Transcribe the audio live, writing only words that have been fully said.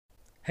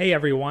Hey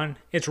everyone,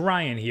 it's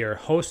Ryan here,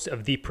 host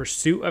of the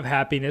Pursuit of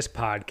Happiness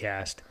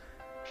podcast,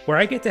 where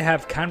I get to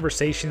have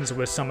conversations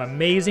with some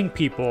amazing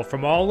people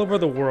from all over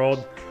the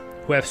world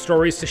who have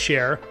stories to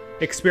share,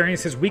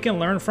 experiences we can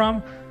learn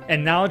from,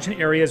 and knowledge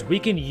in areas we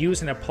can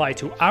use and apply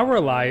to our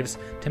lives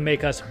to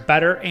make us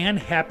better and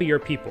happier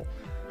people.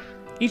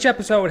 Each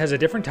episode has a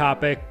different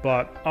topic,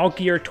 but all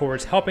geared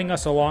towards helping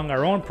us along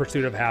our own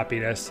pursuit of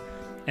happiness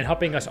and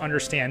helping us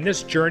understand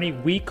this journey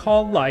we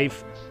call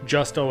life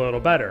just a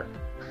little better.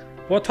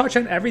 We'll touch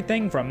on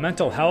everything from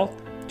mental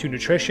health to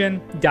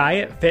nutrition,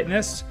 diet,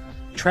 fitness,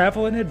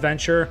 travel and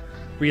adventure,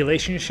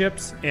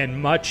 relationships, and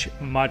much,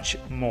 much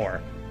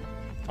more.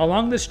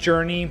 Along this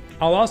journey,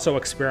 I'll also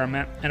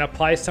experiment and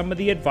apply some of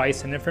the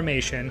advice and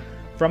information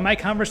from my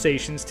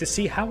conversations to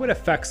see how it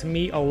affects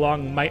me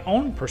along my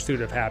own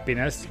pursuit of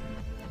happiness,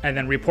 and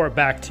then report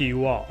back to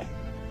you all.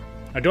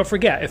 Now don't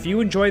forget, if you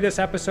enjoy this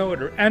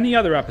episode or any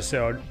other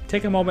episode,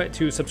 take a moment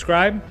to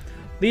subscribe,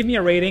 leave me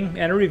a rating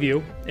and a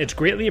review. It's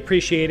greatly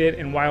appreciated,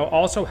 and while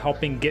also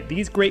helping get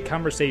these great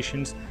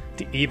conversations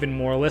to even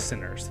more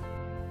listeners.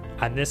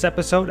 On this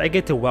episode, I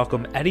get to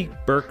welcome Eddie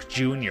Burke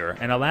Jr.,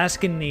 an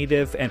Alaskan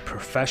native and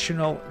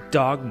professional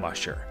dog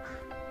musher.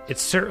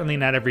 It's certainly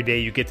not every day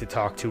you get to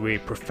talk to a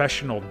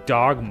professional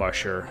dog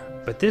musher,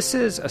 but this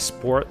is a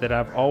sport that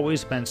I've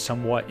always been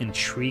somewhat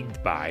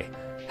intrigued by,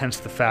 hence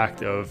the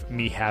fact of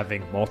me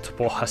having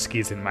multiple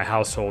huskies in my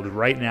household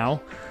right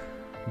now.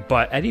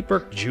 But Eddie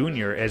Burke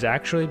Jr. is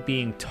actually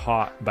being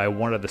taught by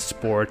one of the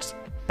sport's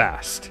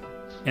best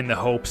in the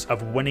hopes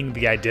of winning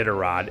the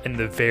Iditarod in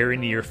the very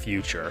near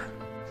future.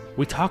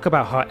 We talk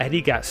about how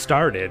Eddie got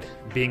started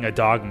being a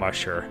dog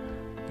musher.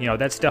 You know,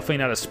 that's definitely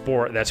not a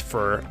sport that's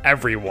for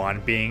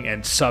everyone, being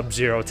in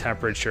sub-zero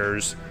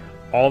temperatures,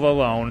 all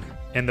alone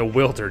in the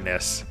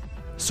wilderness.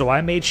 So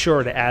I made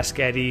sure to ask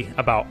Eddie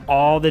about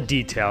all the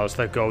details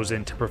that goes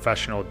into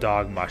professional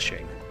dog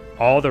mushing.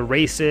 All the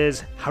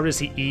races, how does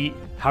he eat,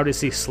 how does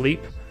he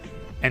sleep,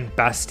 and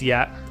best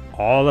yet,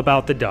 all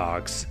about the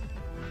dogs.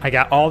 I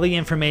got all the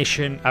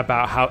information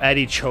about how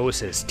Eddie chose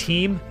his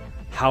team,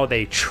 how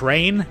they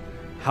train,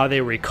 how they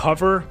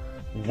recover,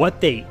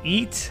 what they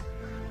eat.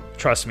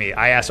 Trust me,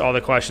 I asked all the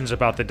questions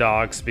about the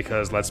dogs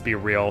because, let's be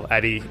real,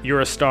 Eddie,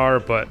 you're a star,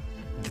 but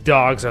the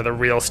dogs are the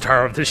real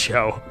star of the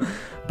show.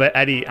 But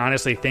Eddie,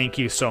 honestly, thank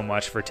you so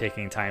much for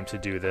taking time to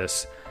do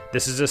this.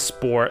 This is a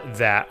sport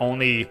that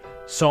only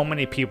so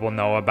many people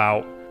know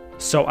about,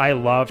 so I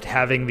loved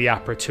having the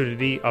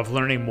opportunity of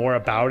learning more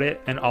about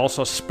it and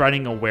also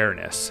spreading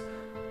awareness.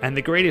 And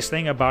the greatest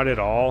thing about it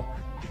all,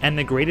 and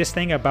the greatest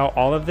thing about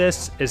all of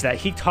this, is that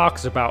he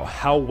talks about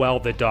how well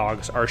the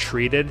dogs are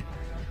treated.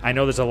 I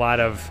know there's a lot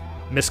of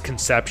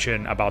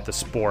misconception about the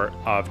sport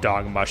of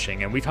dog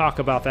mushing, and we talk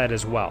about that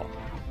as well.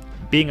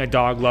 Being a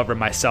dog lover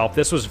myself,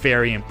 this was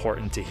very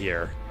important to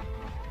hear.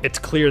 It's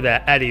clear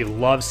that Eddie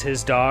loves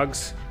his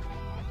dogs,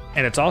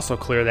 and it's also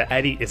clear that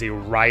Eddie is a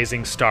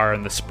rising star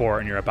in the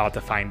sport, and you're about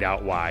to find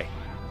out why.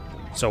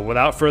 So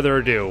without further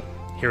ado,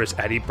 here is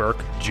Eddie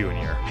Burke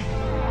Jr.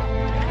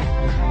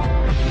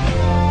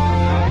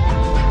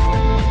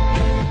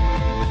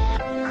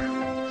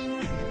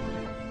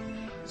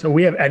 So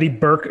we have Eddie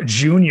Burke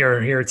Jr.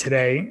 here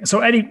today.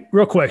 So Eddie,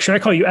 real quick, should I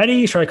call you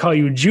Eddie? Should I call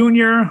you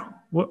Junior?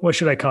 What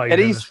should I call you in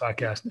this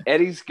podcast?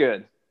 Eddie's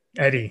good.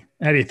 Eddie,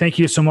 thank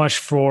you so much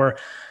for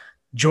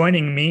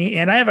joining me.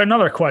 And I have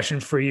another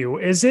question for you.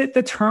 Is it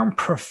the term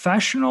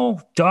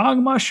professional dog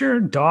musher,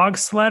 dog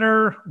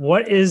sledder?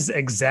 What is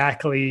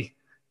exactly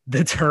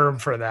the term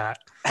for that?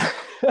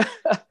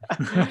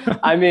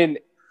 I mean,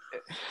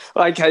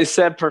 like I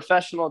said,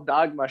 professional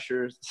dog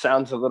musher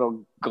sounds a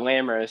little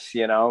glamorous,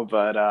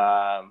 but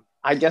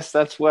I guess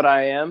that's what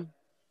I am.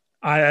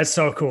 That's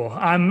so cool.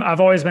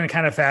 I've always been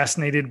kind of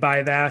fascinated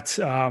by that.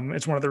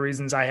 It's one of the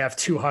reasons I have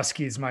two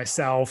huskies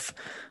myself.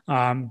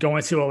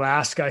 Going to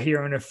Alaska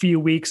here in a few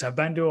weeks. I've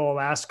been to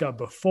Alaska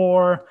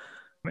before.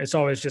 It's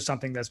always just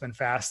something that's been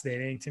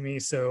fascinating to me.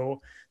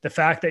 So the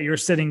fact that you're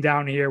sitting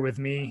down here with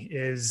me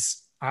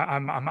is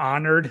I'm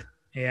honored,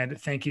 and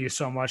thank you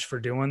so much for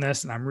doing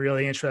this. And I'm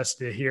really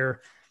interested to hear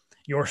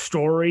your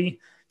story,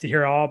 to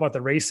hear all about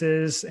the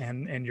races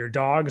and your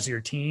dogs,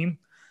 your team.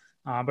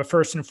 But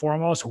first and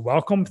foremost,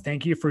 welcome.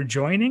 Thank you for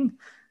joining.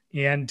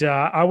 And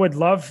I would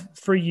love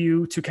for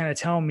you to kind of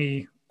tell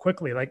me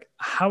quickly, like,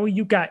 how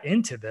you got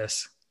into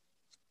this.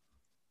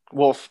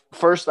 Well,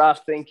 first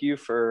off, thank you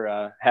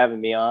for having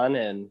me on,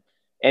 and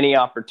any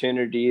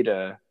opportunity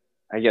to,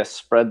 I guess,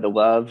 spread the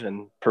love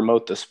and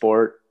promote the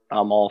sport,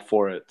 I'm all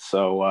for it.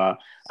 So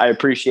I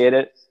appreciate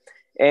it.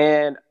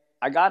 And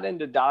I got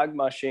into dog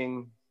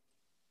mushing,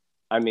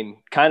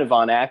 kind of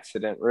on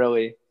accident,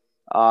 really.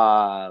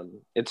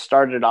 It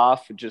started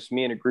off with just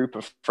me and a group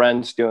of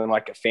friends doing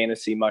like a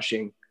fantasy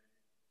mushing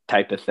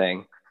type of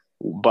thing.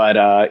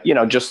 But,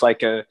 just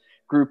like a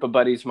group of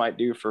buddies might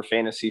do for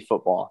fantasy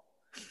football.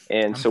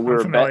 And so we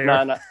were betting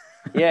on,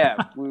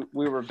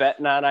 we were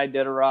betting on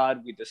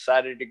Iditarod. We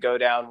decided to go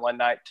down one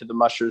night to the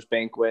Musher's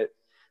banquet.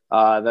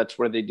 That's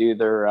where they do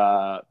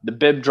their, the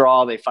bib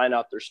draw. They find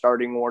out their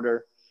starting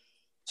order.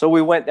 So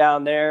we went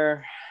down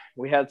there,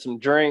 We had some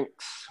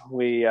drinks.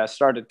 We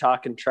started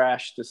talking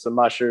trash to some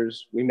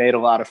mushers. We made a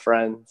lot of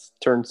friends,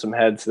 turned some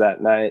heads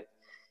that night,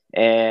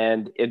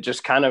 and it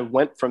just kind of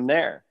went from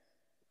there.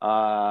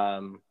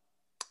 Um,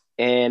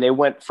 and it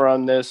went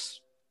from this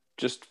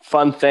just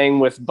fun thing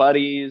with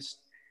buddies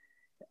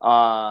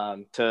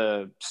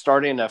to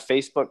starting a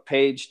Facebook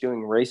page,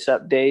 doing race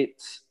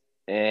updates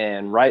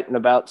and writing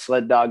about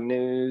sled dog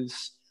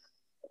news.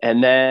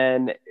 And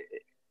then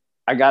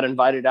I got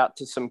invited out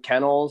to some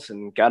kennels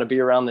and got to be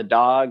around the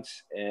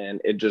dogs. And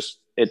it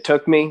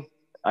took me.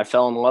 I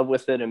fell in love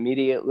with it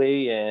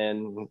immediately.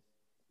 And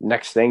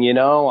next thing you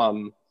know,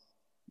 I'm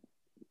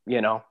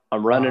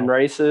running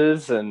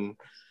races, and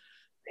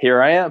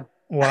here I am.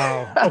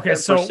 Wow. Okay.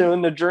 So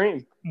pursuing the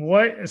dream.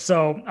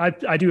 So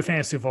I do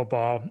fantasy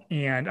football,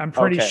 and I'm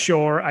pretty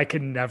sure I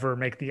could never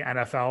make the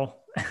NFL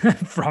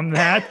from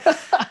that.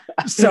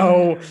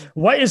 So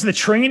what is the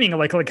training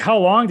like? Like, how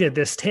long did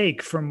this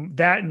take from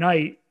that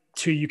night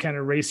to you kind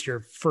of race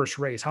your first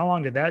race? How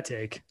long did that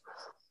take?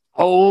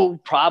 Oh,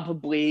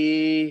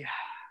 probably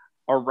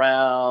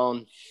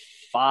around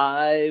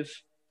 5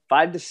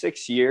 to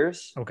 6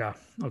 years. Okay.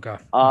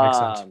 Makes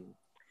sense.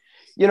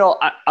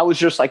 I was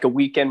just like a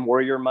weekend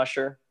warrior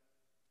musher,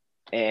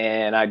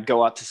 and I'd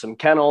go out to some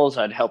kennels.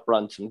 I'd help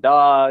run some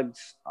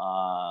dogs.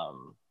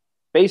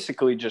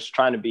 Basically just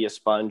trying to be a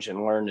sponge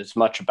and learn as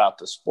much about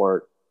the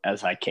sport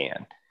as I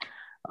can.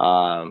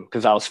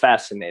 Cause I was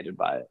fascinated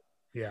by it.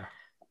 Yeah.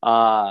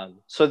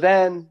 So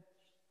then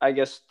I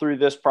guess through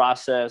this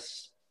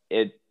process,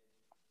 the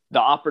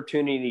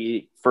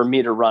opportunity for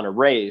me to run a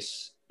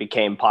race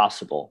became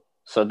possible.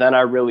 So then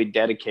I really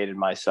dedicated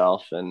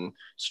myself and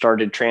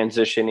started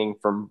transitioning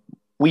from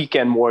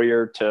weekend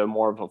warrior to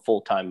more of a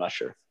full-time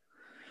musher.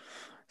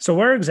 So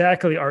where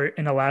exactly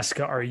in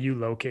Alaska are you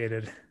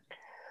located?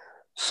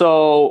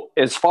 So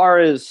as far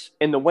as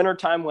in the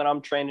wintertime when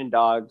I'm training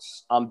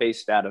dogs, I'm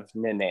based out of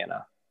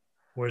Nenana.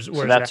 Where's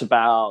that's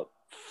about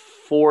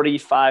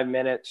 45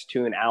 minutes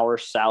to an hour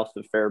south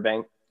of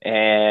Fairbanks.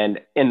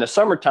 And in the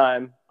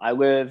summertime, I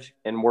live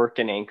and work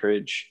in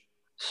Anchorage.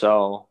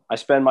 So I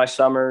spend my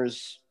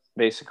summers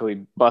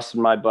basically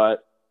busting my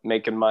butt,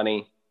 making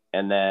money,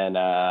 and then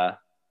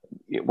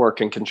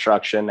working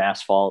construction,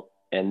 asphalt.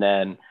 And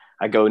then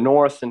I go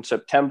north in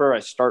September. I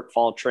start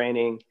fall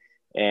training,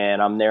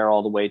 and I'm there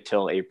all the way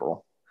till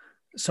April.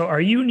 So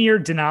are you near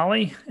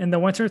Denali in the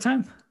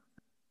wintertime?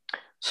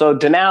 So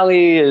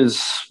Denali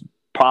is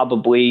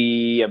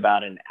probably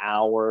about an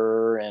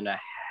hour and a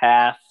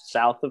half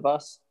south of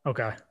us.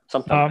 Okay.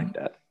 Something like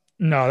that.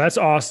 No, that's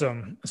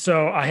awesome.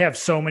 So I have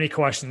so many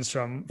questions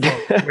from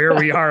where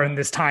we are in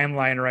this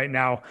timeline right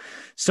now.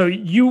 So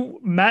you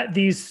met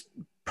these,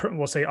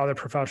 we'll say, other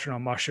professional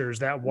mushers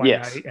that one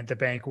night at the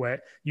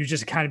banquet. You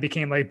just kind of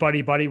became like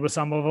buddy with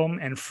some of them.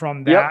 And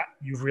from that,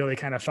 you really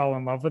kind of fell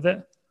in love with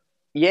it.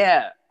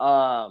 Yeah.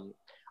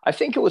 I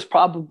think it was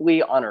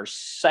probably on our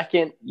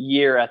second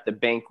year at the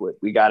banquet,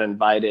 we got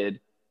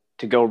invited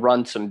to go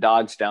run some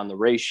dogs down the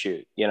race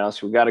chute,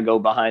 so we got to go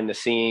behind the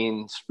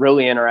scenes,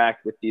 really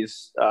interact with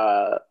these,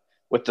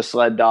 with the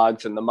sled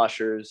dogs and the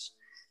mushers.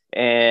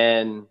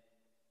 And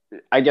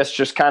I guess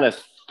just kind of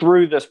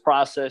through this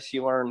process,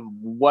 you learn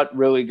what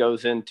really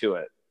goes into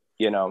it,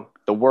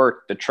 the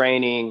work, the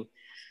training,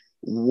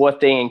 what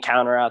they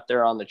encounter out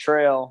there on the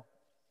trail,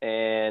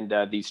 and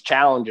these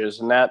challenges.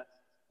 And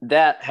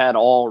that had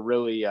all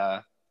really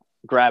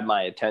grabbed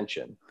my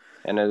attention.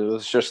 And it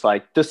was just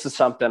like, this is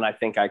something I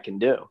think I can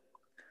do.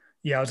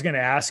 Yeah, I was going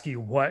to ask you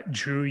what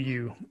drew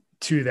you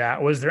to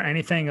that. Was there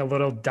anything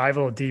dive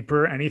a little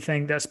deeper,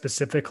 anything that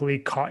specifically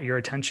caught your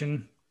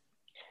attention?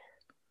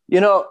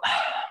 I've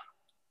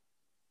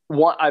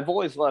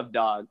always loved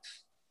dogs.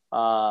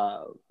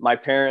 My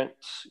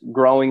parents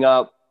growing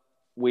up,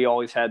 we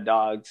always had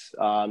dogs.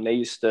 They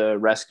used to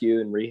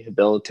rescue and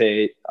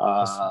rehabilitate.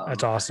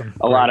 That's awesome.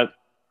 A lot of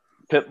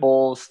pit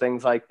bulls,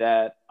 things like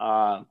that.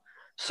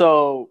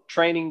 So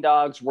training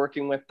dogs,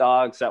 working with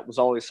dogs, that was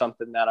always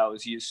something that I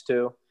was used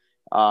to.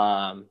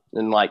 And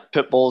like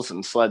pit bulls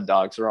and sled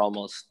dogs are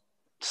almost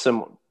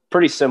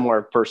pretty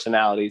similar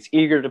personalities,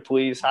 eager to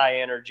please, high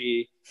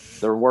energy.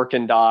 They're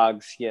working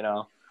dogs,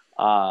 so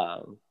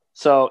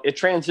it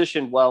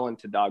transitioned well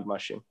into dog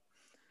mushing.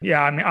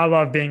 Yeah. I mean, I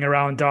love being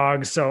around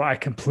dogs, so I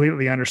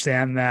completely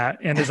understand that.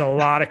 And there's a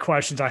lot of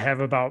questions I have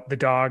about the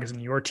dogs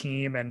and your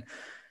team and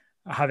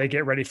how they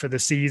get ready for the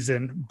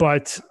season.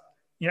 But,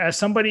 as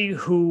somebody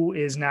who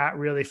is not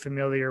really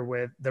familiar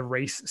with the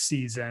race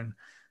season,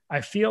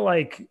 I feel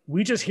like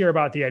we just hear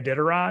about the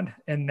Iditarod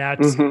and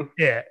that's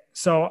it.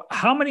 So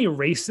how many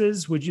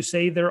races would you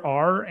say there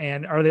are?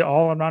 And are they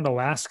all around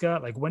Alaska?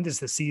 Like, when does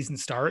the season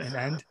start and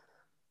end?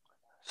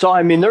 So,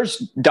 I mean, there's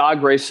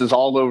dog races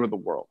all over the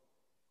world.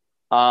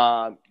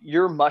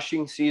 Your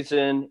mushing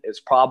season is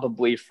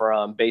probably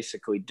from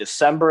basically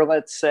December,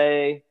 let's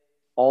say,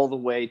 all the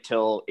way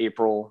till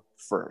April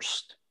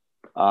 1st,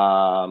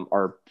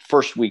 or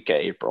first week of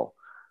April.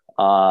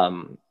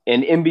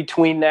 And in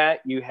between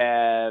that, you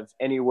have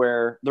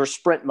there's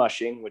sprint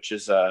mushing, which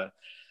is I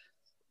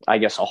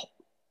guess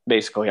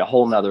basically a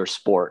whole nother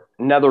sport,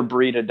 another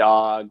breed of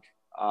dog,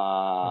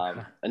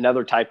 Okay.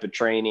 another type of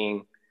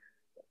training.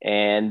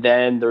 And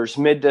then there's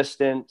mid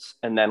distance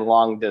and then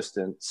long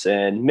distance,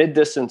 and mid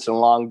distance and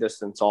long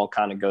distance all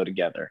kind of go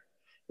together.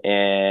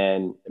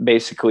 And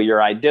basically your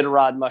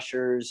Iditarod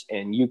mushers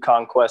and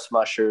Yukon Quest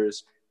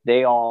mushers,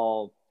 they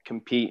all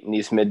compete in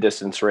these mid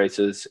distance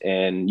races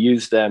and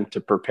use them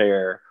to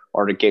prepare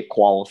or to get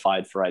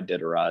qualified for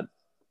Iditarod.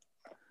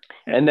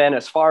 And then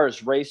as far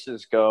as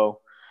races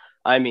go,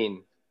 I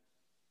mean,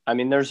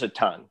 there's a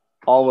ton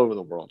all over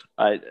the world.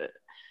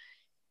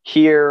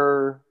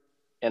 Here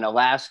in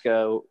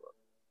Alaska,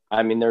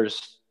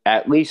 there's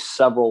at least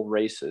several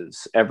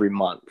races every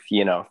month,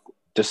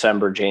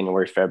 December,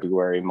 January,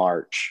 February,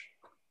 March,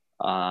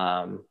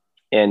 and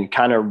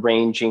kind of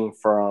ranging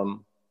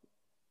from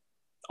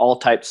all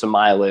types of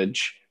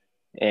mileage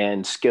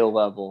and skill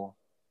level.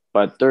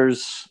 But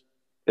there's,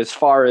 as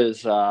far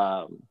as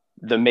the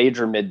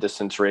major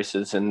mid-distance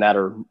races, and that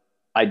are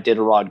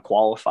Iditarod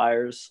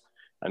qualifiers,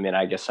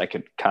 I guess I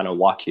could kind of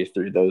walk you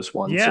through those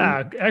ones.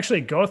 Yeah, actually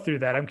go through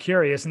that. I'm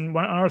curious. And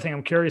one other thing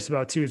I'm curious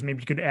about too is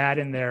maybe you could add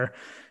in there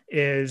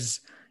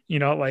is,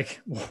 like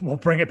we'll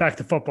bring it back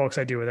to football because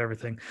I do with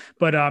everything.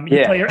 But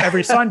you play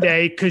every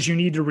Sunday because you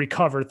need to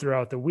recover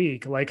throughout the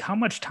week. Like how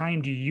much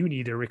time do you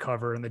need to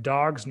recover and the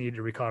dogs need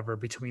to recover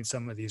between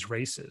some of these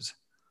races?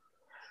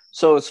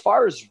 So as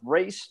far as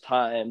race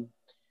time,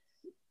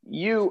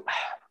 it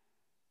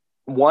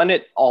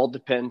all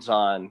depends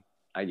on,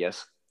 I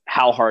guess,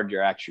 how hard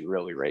you're actually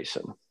really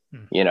racing.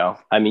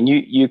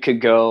 You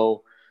could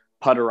go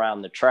putt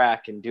around the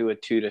track and do a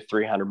 200 to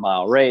 300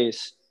 mile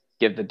race,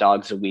 give the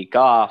dogs a week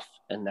off,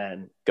 and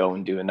then go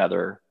and do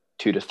another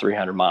 200 to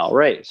 300 mile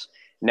race.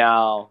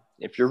 Now,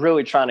 if you're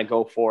really trying to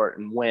go for it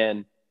and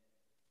win,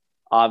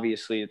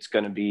 obviously it's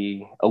going to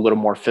be a little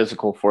more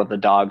physical for the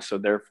dogs. So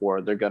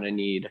therefore they're going to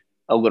need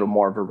a little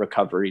more of a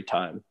recovery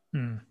time.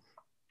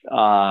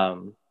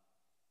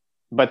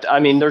 But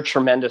they're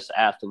tremendous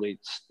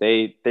athletes.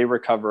 They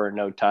recover in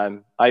no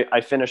time.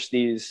 I finished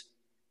these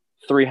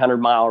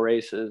 300-mile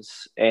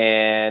races,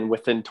 and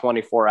within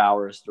 24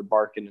 hours, they're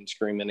barking and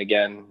screaming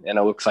again, and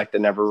it looks like they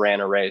never ran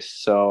a race.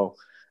 So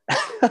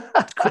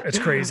it's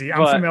crazy.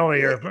 I'm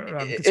familiar,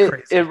 but it's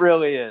crazy. It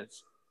really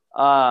is.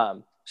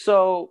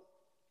 So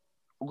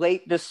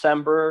late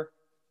December,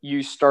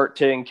 you start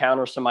to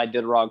encounter some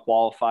Iditarod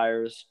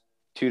qualifiers,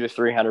 200 to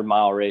 300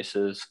 mile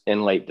races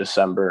in late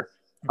December.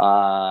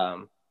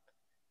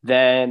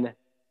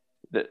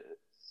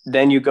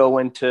 Then you go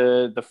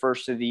into the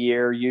first of the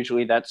year.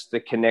 Usually that's the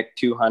Connect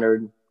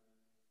 200.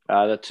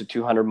 That's a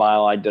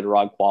 200-mile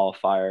Iditarod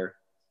qualifier.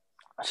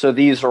 So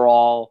these are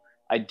all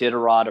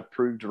Iditarod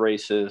approved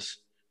races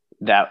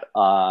that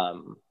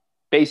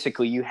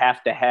basically you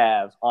have to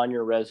have on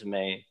your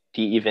resume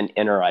to even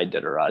enter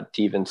Iditarod,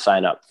 to even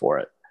sign up for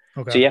it.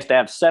 Okay. So you have to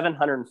have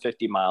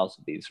 750 miles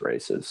of these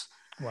races.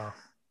 Wow.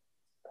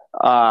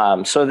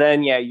 So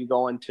then, you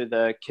go into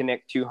the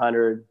Connect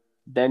 200.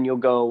 Then you'll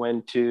go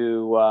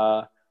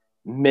into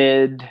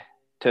mid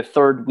to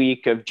third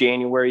week of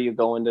January. You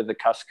go into the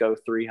Cusco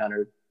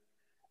 300.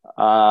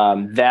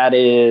 That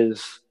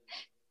is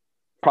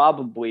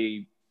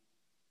probably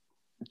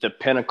the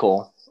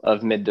pinnacle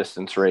of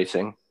mid-distance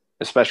racing,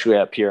 especially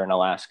up here in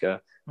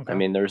Alaska.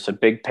 Okay. There's a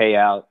big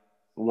payout.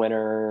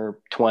 Winner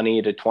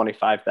 $20,000 to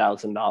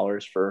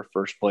 $25,000 for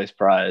first place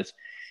prize.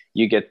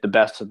 You get the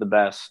best of the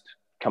best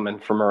coming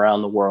from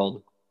around the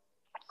world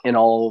and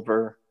all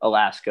over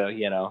Alaska,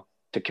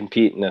 to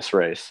compete in this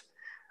race.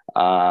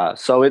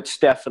 So it's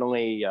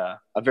definitely a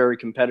very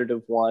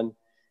competitive one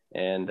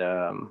and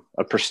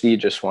a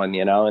prestigious one,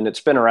 and it's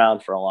been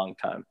around for a long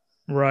time.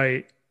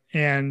 Right.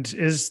 And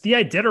is the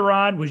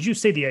Iditarod, would you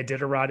say the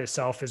Iditarod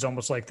itself is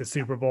almost like the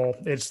Super Bowl?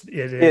 It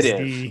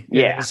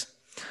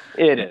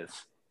is.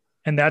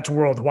 And that's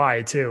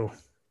worldwide too.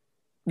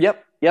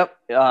 Yep. You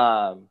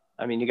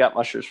got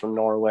mushers from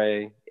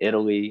Norway,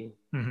 Italy,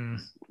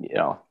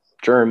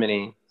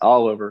 Germany,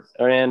 all over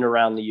and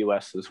around the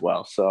US as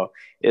well. So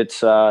it's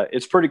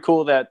pretty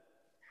cool that,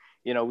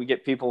 we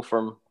get people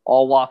from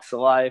all walks of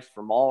life,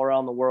 from all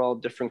around the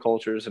world, different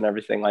cultures and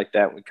everything like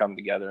that. We come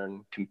together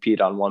and compete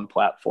on one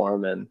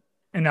platform. And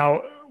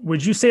now,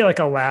 would you say like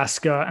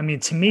Alaska?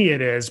 To me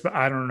it is, but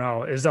I don't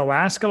know. Is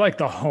Alaska like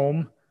the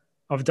home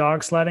of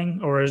dog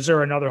sledding, or is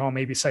there another home,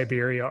 maybe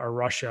Siberia or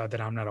Russia,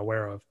 that I'm not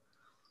aware of?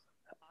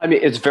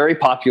 It's very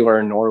popular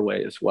in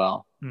Norway as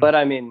well. But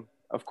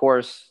of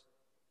course,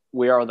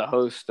 we are the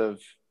host of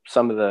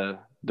some of the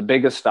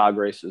biggest dog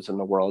races in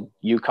the world,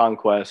 Yukon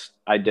Quest,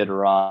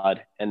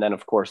 Iditarod, and then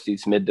of course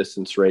these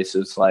mid-distance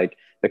races like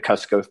the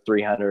Cusco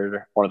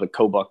 300 or the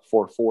Kobuk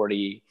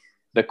 440,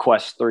 the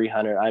Quest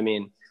 300.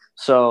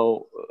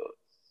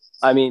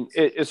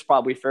 It's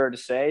probably fair to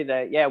say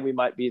that, we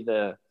might be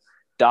the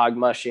dog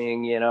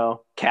mushing,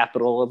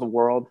 capital of the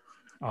world.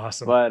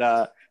 Awesome.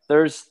 But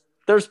there's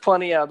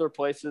plenty of other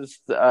places,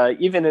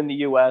 even in the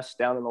US,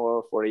 down in the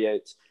lower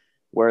 48s,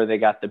 where they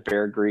got the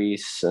Bear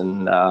Grease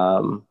and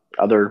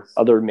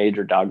other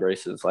major dog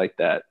races like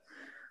that.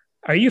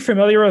 Are you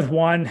familiar with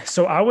one?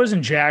 So I was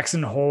in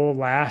Jackson Hole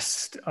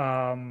last,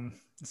 let's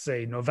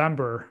say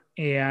November,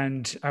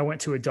 and I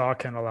went to a dog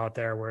kennel out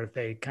there where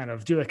they kind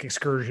of do like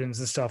excursions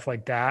and stuff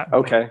like that.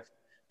 Okay.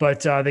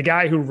 But the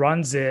guy who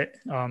runs it,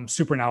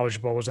 super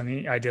knowledgeable, was on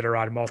the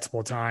Iditarod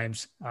multiple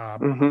times.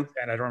 Hmm.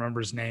 And I don't remember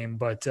his name,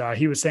 but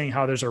he was saying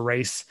how there's a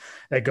race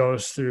that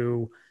goes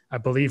through, I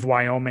believe,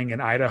 Wyoming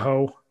and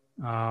Idaho,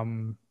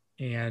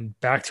 and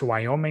back to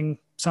Wyoming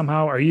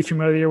somehow. Are you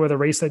familiar with a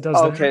race that does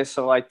that? Okay.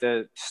 So like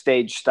the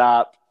stage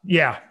stop.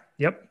 Yeah.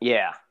 Yep.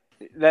 Yeah.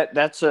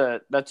 That's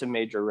a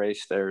major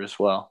race there as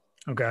well.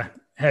 Okay.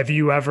 Have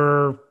you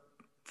ever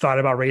thought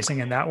about racing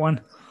in that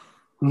one?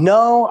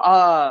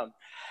 No,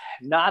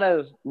 not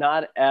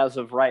as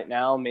of right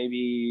now.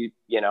 Maybe,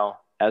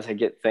 as I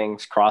get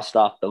things crossed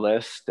off the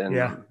list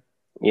Yeah.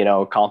 and,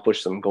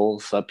 accomplish some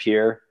goals up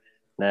here,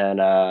 then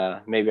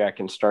maybe I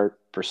can start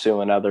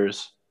pursuing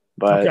others.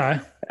 But Okay.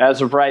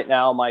 as of right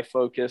now, my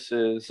focus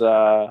is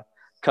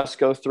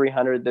Cusco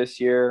 300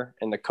 this year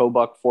and the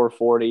Kobuck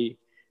 440.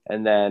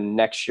 And then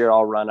next year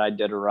I'll run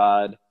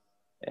Iditarod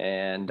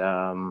and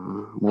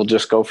we'll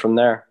just go from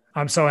there.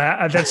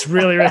 That's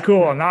really, really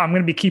cool. Now I'm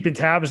going to be keeping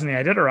tabs on the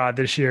Iditarod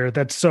this year.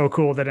 That's so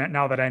cool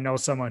now that I know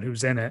someone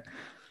who's in it.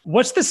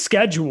 What's the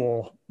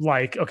schedule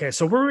like? Okay,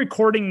 so we're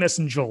recording this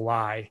in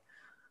July.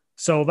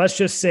 So let's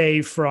just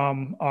say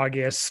from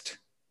August,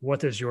 what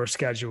does your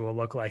schedule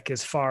look like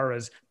as far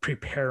as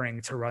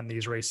preparing to run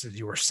these races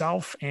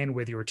yourself and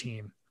with your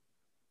team?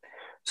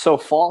 So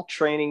fall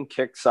training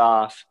kicks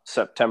off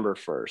September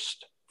 1st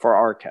for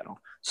our kennel.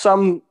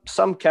 Some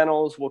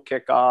kennels will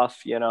kick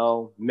off,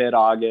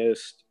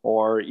 mid-August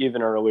or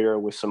even earlier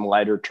with some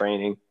lighter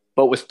training,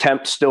 but with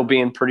temps still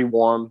being pretty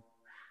warm.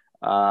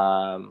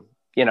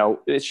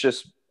 It's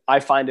just I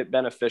find it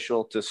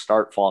beneficial to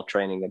start fall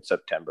training in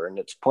September, and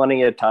it's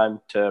plenty of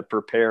time to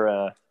prepare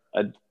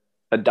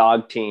a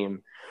dog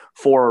team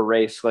for a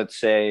race, let's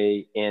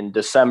say in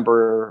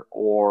December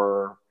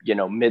or,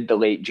 mid to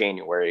late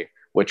January,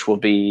 which will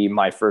be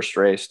my first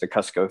race, the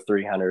Cusco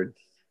 300.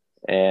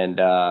 And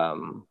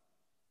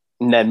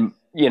then,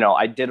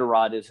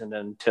 Iditarod isn't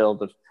until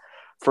the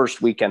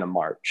first weekend of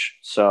March.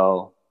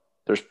 So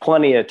there's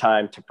plenty of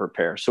time to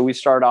prepare. So we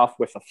start off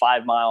with a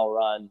 5-mile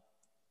run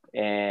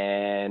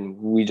and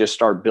we just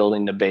start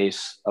building the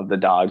base of the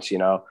dogs,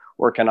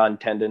 working on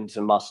tendons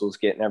and muscles,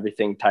 getting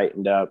everything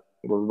tightened up.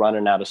 We're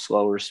running at a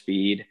slower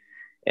speed,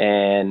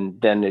 and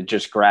then it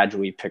just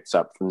gradually picks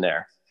up from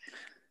there.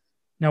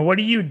 Now, what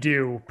do you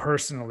do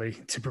personally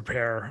to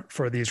prepare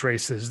for these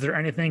races? Is there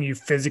anything you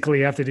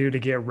physically have to do to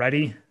get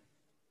ready?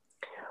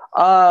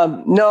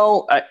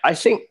 No, I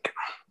think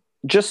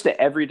just the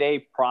everyday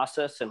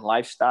process and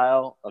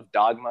lifestyle of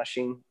dog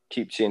mushing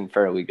keeps you in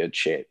fairly good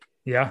shape.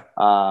 Yeah.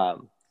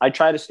 I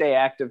try to stay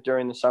active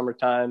during the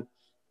summertime.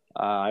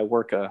 I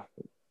work a,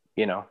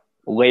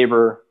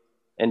 labor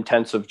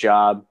intensive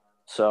job.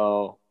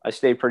 So I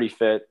stay pretty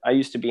fit. I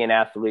used to be an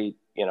athlete,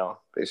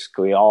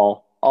 basically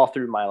all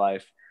through my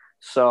life.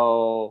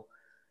 So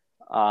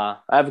I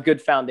have a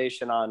good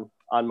foundation on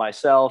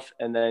myself,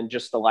 and then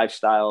just the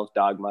lifestyle of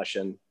dog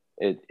mushing.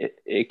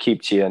 It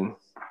keeps you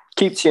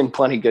in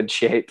plenty good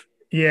shape.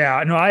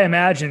 Yeah, no, I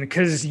imagine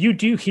because you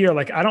do hear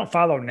I don't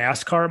follow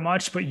NASCAR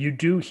much, but you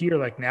do hear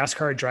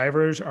NASCAR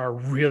drivers are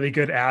really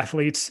good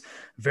athletes,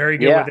 very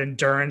good with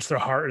endurance. Their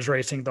heart is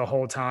racing the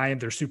whole time.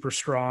 They're super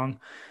strong.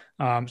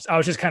 So I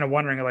was just kind of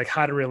wondering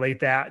how to relate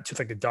that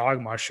to a dog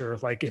musher,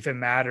 if it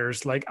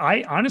matters.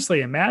 I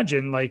honestly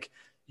imagine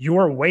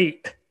your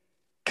weight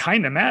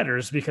kind of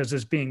matters because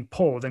it's being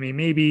pulled. I mean,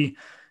 maybe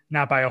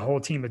not by a whole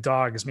team of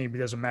dogs, maybe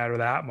it doesn't matter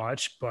that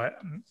much, but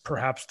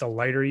perhaps the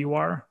lighter you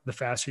are, the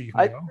faster you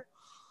can go.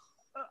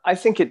 I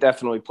think it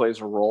definitely plays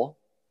a role.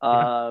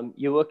 Yeah.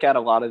 You look at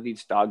a lot of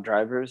these dog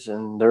drivers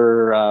and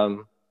they're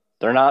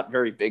not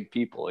very big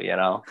people, There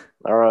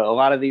are a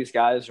lot of these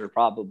guys are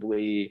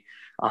probably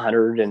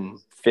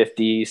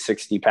 150,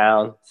 60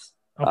 pounds.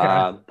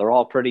 Okay. They're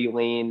all pretty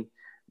lean.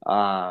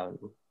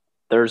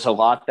 There's a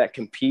lot that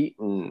compete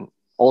in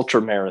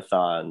ultra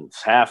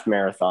marathons, half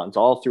marathons,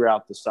 all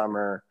throughout the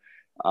summer.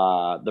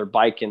 They're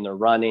biking, they're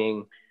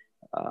running.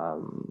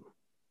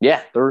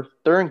 They're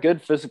in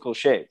good physical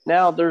shape.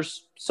 Now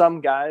there's some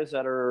guys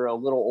that are a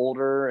little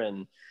older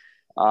and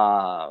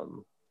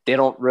they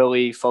don't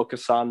really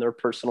focus on their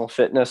personal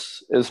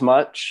fitness as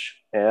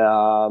much.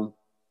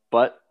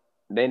 But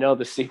they know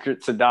the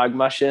secrets of dog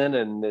mushing,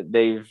 and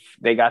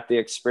they got the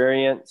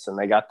experience and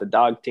they got the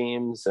dog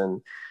teams.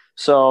 And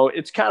so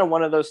it's kind of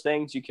one of those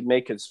things you can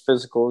make as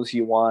physical as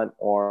you want,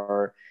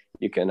 or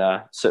you can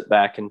sit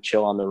back and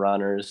chill on the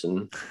runners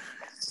and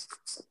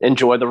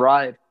enjoy the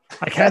ride.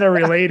 I kind of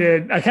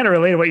related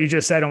what you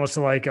just said almost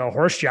to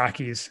horse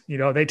jockeys.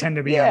 They tend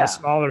to be on the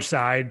smaller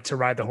side to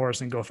ride the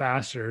horse and go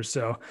faster.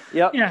 So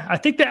yeah, I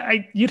think that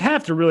you'd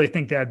have to really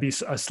think that'd be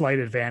a slight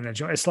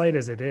advantage, as slight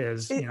as it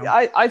is.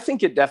 I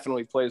think it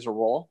definitely plays a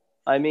role.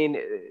 I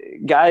mean,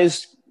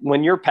 guys,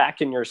 when you're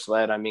packing your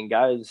sled,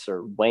 guys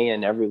are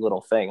weighing every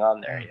little thing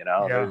on there.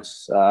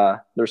 Yeah.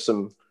 There's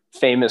some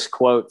famous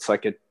quotes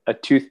like a a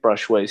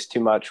toothbrush weighs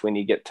too much when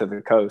you get to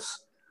the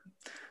coast.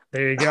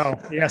 There you go.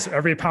 Yes,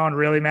 every pound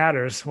really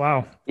matters.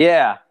 Wow.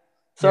 Yeah.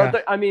 So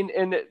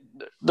Yeah.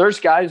 there's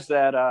guys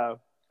that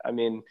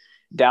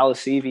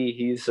Dallas Evie,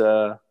 he's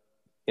a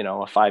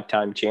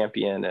 5-time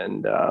champion,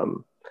 and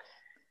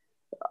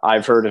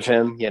I've heard of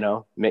him,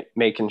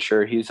 making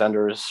sure he's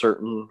under a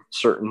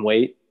certain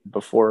weight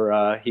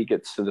before he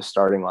gets to the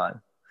starting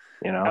line.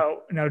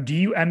 Now, do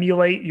you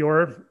emulate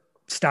your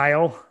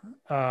style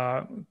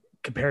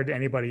compared to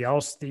anybody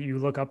else that you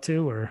look up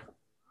to, or?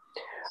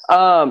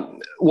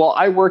 Well,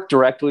 I work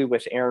directly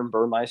with Aaron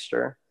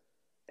Burmeister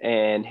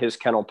and his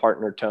kennel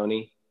partner,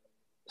 Tony.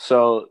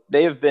 So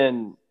they have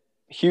been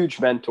huge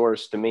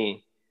mentors to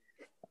me.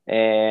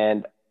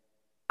 And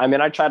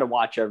I try to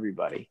watch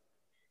everybody,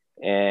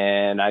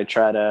 and I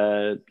try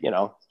to,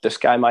 this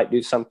guy might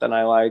do something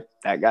I like,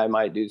 that guy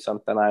might do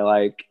something I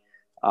like.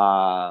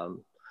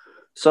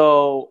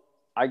 So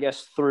I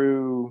guess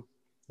through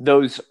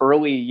those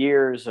early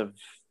years of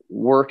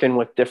working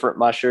with different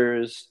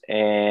mushers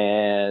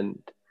and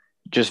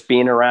just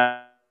being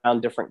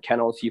around different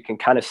kennels, you can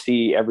kind of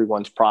see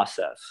everyone's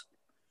process.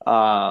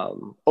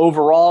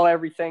 Overall,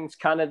 everything's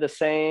kind of the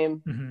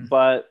same,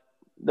 but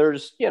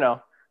there's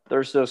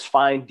those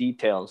fine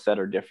details that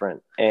are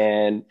different.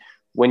 And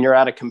when you're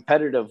at a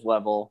competitive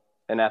level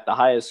and at the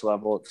highest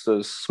level, it's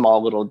those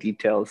small little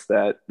details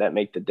that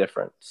make the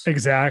difference.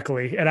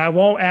 Exactly. And I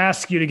won't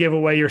ask you to give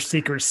away your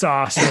secret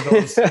sauce or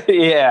those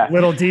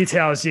little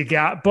details you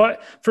got.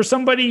 But for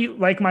somebody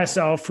like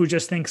myself who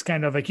just thinks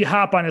kind of like you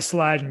hop on a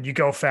sled and you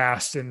go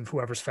fast and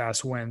whoever's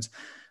fast wins,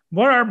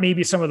 what are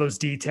maybe some of those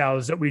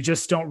details that we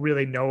just don't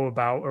really know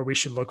about or we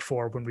should look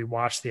for when we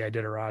watch the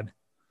Iditarod?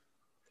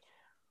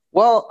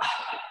 Well,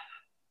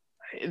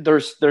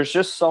 there's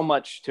just so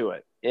much to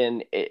it.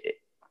 And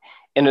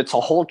it's a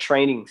whole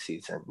training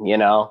season,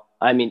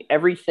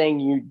 everything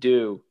you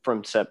do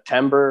from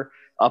September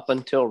up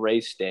until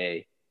race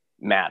day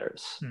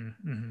matters.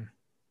 Mm-hmm.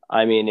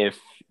 If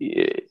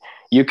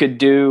you could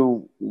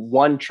do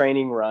one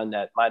training run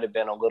that might've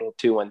been a little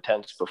too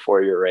intense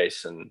before your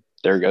race, and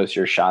there goes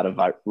your shot of,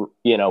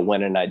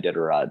 winning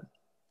Iditarod.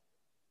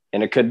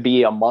 And it could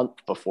be a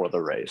month before the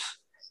race,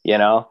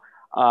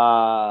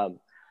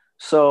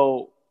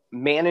 So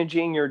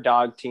managing your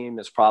dog team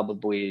is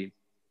probably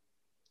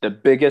the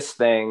biggest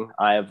thing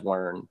I have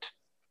learned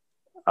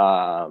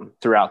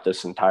throughout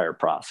this entire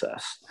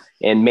process,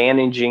 and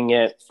managing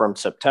it from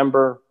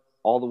September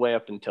all the way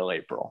up until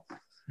April,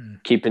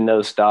 keeping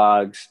those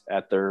dogs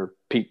at their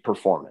peak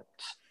performance.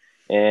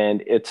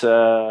 And it's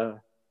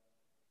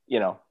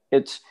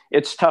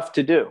it's tough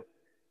to do.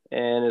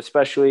 And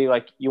especially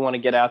like you want to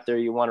get out there,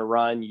 you want to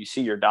run, you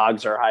see your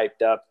dogs are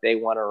hyped up, they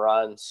want to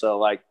run. So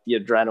like the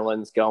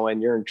adrenaline's going,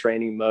 you're in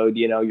training mode,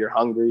 you're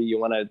hungry, you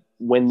want to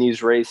win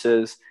these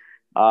races.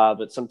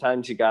 But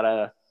sometimes you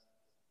gotta,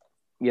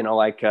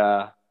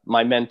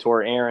 my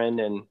mentor, Aaron,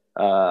 and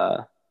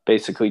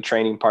basically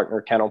training partner,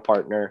 kennel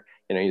partner,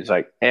 he's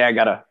like, hey, I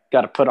gotta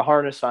put a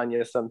harness on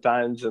you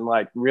sometimes and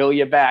like reel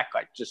you back,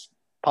 like just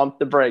pump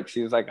the brakes.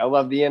 He was like, I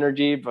love the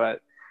energy,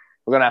 but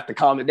we're going to have to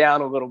calm it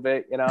down a little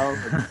bit,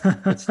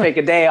 let's take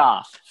a day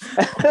off.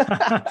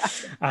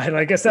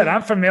 Like I said,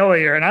 I'm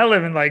familiar, and I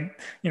live in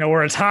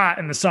where it's hot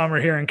in the summer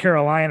here in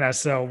Carolina.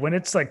 So when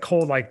it's like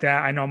cold like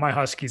that, I know my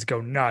Huskies go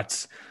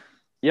nuts.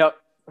 Yep.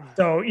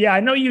 So yeah,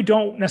 I know you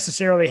don't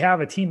necessarily have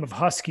a team of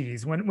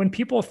Huskies. When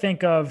people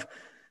think of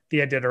the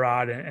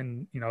Iditarod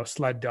and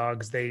sled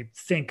dogs, they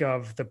think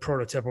of the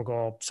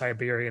prototypical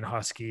Siberian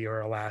Husky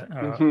or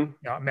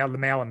the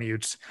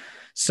Malamutes.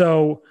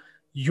 So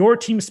your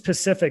team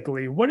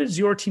specifically, what is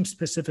your team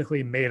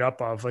specifically made up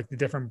of, like the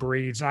different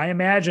breeds? I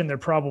imagine they're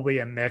probably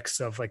a mix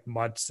of like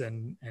mutts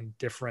and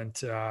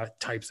different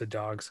types of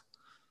dogs.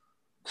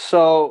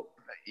 So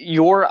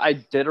your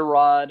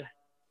Iditarod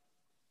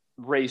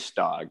race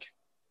dog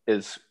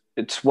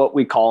it's what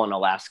we call an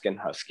Alaskan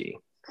Husky.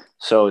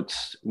 So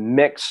it's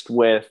mixed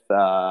with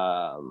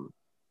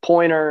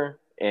pointer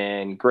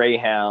and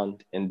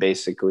greyhound and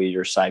basically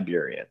your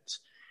Siberians.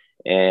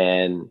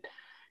 And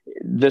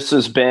this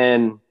has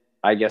been,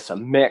 I guess, a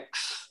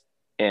mix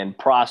and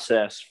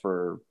process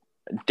for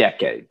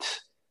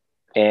decades.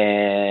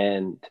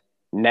 And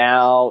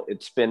now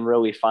it's been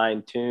really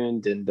fine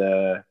tuned. And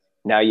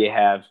now you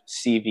have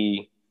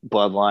CV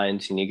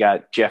bloodlines and you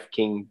got Jeff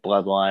King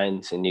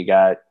bloodlines and you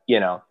got,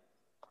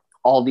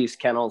 all these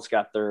kennels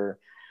got their,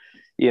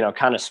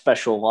 kind of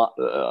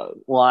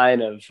special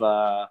line of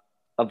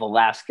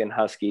Alaskan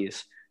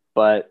Huskies.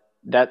 But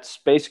that's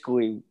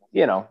basically,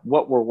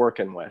 what we're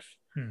working with.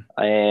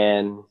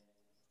 And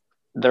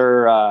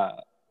they're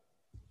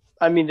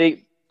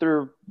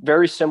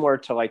very similar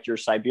to like your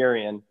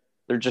Siberian.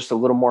 They're just a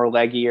little more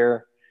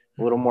leggier,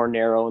 a little more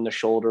narrow in the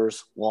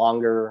shoulders,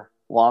 longer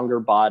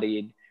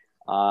bodied,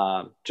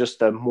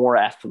 just a more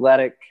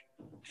athletic,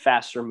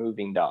 faster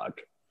moving dog.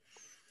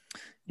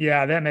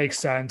 Yeah, that makes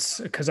sense.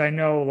 Because I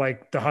know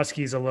like the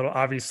Husky's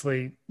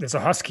obviously there's a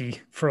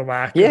Husky for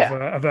lack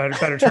of a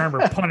better term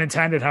or pun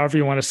intended, however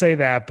you want to say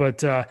that.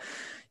 But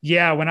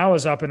Yeah, when I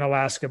was up in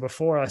Alaska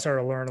before, I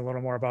started to learn a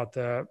little more about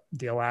the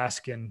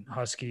Alaskan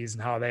Huskies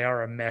and how they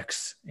are a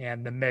mix,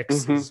 and the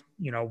mix Hmm. is,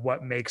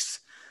 what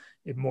makes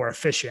it more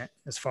efficient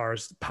as far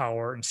as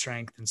power and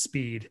strength and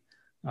speed.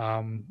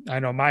 I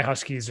know my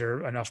Huskies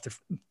are enough to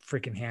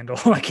freaking handle.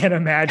 I can't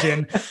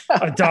imagine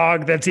a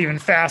dog that's even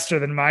faster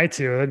than my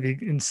two. That'd be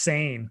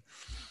insane.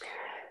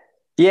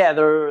 Yeah,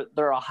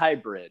 they're a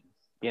hybrid,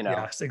 you know,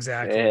 Yes,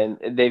 exactly. and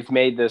they've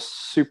made this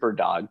super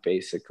dog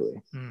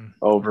basically Mm.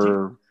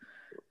 Do,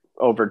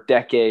 over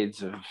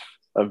decades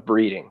of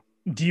breeding.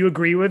 do you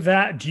agree with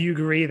that? Do you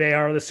agree they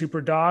are the super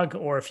dog?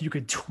 Or if you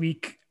could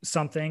tweak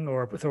something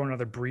or throw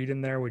another breed in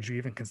there, would you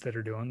even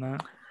consider doing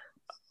that?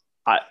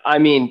 I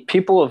mean,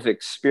 people have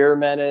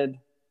experimented,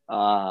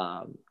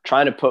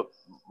 trying to put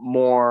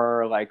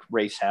more like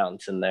race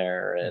hounds in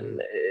there, Mm.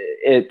 and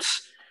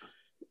it's.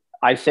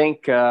 I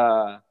think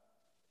I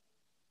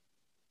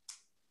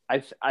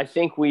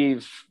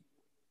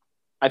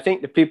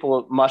think the people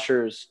at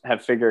Mushers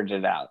have figured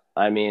it out.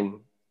 I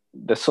mean,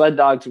 the sled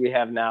dogs we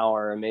have now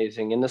are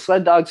amazing, and the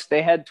sled dogs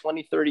they had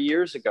 20, 30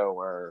 years ago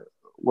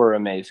were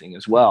amazing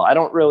as well. Mm. I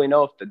don't really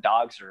know if the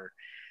dogs are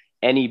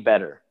any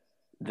better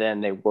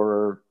than they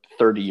were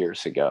 30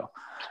 years ago.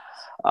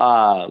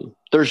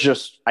 There's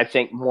just, I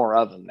think, more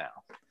of them now.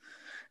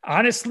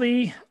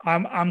 Honestly,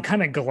 I'm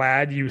kind of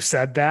glad you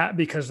said that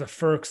because the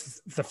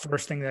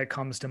first thing that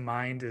comes to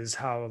mind is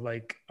how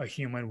like a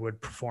human would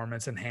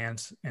performance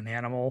enhance an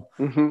animal.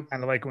 Mm-hmm.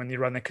 Kind of like when you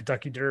run the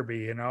Kentucky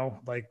Derby,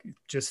 like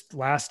just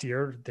last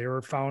year they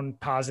were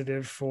found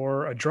positive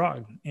for a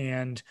drug.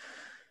 And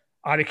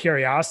out of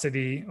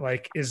curiosity,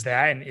 like, is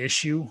that an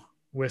issue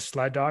with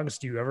sled dogs?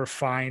 Do you ever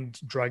find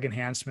drug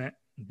enhancement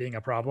being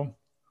a problem?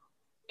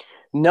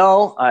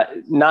 No,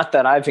 not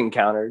that I've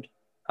encountered.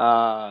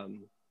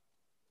 Um,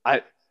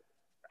 I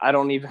I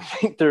don't even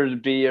think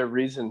there'd be a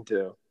reason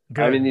to.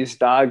 I mean, Good. these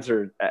dogs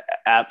are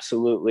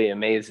absolutely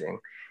amazing,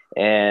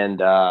 and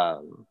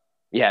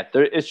yeah,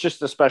 it's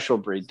just a special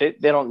breed. They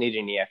don't need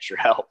any extra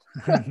help.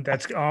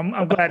 That's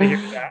I'm glad to hear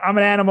that. I'm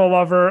an animal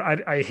lover.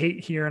 I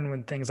hate hearing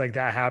when things like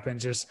that happen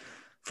just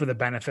for the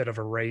benefit of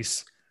a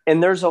race.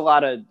 And there's a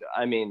lot of,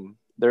 I mean,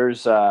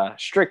 there's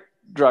strict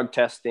drug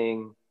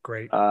testing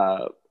Great.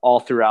 all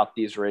throughout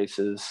these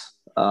races.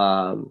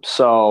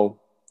 So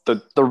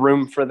the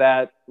room for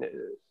that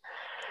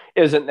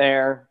isn't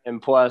there,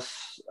 and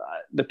plus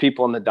the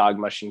people in the dog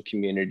mushing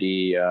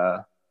community,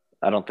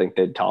 I don't think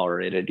they'd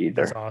tolerate it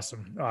That's either.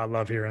 awesome. I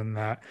love hearing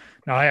that.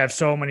 Now I have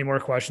so many more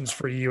questions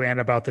for you and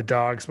about the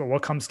dogs, but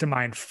what comes to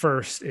mind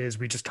first is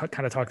we just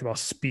kind of talked about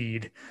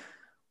speed.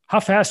 How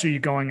fast are you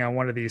going on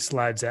one of these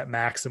sleds at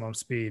maximum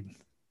speed?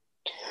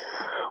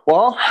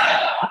 Well,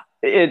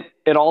 it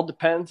all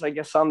depends, I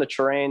guess, on the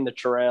terrain, the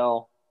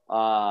trail.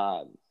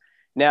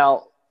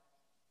 Now,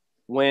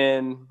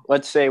 when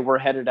let's say we're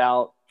headed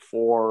out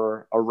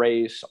for a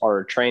race or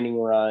a training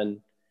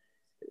run,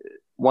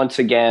 once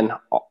again,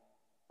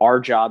 our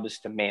job is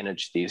to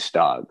manage these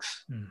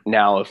dogs. Hmm.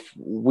 Now, if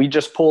we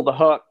just pull the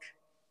hook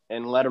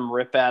and let them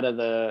rip out of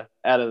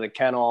the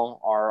kennel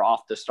or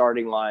off the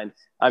starting line,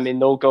 I mean,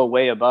 they'll go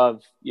way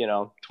above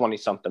 20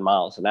 something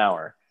miles an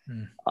hour,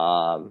 Hmm.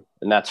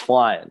 and that's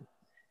flying.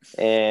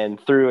 And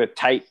through a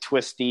tight,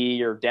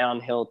 twisty, or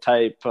downhill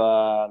type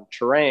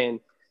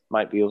terrain,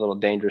 might be a little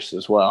dangerous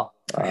as well.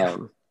 Yeah.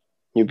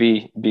 You'd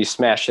be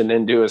smashing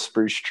into a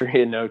spruce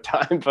tree in no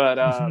time. But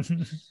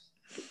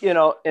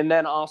and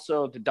then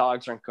also the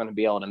dogs aren't going to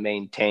be able to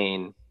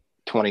maintain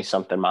 20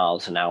 something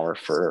miles an hour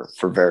for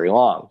very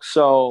long.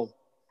 So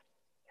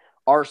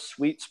our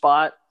sweet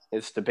spot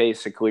is to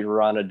basically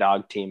run a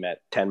dog team at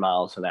 10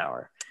 miles an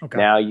hour. Okay.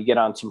 Now you get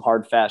on some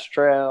hard, fast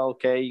trail.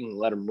 Okay. You can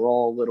let them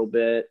roll a little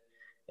bit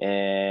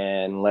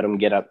and let them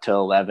get up to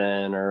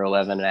 11 or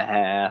 11 and a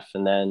half.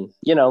 And then,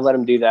 let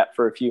them do that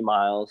for a few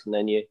miles. And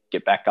then you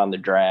get back on the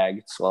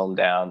drag, slow them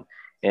down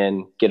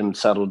and get them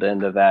settled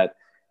into that,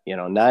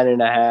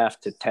 9.5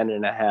 to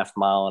 10.5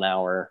 mile an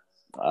hour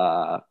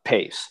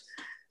pace.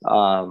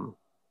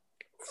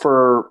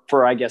 For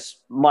I guess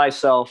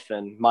myself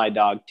and my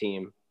dog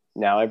team.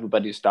 Now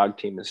everybody's dog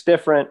team is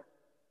different,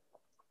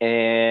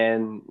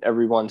 and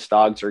everyone's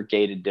dogs are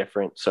gated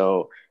different.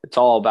 So it's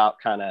all about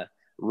kind of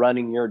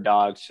running your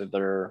dogs to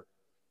their,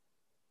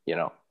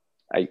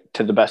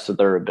 to the best of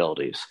their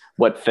abilities,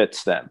 what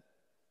fits them.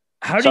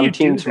 How do you Some do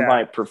teams that?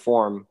 might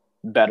perform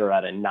better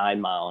at a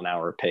 9 mile an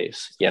hour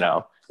pace,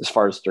 as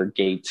far as their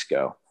gaits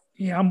go.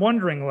 Yeah, I'm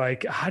wondering,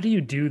 like, how do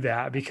you do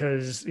that?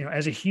 Because,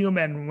 as a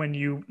human, when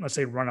you, let's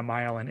say, run a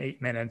mile in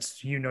 8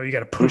 minutes, you got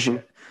to push Mm-hmm.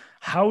 it.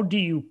 How do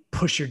you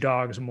push your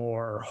dogs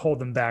more or hold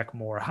them back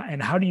more?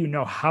 And how do you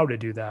know how to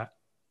do that?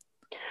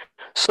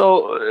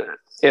 So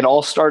it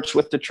all starts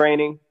with the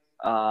training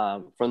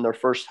from their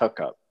first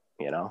hookup,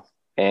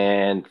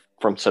 and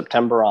from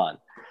September on.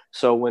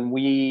 So when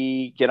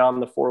we get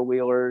on the four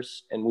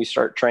wheelers and we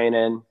start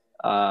training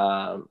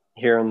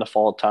here in the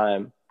fall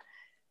time,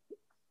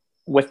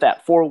 with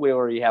that four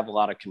wheeler, you have a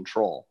lot of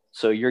control.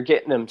 So you're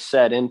getting them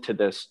set into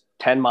this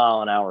 10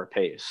 mile an hour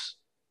pace.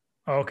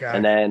 Okay.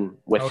 And then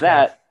with Okay.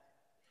 that,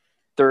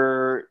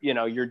 they're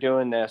you're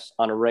doing this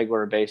on a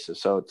regular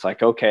basis. So it's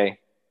like, okay,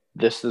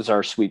 this is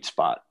our sweet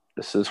spot.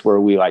 This is where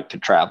we like to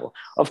travel.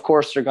 Of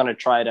course, they're going to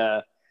try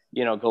to,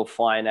 go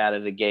flying out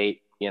of the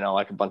gate,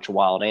 like a bunch of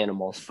wild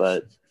animals.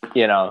 But,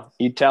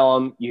 you tell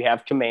them you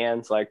have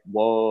commands like,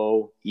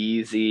 whoa,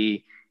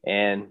 easy,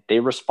 and they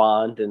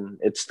respond. And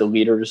it's the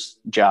leader's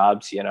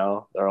jobs,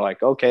 they're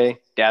like, okay,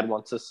 dad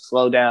wants us to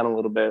slow down a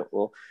little bit.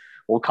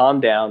 We'll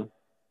calm down.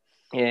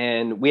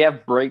 And we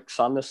have brakes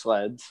on the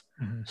sleds.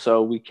 Mm-hmm.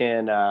 So we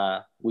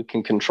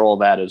can control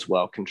that as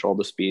well, control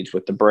the speeds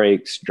with the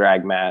brakes,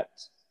 drag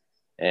mats.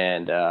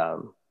 And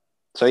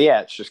so,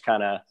 yeah, it's just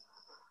kind of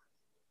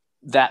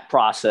that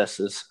process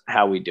is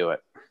how we do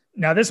it.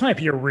 Now, this might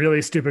be a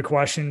really stupid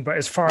question, but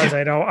as far as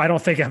I know, I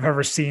don't think I've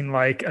ever seen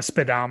like a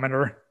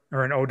speedometer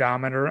or an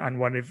odometer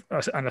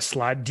on a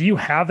sled. Do you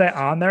have that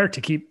on there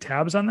to keep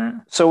tabs on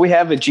that? So we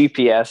have a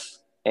GPS,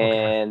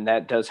 and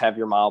that does have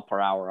your mile per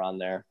hour on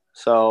there.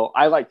 So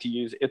I like to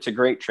use it's a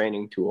great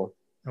training tool.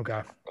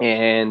 Okay.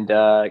 And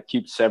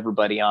keeps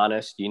everybody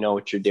honest. You know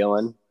what you're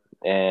doing,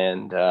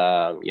 and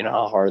you know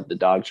how hard the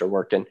dogs are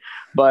working.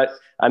 But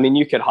I mean,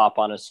 you could hop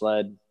on a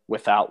sled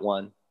without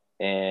one,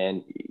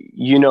 and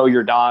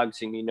your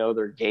dogs and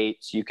their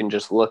gaits. You can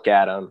just look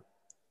at them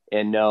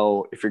and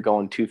know if you're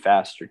going too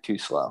fast or too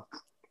slow.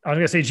 I was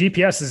going to say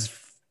GPS is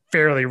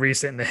fairly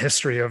recent in the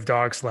history of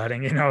dog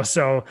sledding,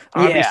 so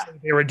obviously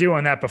they were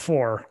doing that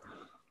before.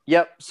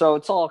 Yep. So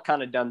it's all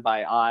kind of done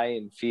by eye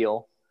and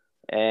feel.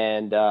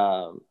 And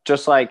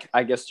just like,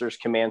 I guess there's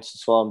commands to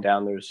slow them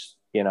down, there's,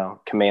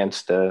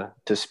 commands to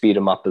speed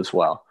them up as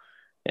well.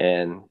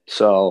 And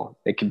so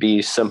it could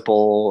be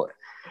simple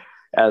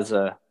as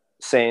a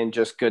saying,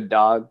 just good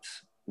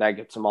dogs. That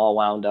gets them all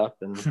wound up,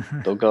 and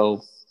they'll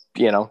go,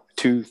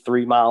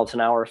 2-3 miles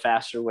an hour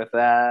faster with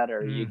that,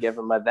 or you give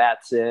them a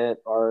that's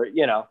it, or,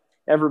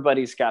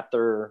 everybody's got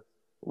their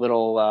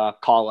little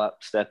call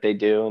ups that they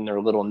do and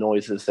their little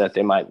noises that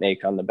they might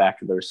make on the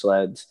back of their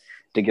sleds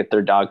to get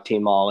their dog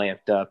team all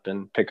amped up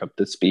and pick up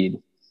the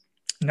speed.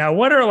 Now,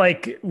 what are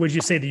would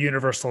you say the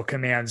universal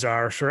commands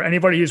are for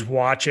anybody who's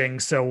watching?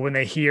 So when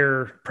they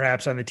hear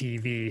perhaps on the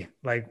TV,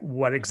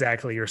 what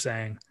exactly you're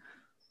saying?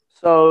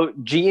 So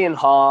G and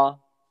haw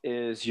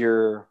is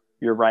your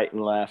right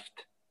and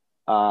left.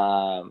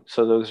 So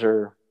those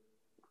are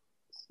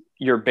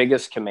your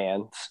biggest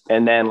commands.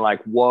 And then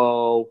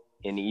whoa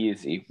and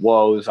easy.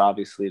 Whoa is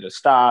obviously to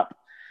stop,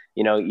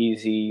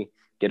 easy,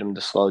 get them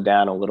to slow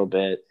down a little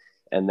bit.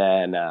 And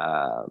then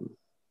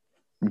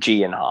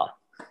G and haw.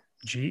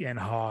 G and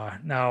haw.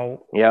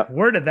 Now, yeah,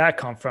 where did that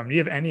come from? Do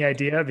you have any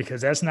idea?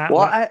 Because that's not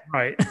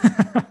right.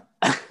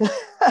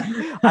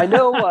 I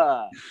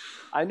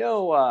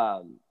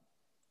know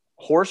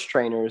horse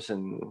trainers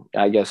and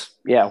I guess,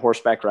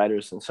 horseback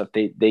riders and stuff,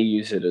 they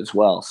use it as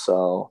well.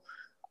 So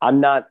I'm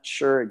not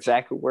sure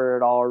exactly where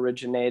it all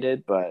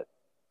originated, but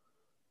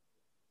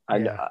I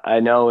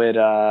know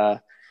it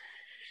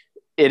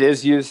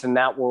is used in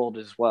that world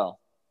as well.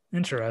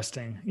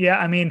 Interesting. Yeah.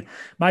 I mean,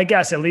 my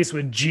guess, at least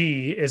with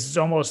G, is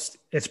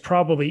it's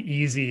probably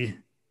easy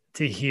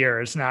to hear.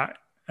 It's not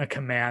a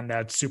command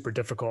that's super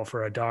difficult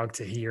for a dog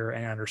to hear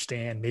and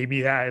understand.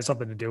 Maybe that has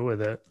something to do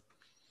with it.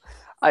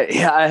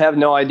 I have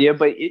no idea,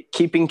 but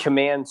keeping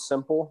commands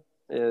simple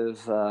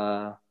is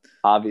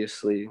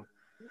obviously,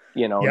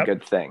 a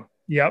good thing.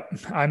 Yep.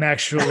 I'm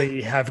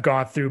actually have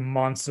gone through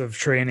months of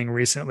training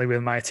recently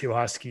with my 2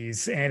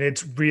 Huskies, and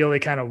it's really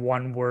kind of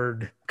one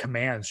word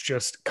commands.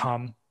 Just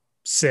come,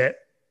 sit,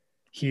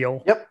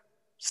 heel. Yep.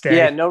 Stay.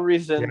 Yeah. No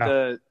reason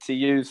to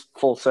use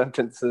full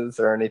sentences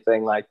or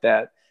anything like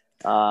that.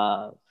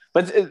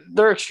 But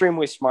they're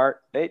extremely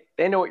smart. They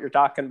know what you're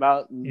talking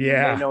about.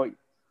 Yeah. They know what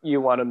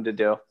you want them to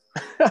do.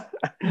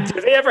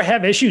 Do they ever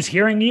have issues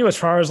hearing you as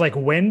far as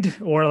wind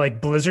or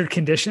blizzard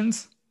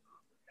conditions?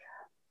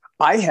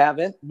 I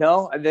haven't.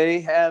 No, they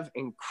have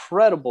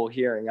incredible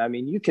hearing. I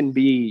mean, you can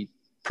be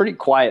pretty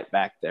quiet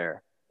back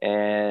there,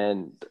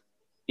 and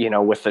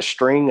with a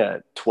string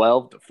of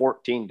 12 to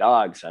 14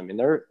 dogs, I mean,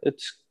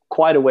 it's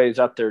quite a ways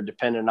up there,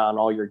 depending on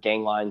all your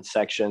gangline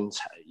sections.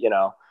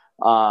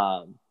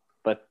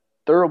 But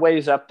they're a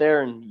ways up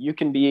there, and you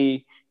can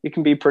be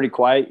pretty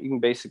quiet. You can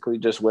basically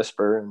just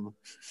whisper, and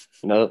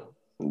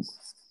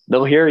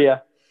they'll hear you.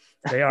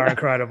 They are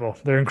incredible.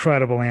 They're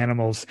incredible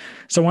animals.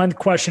 So one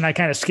question I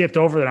kind of skipped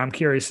over that I'm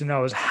curious to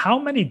know is how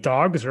many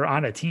dogs are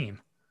on a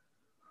team?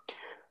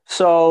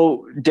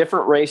 So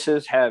different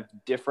races have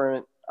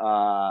different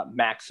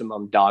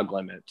maximum dog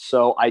limits.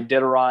 So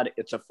Iditarod,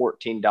 it's a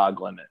 14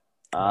 dog limit.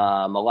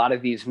 A lot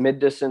of these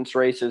mid-distance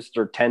races,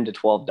 they're 10 to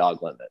 12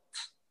 dog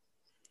limits.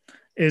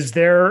 Is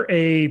there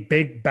a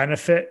big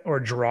benefit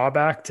or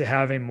drawback to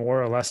having more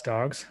or less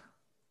dogs?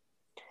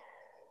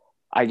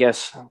 I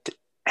guess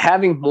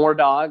having more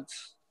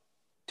dogs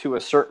to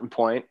a certain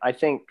point, I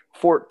think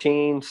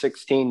 14,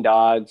 16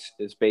 dogs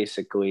is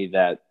basically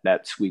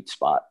that sweet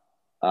spot.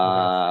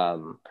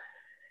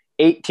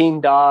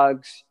 18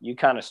 dogs, you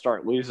kind of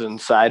start losing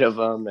sight of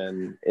them,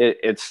 and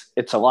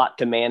it's a lot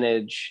to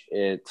manage.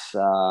 It's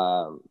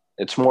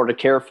more to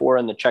care for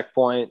in the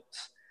checkpoints.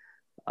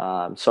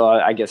 So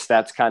I guess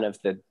that's kind of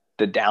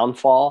the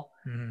downfall.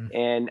 Mm-hmm.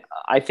 And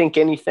I think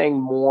anything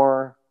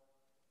more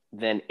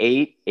than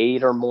eight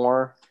or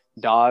more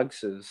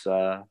dogs is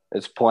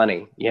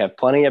plenty. You have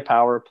plenty of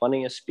power,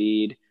 plenty of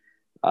speed.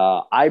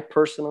 I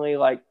personally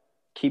like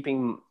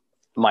keeping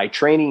my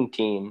training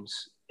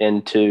teams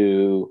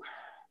into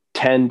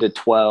 10 to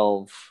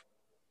 12,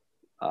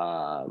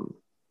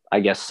 I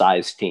guess,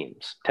 size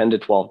teams, 10 to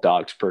 12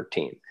 dogs per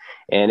team.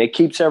 And it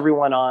keeps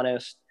everyone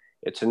honest.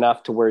 It's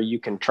enough to where you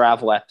can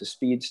travel at the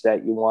speeds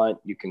that you want.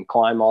 You can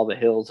climb all the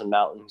hills and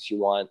mountains you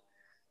want.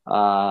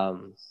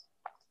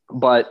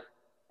 But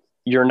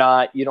you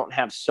don't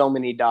have so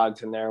many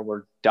dogs in there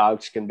where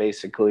dogs can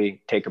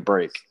basically take a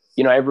break.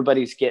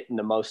 Everybody's getting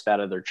the most out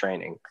of their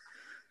training.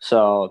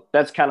 So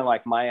that's kind of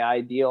like my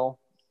ideal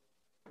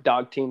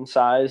dog team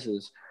size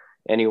is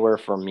anywhere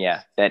from,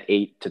 that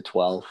 8 to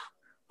 12.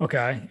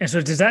 Okay. And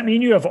so does that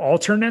mean you have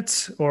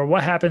alternates, or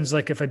what happens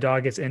like if a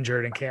dog gets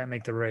injured and can't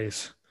make the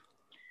race?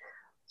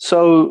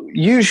 So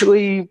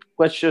usually,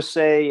 let's just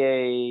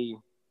say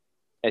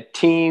a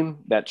team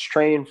that's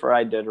training for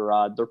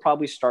Iditarod, they're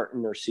probably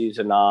starting their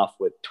season off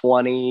with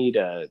 20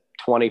 to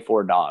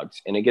 24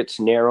 dogs, and it gets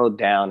narrowed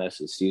down as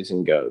the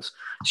season goes.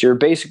 So you're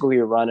basically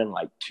running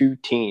like 2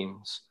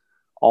 teams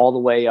all the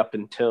way up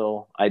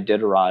until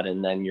Iditarod,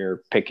 and then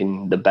you're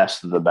picking the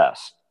best of the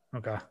best.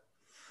 Okay.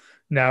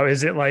 Now,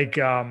 is it like,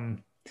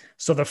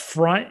 so the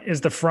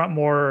front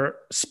more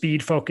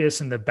speed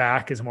focused and the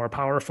back is more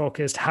power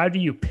focused? How do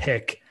you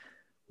pick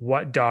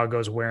what dog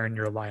goes where in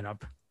your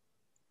lineup?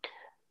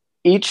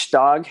 Each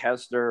dog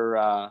has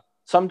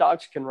some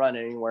dogs can run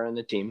anywhere in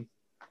the team.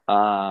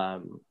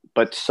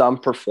 But some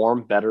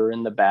perform better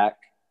in the back,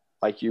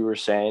 like you were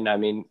saying. I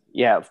mean,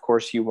 of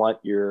course you want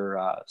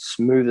your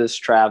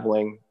smoothest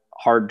traveling,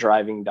 hard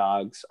driving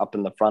dogs up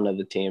in the front of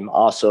the team.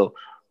 Also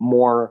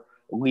more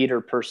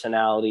leader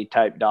personality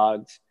type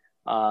dogs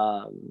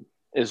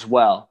as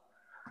well.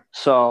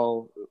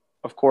 So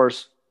of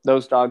course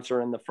those dogs are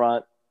in the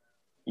front.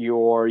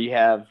 You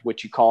have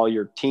what you call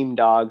your team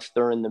dogs.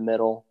 They're in the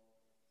middle.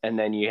 And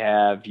then you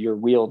have your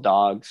wheel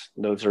dogs.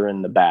 Those are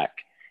in the back.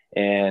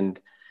 And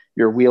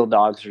your wheel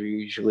dogs are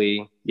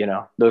usually,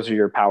 those are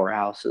your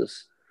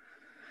powerhouses.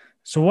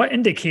 So what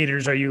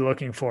indicators are you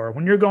looking for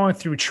when you're going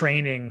through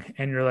training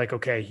and you're like,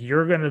 okay,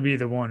 you're going to be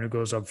the one who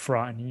goes up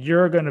front and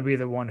you're going to be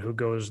the one who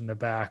goes in the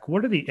back?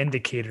 What are the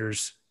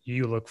indicators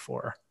you look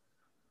for?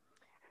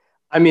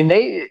 I mean,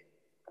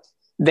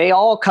 they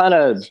all kind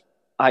of,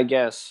 I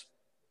guess,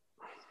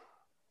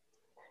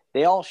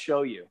 they all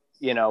show you,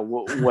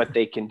 what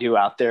they can do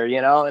out there,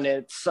 and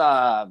it's,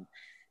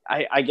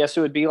 I guess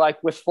it would be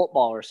like with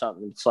football or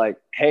something. It's like,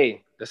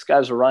 hey, this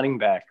guy's a running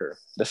back, or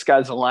this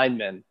guy's a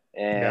lineman,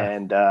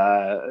 and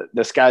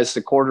this guy's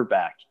the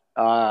quarterback.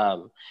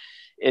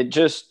 It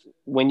just,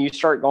 when you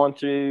start going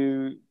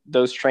through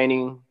those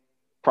training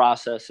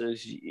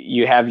processes,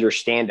 you have your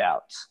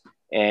standouts.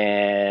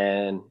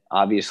 And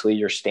obviously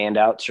your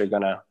standouts are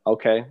going to,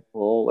 okay,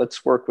 well,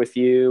 let's work with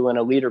you in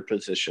a leader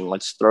position.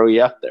 Let's throw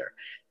you up there.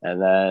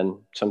 And then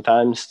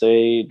sometimes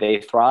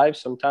they thrive,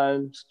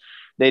 sometimes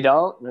they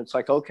don't. And it's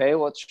like, okay,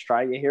 let's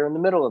try you here in the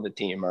middle of the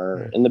team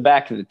or in the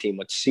back of the team.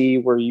 Let's see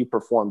where you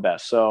perform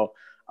best. So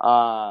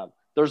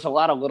there's a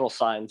lot of little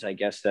signs, I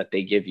guess, that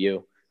they give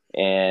you.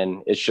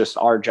 And it's just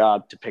our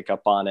job to pick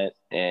up on it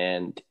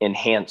and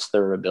enhance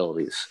their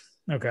abilities.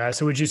 Okay.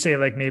 So would you say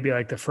like maybe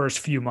like the first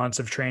few months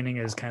of training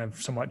is kind of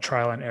somewhat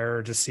trial and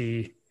error to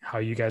see how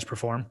you guys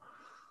perform?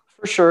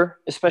 For sure.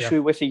 Especially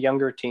with a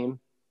younger team.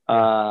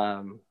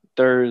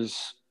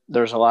 There's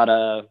a lot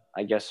of,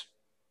 I guess,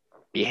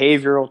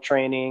 behavioral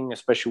training,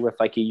 especially with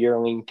like a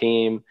yearling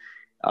team.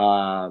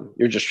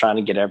 You're just trying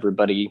to get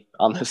everybody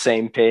on the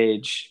same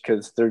page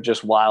because they're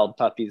just wild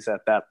puppies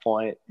at that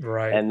point.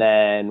 Right. And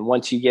then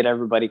once you get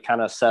everybody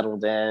kind of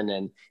settled in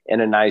and in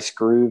a nice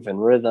groove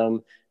and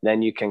rhythm,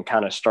 then you can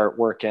kind of start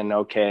working,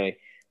 okay,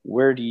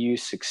 where do you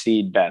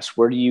succeed best?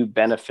 Where do you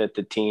benefit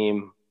the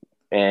team?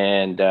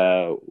 And,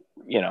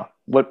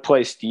 what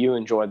place do you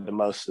enjoy the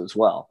most as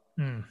well?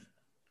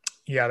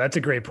 Yeah, that's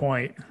a great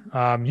point.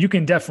 You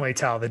can definitely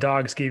tell the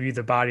dogs give you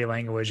the body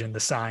language and the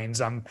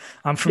signs. I'm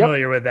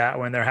familiar with that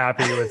when they're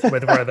happy with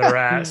where they're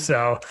at.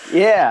 So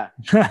yeah,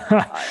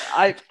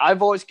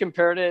 I've always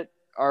compared it,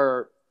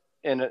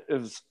 and it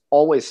was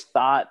always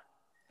thought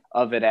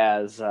of it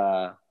as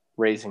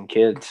raising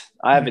kids.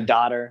 I have a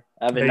daughter.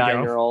 I have a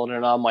 9-year-old,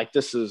 and I'm like,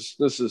 this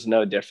is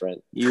no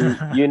different.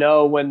 You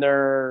know when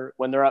they're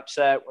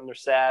upset, when they're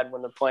sad,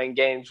 when they're playing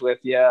games with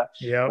you,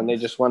 when they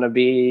just want to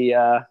be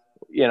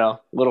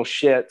little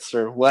shits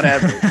or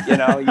whatever,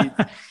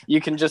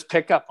 you can just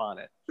pick up on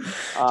it.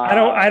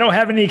 I don't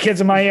have any kids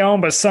of my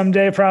own, but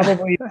someday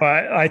probably.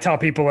 But I tell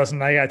people,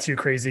 listen, I got 2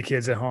 crazy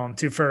kids at home,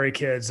 2 furry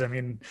kids. I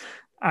mean,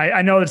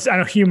 I know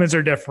humans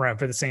are different,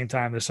 but at the same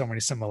time, there's so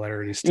many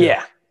similarities too.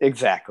 Yeah,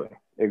 exactly.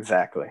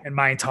 And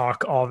mine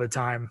talk all the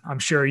time. I'm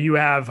sure you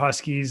have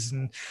huskies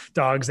and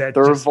dogs that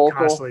they're just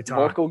constantly talk.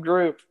 Vocal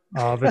group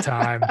all the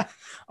time,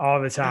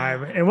 all the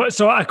time. And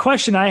so a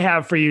question I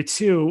have for you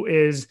too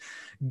is,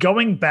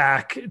 Going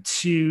back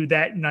to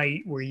that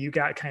night where you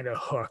got kind of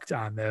hooked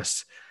on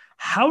this,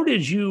 how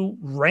did you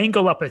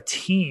wrangle up a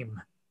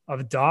team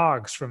of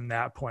dogs from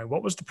that point?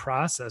 What was the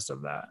process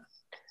of that?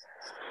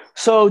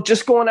 So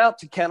just going out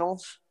to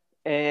kennels,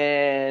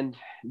 and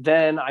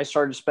then I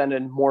started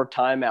spending more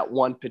time at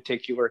one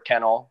particular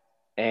kennel,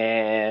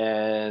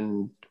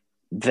 and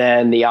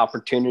then the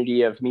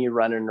opportunity of me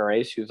running a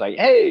race, he was like,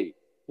 "Hey,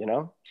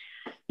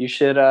 you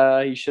should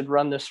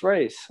run this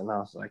race." And I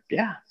was like,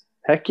 "Yeah,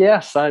 heck yeah,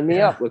 sign me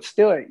up. Let's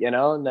do it."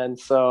 And then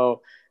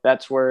so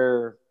that's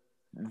where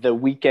the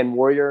weekend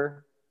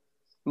warrior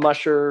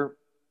musher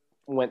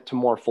went to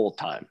more full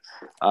time,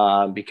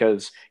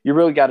 because you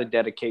really got to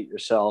dedicate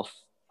yourself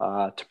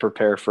to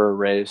prepare for a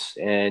race,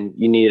 and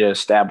you need to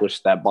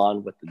establish that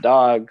bond with the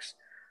dogs.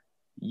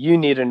 You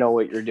need to know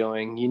what you're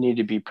doing. You need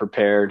to be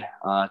prepared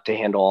to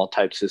handle all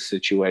types of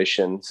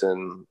situations.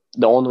 And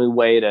the only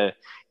way to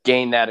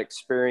gain that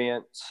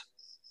experience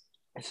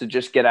is to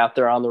just get out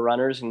there on the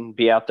runners and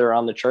be out there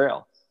on the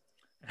trail.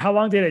 How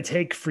long did it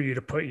take for you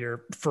to put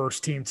your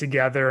first team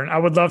together? And I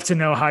would love to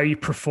know how you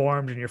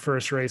performed in your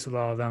first race with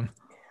all of them.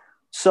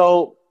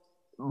 So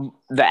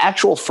the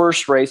actual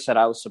first race that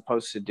I was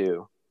supposed to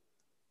do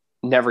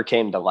never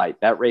came to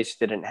light. That race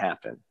didn't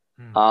happen.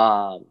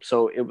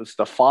 So it was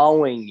the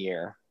following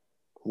year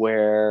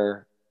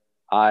where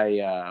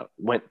I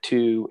went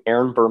to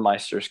Aaron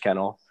Burmeister's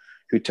kennel,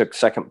 who took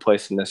second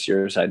place in this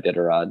year's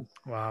Iditarod.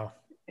 Wow.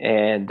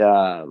 And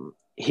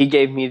he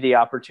gave me the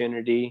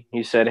opportunity.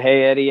 He said,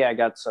 "Hey, Eddie, I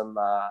got some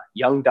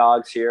young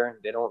dogs here.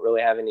 They don't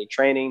really have any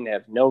training. They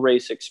have no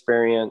race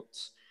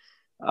experience.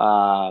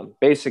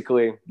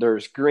 Basically, they're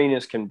as green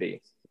as can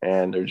be.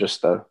 And they're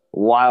just a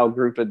wild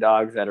group of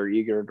dogs that are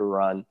eager to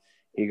run."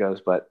 He goes,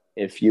 "But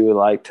if you would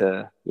like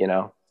to,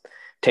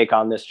 take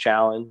on this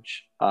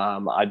challenge,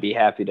 I'd be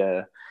happy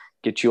to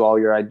get you all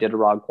your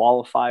Iditarod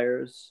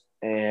qualifiers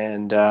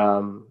and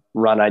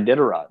run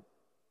Iditarod."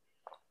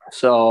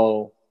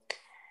 So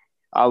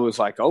I was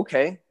like,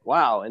 okay,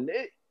 wow. And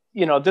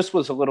this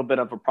was a little bit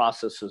of a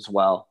process as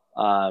well.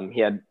 He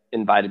had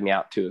invited me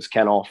out to his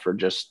kennel for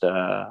just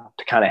to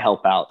kind of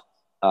help out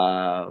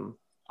on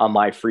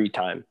my free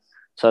time.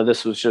 So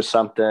this was just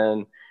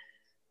an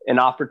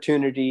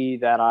opportunity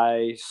that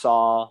I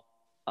saw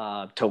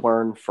to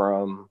learn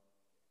from,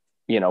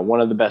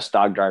 one of the best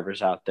dog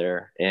drivers out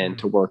there, and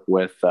to work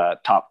with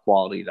top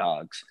quality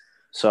dogs.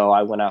 So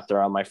I went out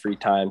there on my free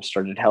time,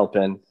 started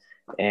helping.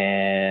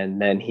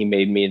 And then he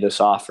made me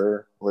this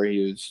offer where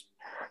he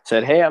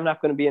said, "Hey, I'm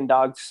not going to be in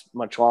dogs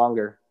much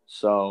longer.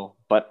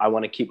 But I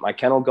want to keep my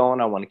kennel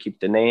going. I want to keep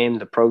the name,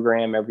 the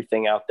program,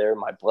 everything out there.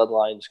 My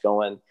bloodline's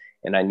going,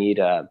 and I need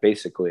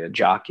basically a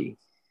jockey."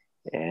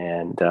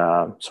 And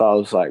so I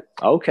was like,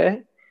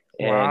 okay.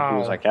 And he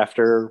was like,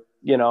 "After,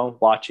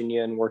 watching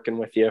you and working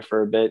with you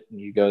for a bit," and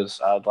he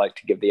goes, "I'd like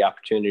to give the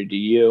opportunity to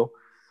you."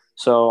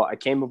 So I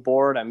came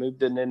aboard, I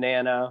moved into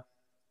Nana,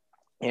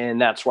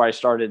 and that's where I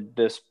started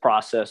this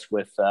process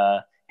with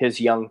his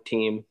young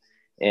team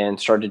and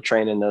started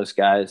training those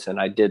guys. And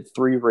I did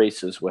 3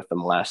 races with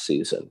them last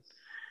season.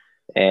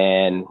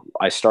 And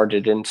I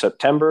started in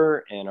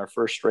September, and our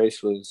first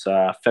race was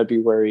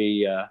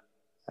February, I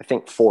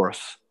think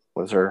 4th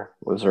was her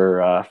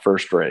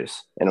first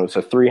race. And it was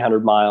a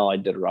 300-mile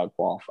Iditarod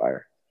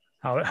qualifier.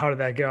 How did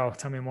that go?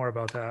 Tell me more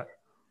about that.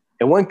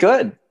 It went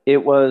good.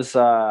 It was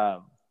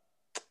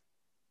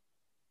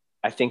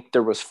I think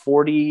there was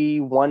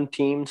 41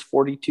 teams,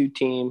 42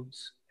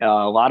 teams,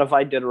 a lot of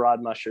Iditarod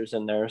mushers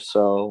in there.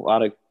 So a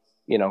lot of,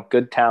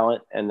 good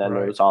talent. And then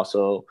there was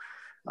also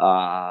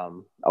a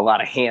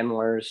lot of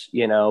handlers,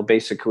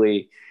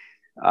 basically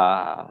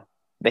the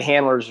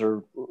handlers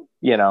are,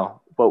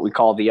 what we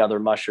call the other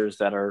mushers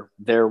that are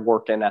there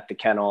working at the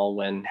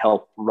kennel and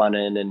help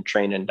running and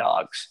training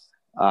dogs.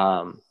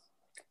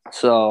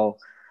 So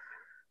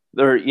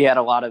there, you had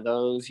a lot of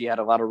those, you had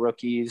a lot of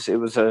rookies. It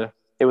was a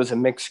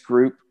mixed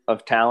group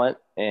of talent.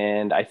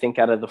 And I think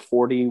out of the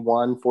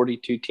 41,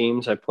 42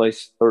 teams, I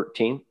placed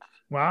 13th.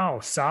 Wow.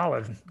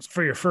 Solid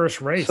for your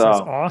first race. So, that's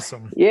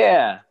awesome.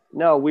 Yeah,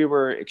 no, we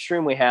were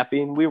extremely happy,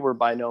 and we were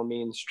by no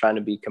means trying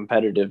to be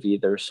competitive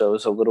either. So it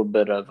was a little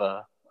bit of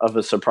a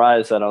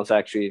surprise that I was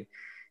actually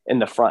in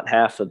the front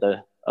half of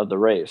the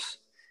race.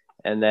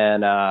 And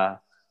then,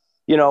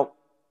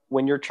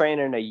 when you're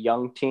training a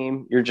young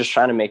team, you're just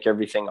trying to make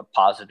everything a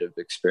positive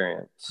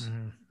experience.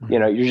 Mm-hmm.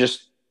 You're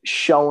just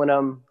showing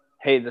them,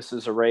 hey, this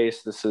is a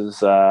race. This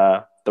is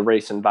the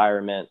race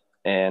environment,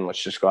 and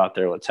let's just go out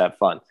there. Let's have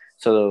fun.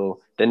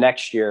 So the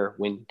next year,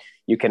 when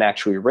you can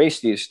actually race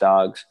these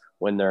dogs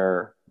when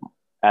they're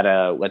at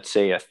let's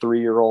say a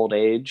 3-year-old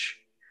age,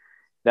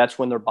 that's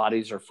when their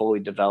bodies are fully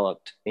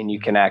developed, and you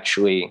can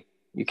actually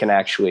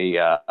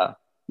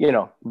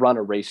run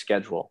a race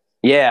schedule.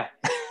 Yeah.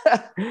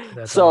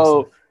 So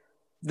awesome.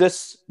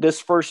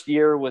 This first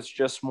year was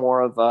just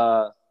more of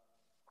a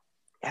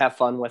have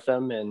fun with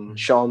them and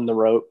show them the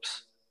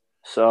ropes.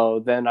 So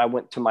then I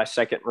went to my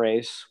second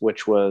race,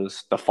 which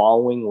was the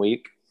following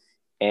week,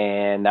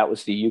 and that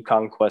was the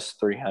Yukon Quest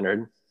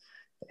 300.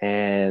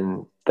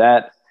 And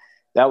that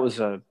was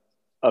a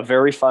a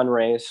very fun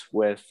race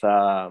with,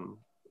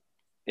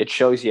 it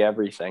shows you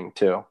everything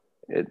too.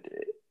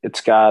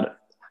 It's got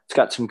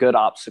some good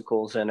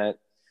obstacles in it,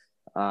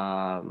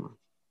 a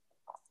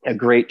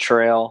great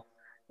trail,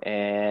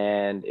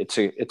 and it's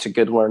a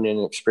good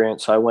learning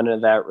experience. So I went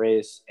into that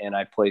race and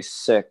I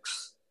placed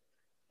 6th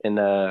in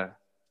the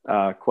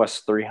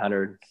Quest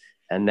 300.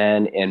 And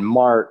then in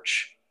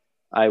March,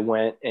 I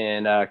went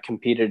and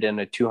competed in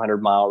a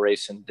 200-mile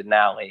race in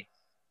Denali,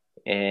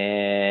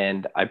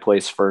 and I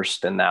placed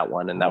 1st in that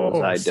one, and that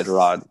was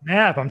Iditarod.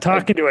 Snap! I'm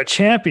talking to a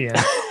champion.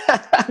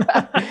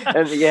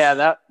 And yeah,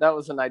 that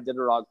was an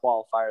Iditarod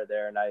qualifier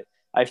there, and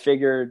I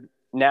figured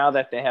now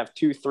that they have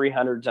 2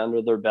 300s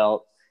under their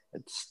belt,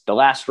 it's the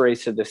last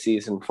race of the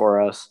season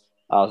for us.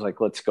 I was like,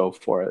 let's go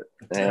for it.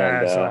 And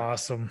that's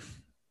awesome.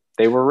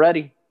 They were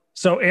ready.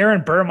 So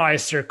Aaron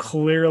Burmeister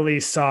clearly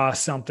saw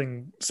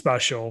something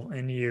special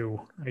in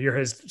you. You're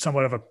his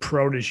somewhat of a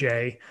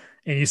protege,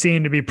 and you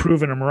seem to be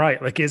proving him right.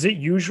 Like, is it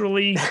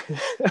usually,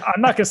 I'm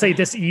not going to say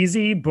this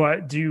easy,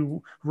 but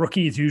do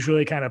rookies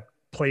usually kind of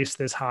place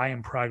this high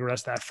and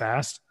progress that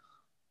fast?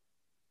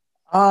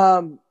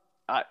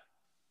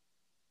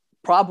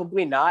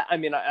 Probably not. I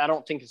mean, I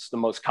don't think it's the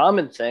most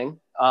common thing,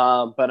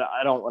 but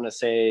I don't want to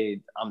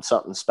say I'm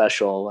something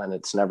special and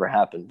it's never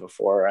happened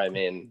before. I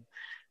mean,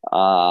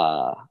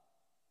 I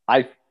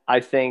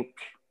think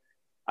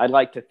I'd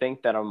like to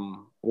think that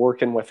I'm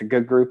working with a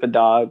good group of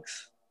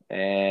dogs,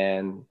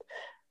 and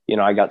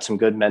I got some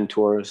good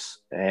mentors,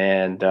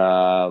 and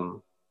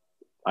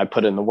I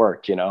put in the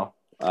work.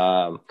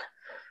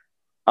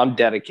 I'm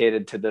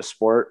dedicated to this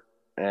sport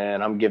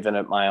and I'm giving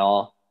it my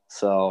all.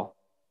 So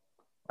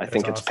I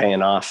think it's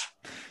paying off.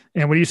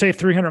 And when you say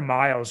 300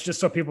 miles, just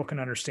so people can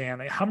understand,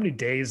 like, how many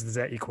days does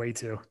that equate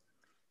to?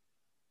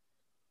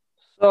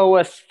 So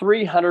a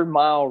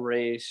 300-mile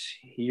race,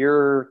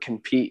 you're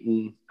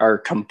completing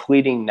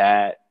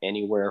that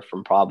anywhere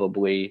from,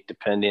 probably,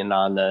 depending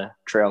on the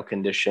trail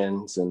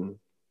conditions and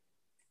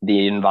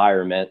the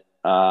environment,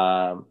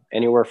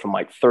 anywhere from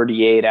like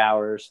 38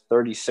 hours,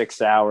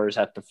 36 hours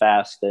at the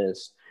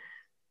fastest,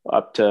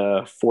 up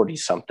to 40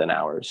 something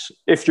hours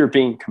if you're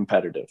being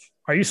competitive.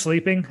 Are you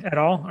sleeping at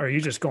all, or are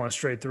you just going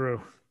straight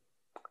through?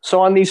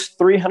 So on these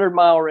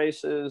 300-mile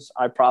races,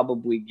 I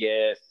probably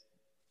get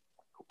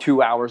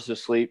 2 hours of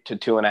sleep to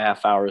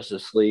 2.5 hours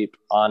of sleep.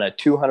 On a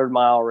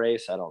 200-mile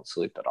race, I don't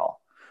sleep at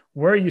all.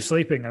 Where are you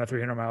sleeping on a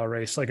 300-mile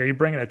race? Like, are you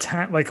bringing a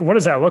tent? Like, what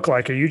does that look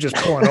like? Are you just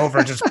pulling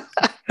over, just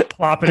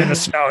plopping in the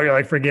snow? You're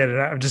like, forget it.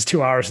 I'm just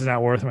 2 hours is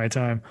not worth my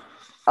time.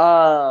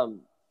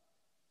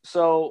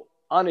 So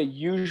on a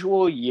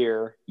usual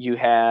year, you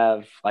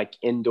have like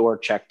indoor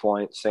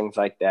checkpoints, things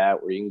like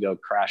that, where you can go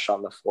crash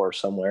on the floor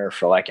somewhere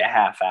for like a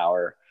half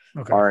hour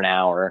or an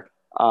hour.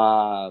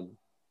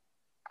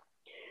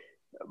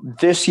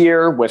 This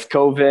year with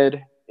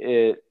COVID,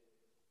 a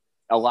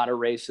lot of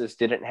races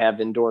didn't have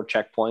indoor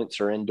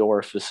checkpoints or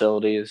indoor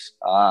facilities.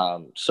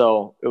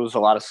 So it was a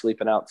lot of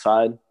sleeping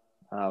outside.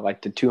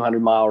 Like the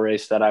 200-mile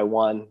race that I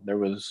won, there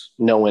was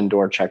no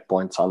indoor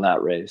checkpoints on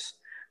that race.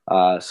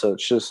 So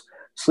it's just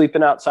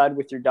sleeping outside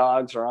with your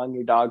dogs or on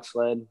your dog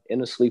sled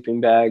in a sleeping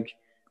bag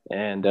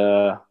and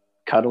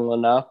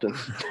cuddling up and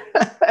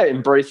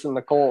embracing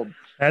the cold.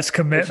 That's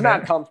commitment. It's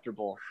not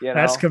comfortable.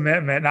 That's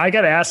commitment. Now I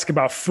got to ask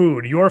about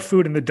food, your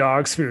food and the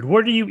dog's food.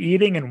 What are you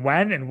eating and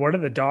when, and what are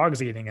the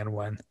dogs eating and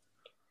when?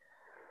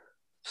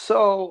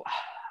 So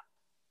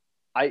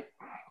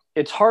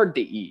it's hard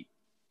to eat,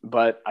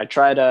 but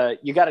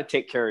you got to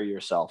take care of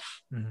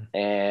yourself. Mm-hmm.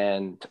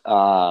 And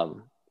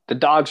the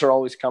dogs are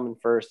always coming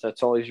first.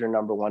 That's always your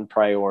number one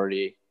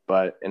priority.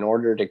 But in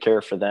order to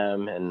care for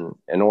them and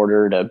in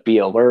order to be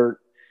alert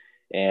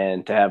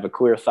and to have a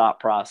clear thought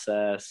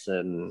process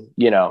and,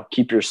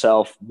 keep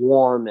yourself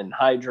warm and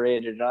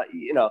hydrated,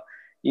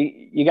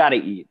 you got to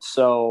eat.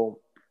 So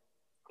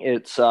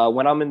it's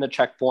when I'm in the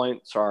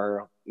checkpoints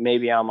or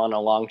maybe I'm on a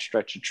long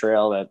stretch of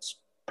trail that's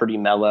pretty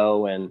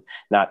mellow and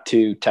not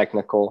too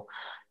technical,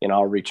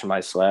 I'll reach in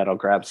my sled, I'll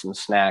grab some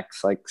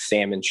snacks like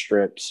salmon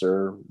strips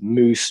or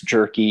moose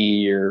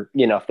jerky or,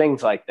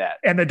 things like that.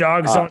 And the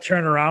dogs don't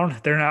turn around.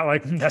 They're not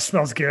like, that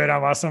smells good. I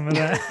want some of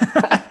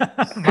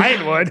that.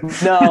 Mine would.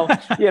 No,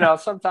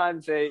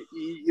 sometimes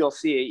you'll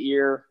see an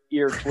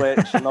ear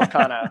twitch and they'll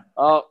kind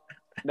of,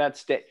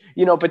 that's it,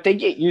 but they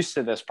get used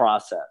to this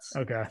process.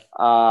 Okay.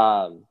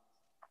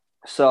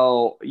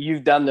 So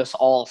you've done this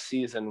all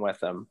season with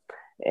them.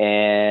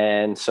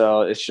 And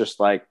so it's just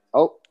like,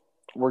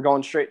 we're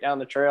going straight down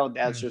the trail.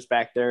 Dad's just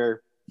back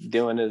there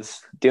doing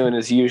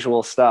his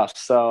usual stuff.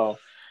 So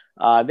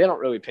they don't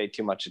really pay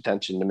too much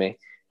attention to me.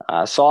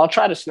 So I'll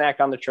try to snack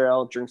on the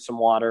trail, drink some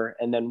water.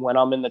 And then when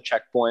I'm in the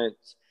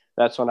checkpoints,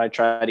 that's when I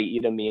try to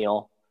eat a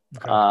meal.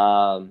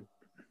 Okay.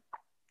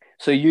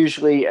 So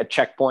usually a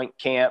checkpoint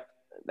camp,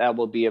 that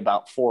will be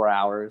about 4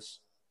 hours.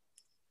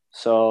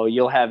 So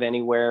you'll have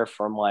anywhere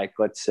from like,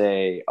 let's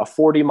say a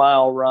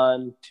 40-mile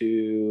run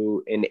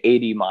to an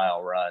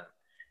 80-mile run.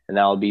 And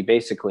that will be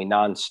basically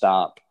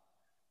nonstop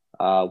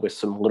with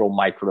some little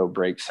micro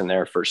breaks in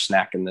there for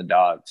snacking the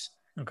dogs.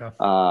 Okay.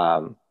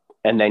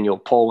 and then you'll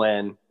pull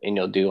in and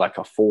you'll do like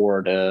a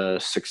 4 to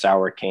 6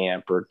 hour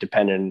camp, or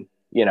depending,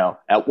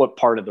 at what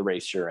part of the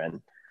race you're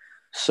in.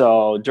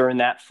 So during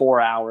that 4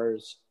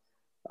 hours,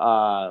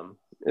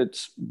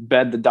 it's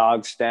bed the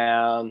dogs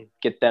down,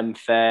 get them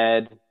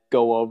fed,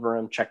 go over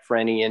them, check for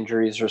any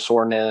injuries or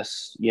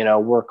soreness,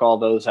 work all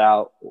those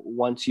out.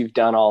 Once you've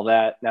done all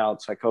that, now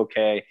it's like,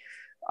 okay,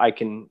 I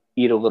can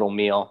eat a little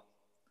meal.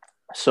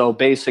 So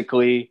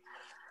basically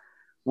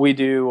we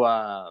do,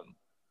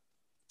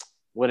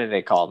 what do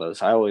they call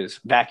those? I always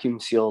vacuum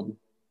sealed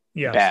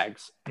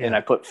bags, and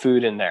I put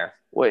food in there.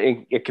 Well,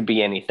 it could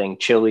be anything,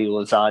 chili,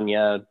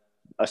 lasagna,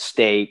 a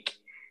steak.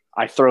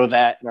 I throw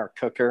that in our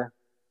cooker,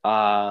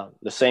 the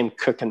same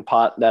cooking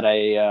pot that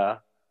I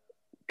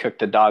cook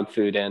the dog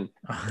food in.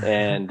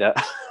 And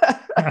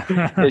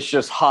it's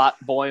just hot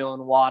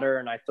boiling water,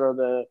 and I throw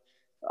the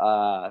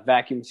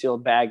vacuum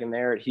sealed bag in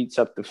there. It heats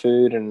up the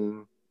food,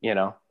 and,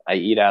 I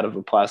eat out of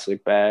a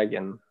plastic bag,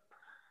 and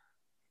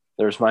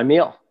there's my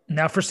meal.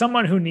 Now, for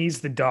someone who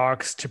needs the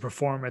dogs to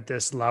perform at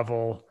this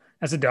level,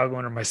 as a dog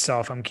owner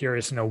myself, I'm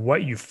curious to know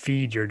what you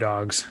feed your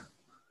dogs.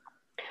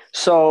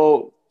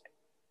 So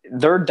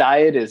their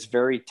diet is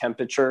very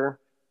temperature,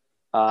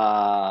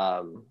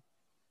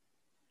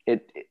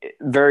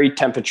 very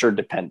temperature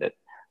dependent.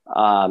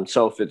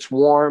 So if it's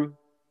warm,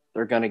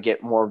 they're going to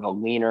get more of a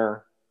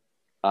leaner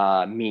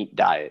meat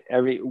diet.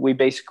 We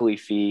basically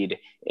feed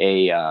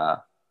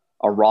a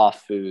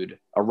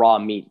raw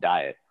meat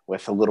diet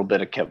with a little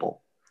bit of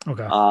kibble.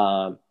 Okay.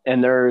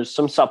 And there's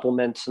some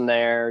supplements in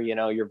there,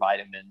 your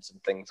vitamins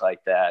and things like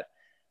that.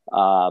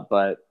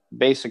 But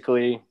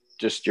basically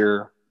just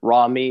your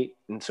raw meat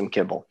and some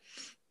kibble.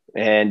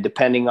 And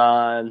depending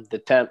on the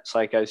temps,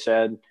 like I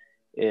said,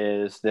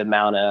 is the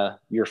amount of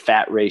your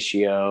fat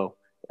ratio,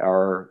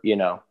 or,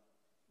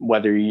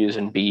 whether you're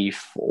using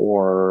beef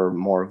or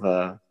more of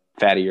a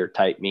fattier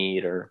type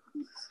meat, or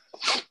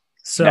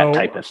that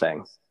type of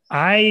thing.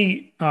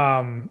 I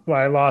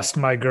lost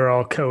my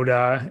girl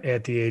Coda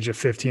at the age of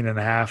 15 and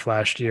a half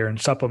last year,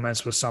 and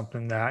supplements was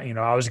something that,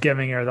 I was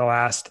giving her the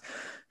last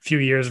few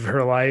years of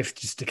her life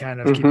just to kind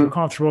of keep her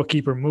comfortable,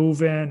 keep her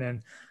moving.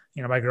 And,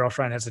 my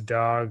girlfriend has a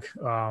dog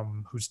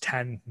who's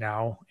 10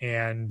 now,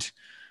 and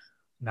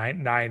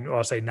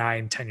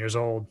 10 years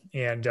old.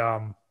 And,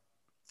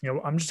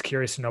 I'm just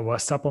curious to know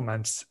what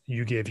supplements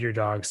you give your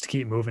dogs to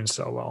keep moving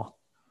so well.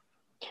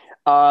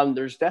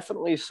 There's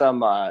definitely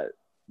some,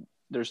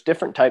 there's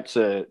different types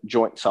of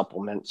joint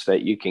supplements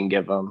that you can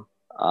give them,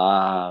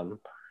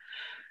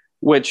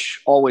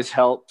 which always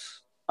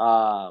helps.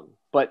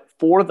 But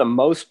for the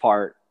most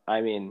part,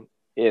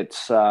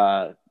 it's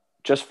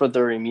just for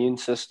their immune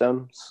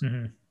systems,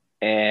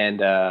 and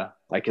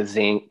like a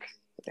zinc.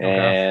 Okay.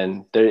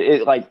 And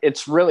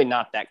it's really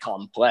not that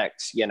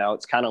complex.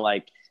 It's kind of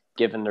like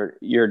giving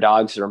your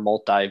dogs their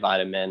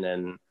multivitamin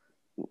and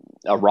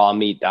a raw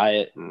meat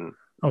diet, and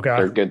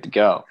they're good to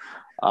go.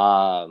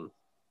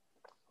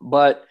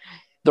 But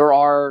there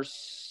are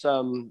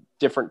some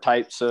different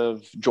types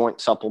of joint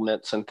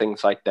supplements and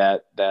things like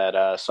that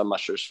some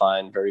mushers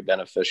find very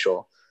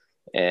beneficial.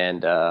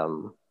 And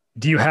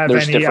do you have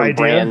there's any different idea?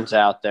 Brands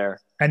out there?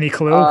 Any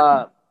clue?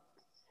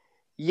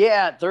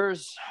 Yeah,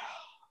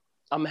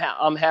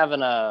 I'm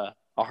having a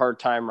hard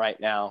time right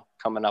now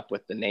coming up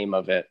with the name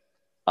of it.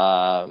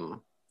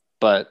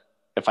 But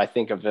if I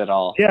think of it, please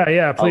I'll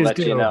let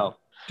you know.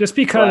 Just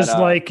because,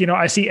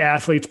 I see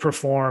athletes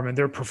perform, and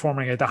they're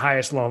performing at the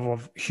highest level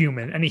of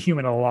any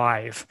human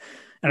alive.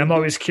 And I'm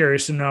always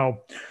curious to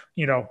know,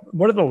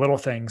 what are the little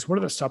things? What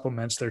are the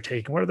supplements they're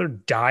taking? What are their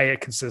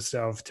diet consists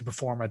of to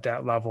perform at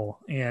that level?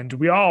 And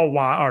we all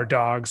want our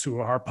dogs, who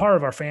are part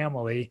of our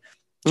family,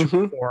 to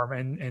perform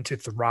and to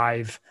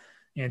thrive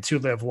and to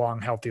live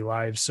long, healthy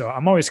lives. So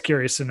I'm always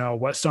curious to know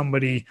what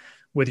somebody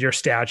with your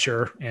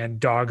stature and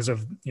dogs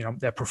of,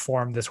 that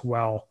perform this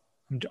well,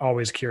 I'm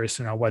always curious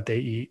to know what they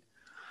eat.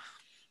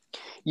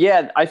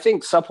 Yeah, I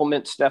think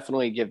supplements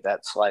definitely give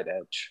that slight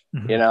edge,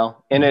 and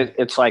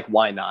it's like,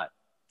 why not?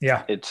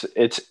 Yeah.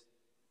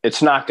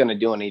 It's not going to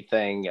do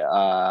anything,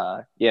 Yeah.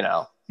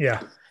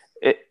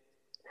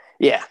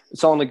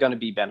 It's only going to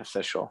be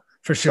beneficial.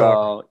 For sure.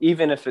 So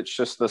even if it's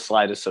just the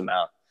slightest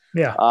amount.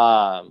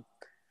 Yeah.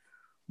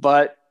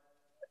 But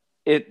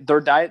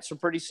their diets are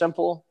pretty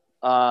simple,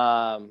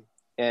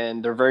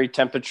 and they're very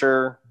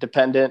temperature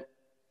dependent.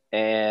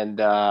 And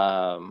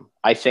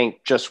I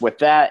think just with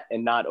that,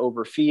 and not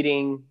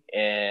overfeeding,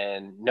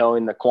 and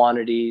knowing the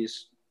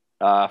quantities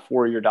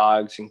for your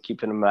dogs and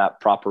keeping them at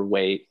proper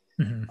weight,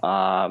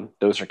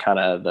 those are kind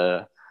of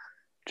the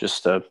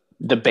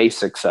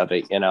basics of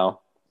it,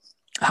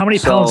 How many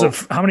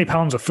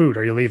pounds of food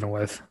are you leaving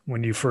with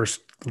when you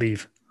first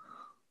leave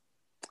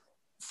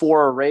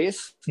for a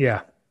race?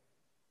 Yeah.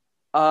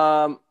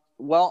 Well,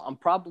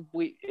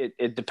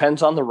 it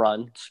depends on the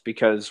runs,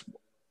 because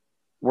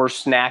we're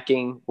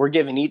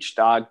giving each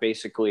dog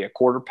basically a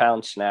 1/4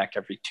 pound snack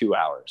every 2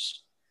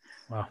 hours.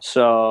 Wow.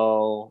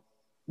 So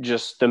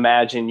just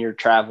imagine you're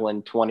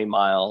traveling 20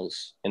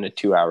 miles in a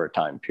 2 hour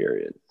time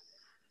period.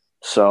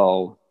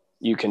 So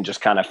you can just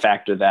kind of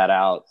factor that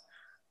out.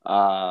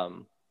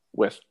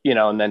 with,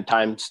 and then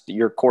times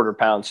your quarter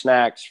pound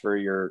snacks for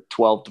your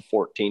 12 to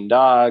 14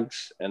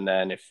 dogs. And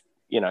then if,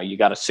 you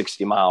got a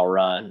 60-mile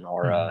run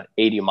or a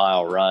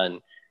 80-mile run,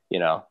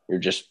 you're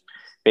just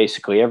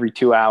basically every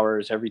 2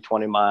 hours, every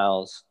 20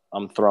 miles,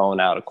 I'm throwing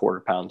out a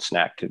quarter pound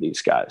snack to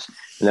these guys.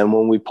 And then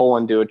when we pull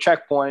into a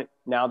checkpoint,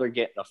 now they're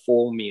getting a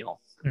full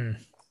meal.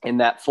 And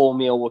that full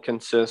meal will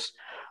consist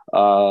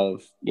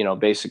of,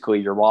 basically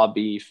your raw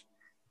beef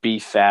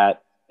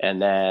fat,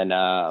 and then,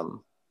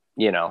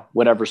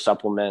 whatever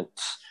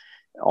supplements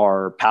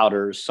or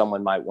powders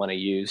someone might want to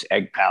use,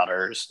 egg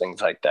powders,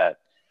 things like that.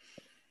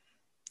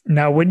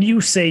 Now, when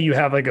you say you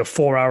have like a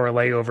 4-hour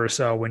layover,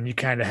 so when you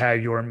kind of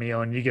have your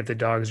meal and you give the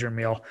dogs your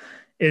meal,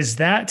 is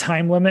that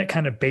time limit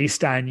kind of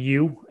based on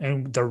you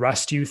and the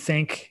rest you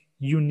think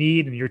you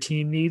need and your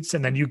team needs,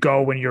 and then you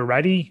go when you're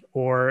ready,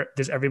 or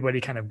does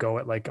everybody kind of go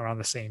at like around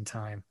the same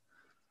time?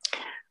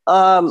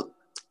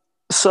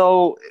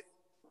 So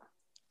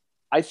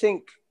I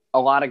think a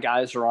lot of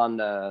guys are on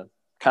the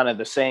kind of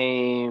the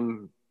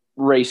same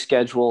race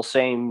schedule,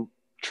 same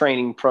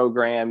training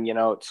program.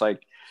 It's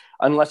like,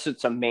 unless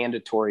it's a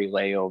mandatory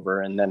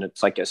layover, and then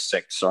it's like a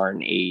 6 or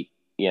an 8,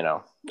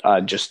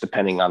 just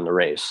depending on the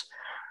race.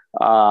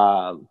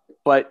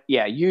 But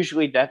yeah,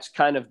 usually that's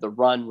kind of the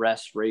run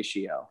rest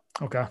ratio.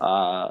 Okay.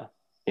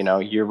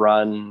 You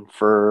run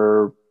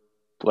for,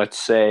 let's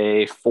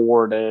say,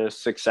 4 to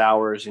 6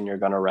 hours, and you're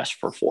going to rest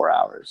for 4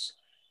 hours.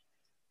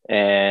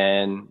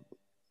 And,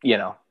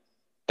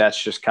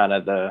 that's just kind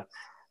of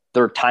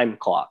their time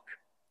clock.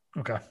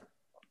 Okay.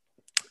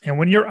 And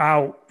when you're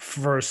out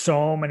for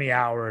so many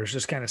hours,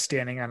 just kind of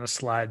standing on a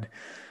sled,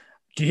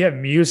 do you have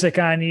music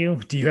on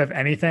you? Do you have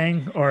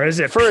anything, or is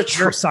it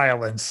pure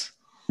silence?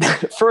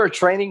 For a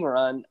training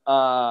run,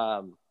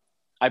 I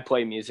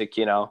play music,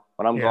 when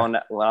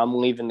I'm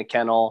leaving the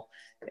kennel,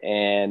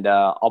 and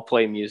I'll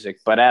play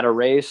music. But at a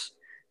race,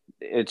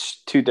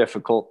 it's too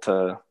difficult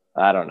to,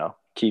 I don't know,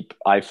 keep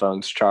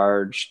iPhones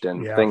charged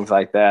and things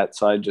like that.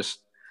 So I just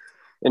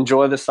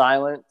enjoy the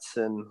silence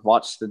and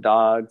watch the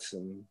dogs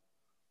and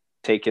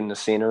take in the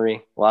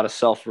scenery. A lot of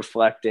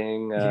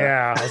self-reflecting.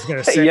 I was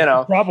going to say, you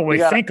probably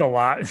think a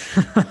lot.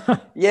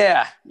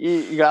 Yeah,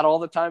 you got all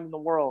the time in the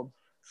world.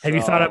 Have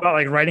you thought about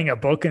like writing a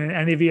book in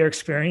any of your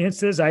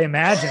experiences? I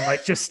imagine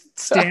like just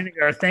standing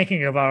there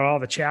thinking about all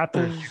the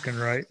chapters you can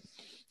write.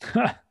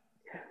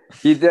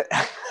 You did.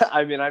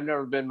 I mean, I've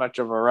never been much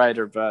of a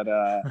writer, but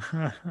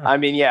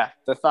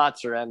the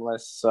thoughts are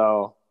endless.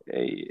 So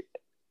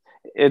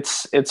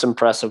it's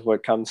impressive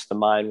what comes to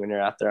mind when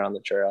you're out there on the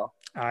trail.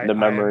 The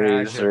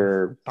memories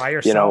are by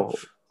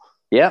yourself.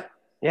 Yeah,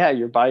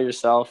 you're by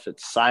yourself.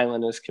 It's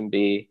silent as can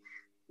be.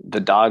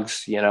 The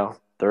dogs,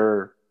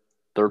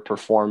 they're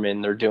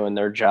performing, they're doing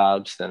their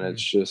jobs, then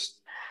it's just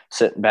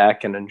sitting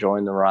back and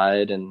enjoying the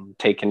ride and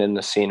taking in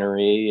the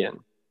scenery. And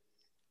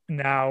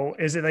now,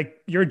 is it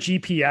like your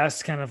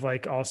GPS kind of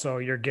like also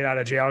your get out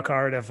of jail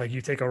card if like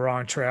you take a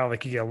wrong trail,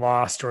 like you get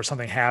lost or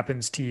something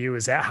happens to you?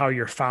 Is that how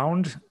you're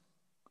found?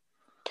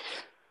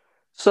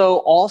 So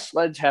all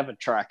sleds have a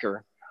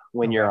tracker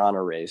when you're on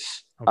a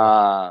race.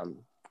 Okay.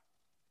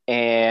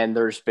 And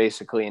there's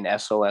basically an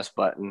SOS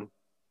button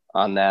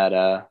on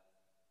that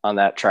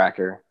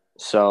tracker.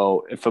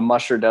 So if a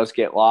musher does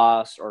get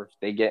lost, or if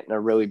they get in a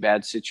really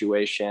bad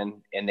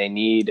situation and they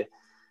need,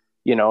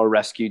 a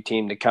rescue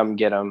team to come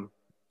get them,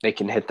 they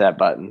can hit that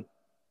button.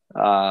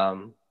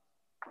 But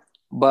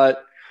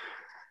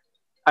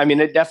I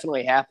mean, it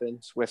definitely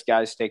happens with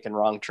guys taking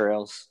wrong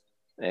trails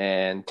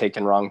and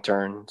taking wrong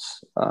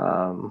turns.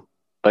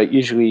 But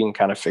usually you can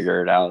kind of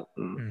figure it out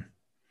and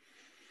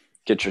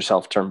get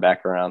yourself turned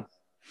back around.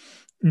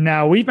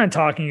 Now, we've been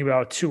talking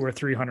about 200 or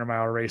 300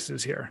 mile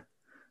races here.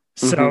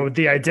 So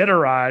the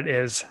Iditarod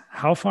is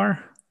how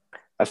far?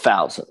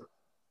 1,000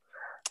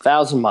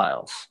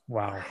 miles.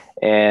 Wow.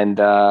 And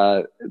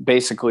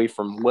basically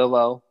from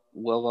Willow,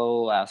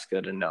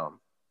 Alaska to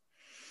Nome.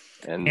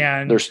 And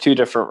there's 2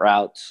 different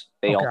routes.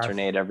 They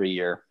alternate every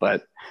year,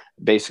 but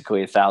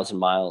basically 1,000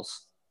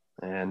 miles.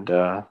 And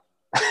so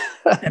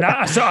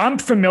I'm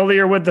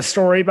familiar with the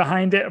story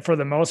behind it for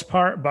the most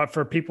part, but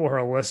for people who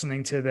are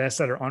listening to this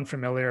that are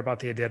unfamiliar about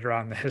the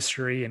Iditarod and the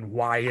history and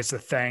why it's a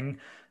thing,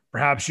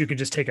 perhaps you could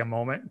just take a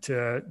moment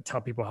to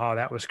tell people how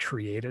that was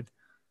created.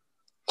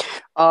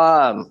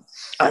 I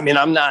mean,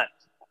 I'm not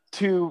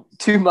too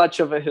much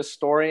of a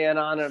historian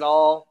on it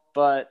all,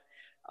 but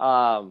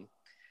so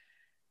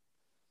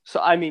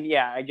I mean,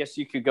 yeah, I guess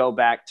you could go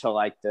back to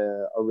like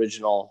the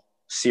original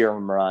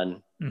Serum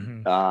Run,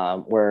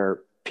 where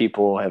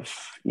people have,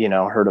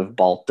 heard of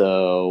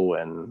Balto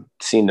and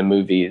seen the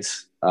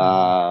movies,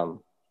 or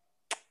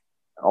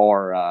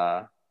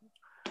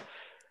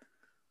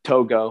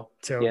Togo.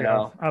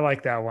 I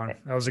like that one.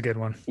 That was a good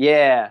one.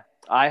 Yeah,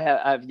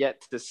 I've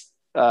yet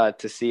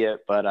to see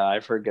it, but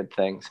I've heard good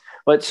things.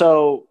 But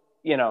so,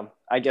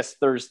 I guess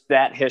there's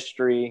that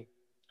history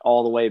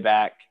all the way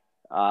back.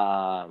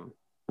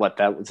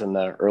 That was in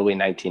the early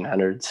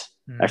 1900s.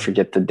 I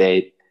forget the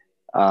date.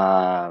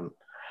 But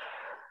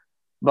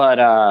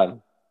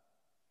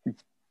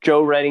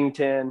Joe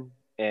Reddington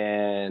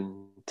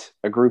and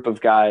a group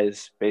of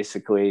guys,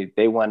 basically,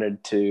 they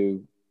wanted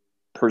to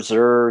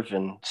preserve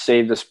and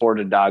save the sport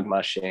of dog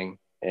mushing.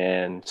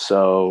 And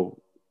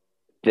so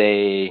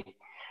the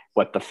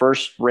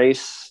first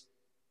race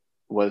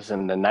was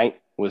in the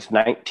was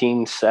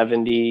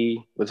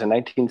 1970, was it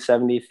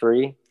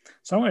 1973?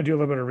 So I'm going to do a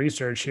little bit of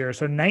research here.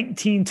 So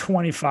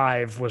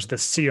 1925 was the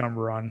Siam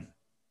run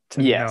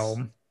to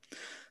Nome.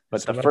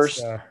 But so the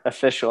first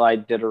official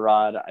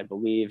Iditarod, I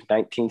believe,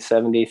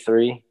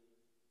 1973.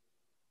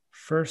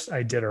 First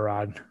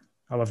Iditarod.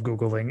 I love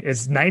Googling.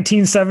 It's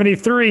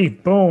 1973.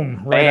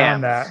 Boom. Right Bam.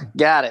 on that.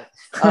 Got it.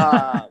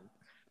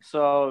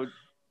 So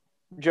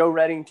Joe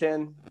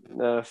Reddington,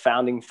 the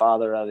founding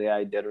father of the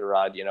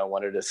Iditarod,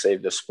 wanted to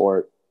save the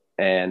sport.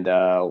 And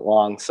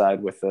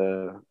alongside with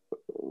a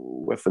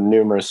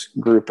numerous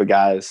group of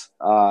guys,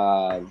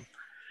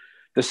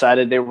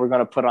 decided they were going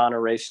to put on a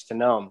race to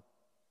Nome.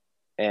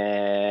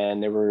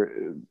 And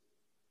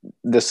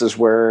this is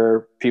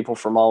where people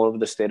from all over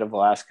the state of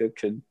Alaska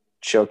could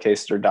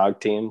showcase their dog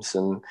teams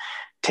and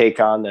take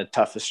on the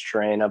toughest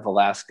terrain of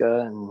Alaska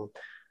and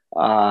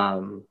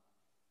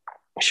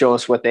show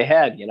us what they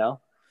had,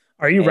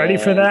 Are you ready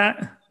for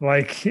that?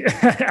 Like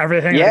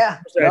everything? Yeah.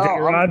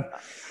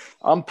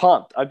 I'm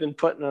pumped. I've been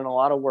putting in a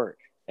lot of work,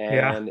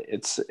 and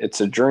it's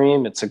a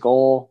dream. It's a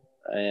goal,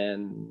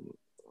 and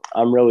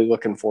I'm really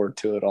looking forward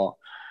to it all.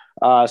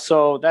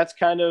 So that's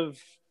kind of,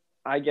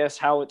 I guess,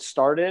 how it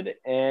started,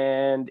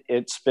 and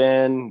it's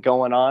been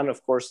going on.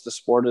 Of course, the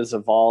sport has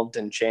evolved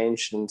and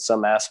changed in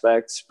some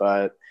aspects,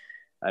 but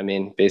I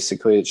mean,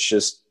 basically it's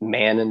just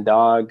man and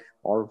dog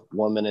or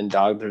woman and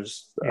dog.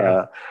 There's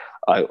a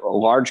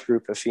large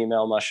group of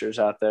female mushers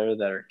out there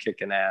that are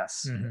kicking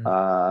ass.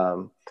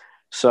 Mm-hmm.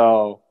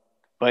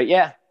 But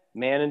yeah,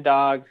 man and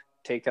dog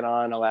taking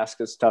on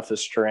Alaska's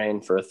toughest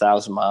terrain for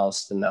 1,000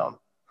 miles to Nome.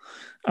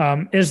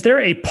 Is there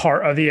a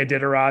part of the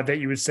Iditarod that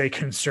you would say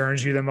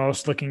concerns you the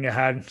most looking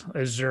ahead?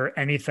 Is there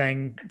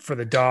anything for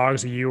the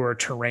dogs, or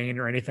terrain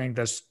or anything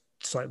that's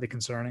slightly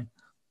concerning?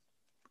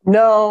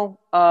 No.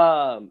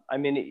 I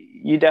mean,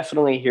 you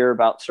definitely hear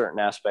about certain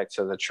aspects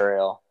of the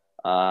trail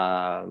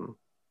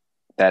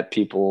that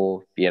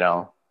people,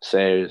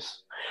 say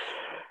is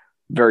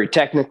very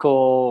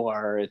technical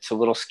or it's a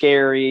little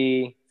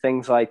scary,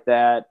 things like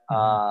that.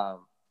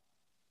 Mm-hmm.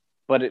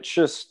 But it's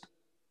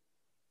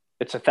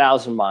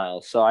 1,000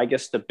 miles. So I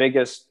guess the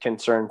biggest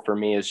concern for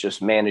me is just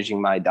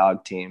managing my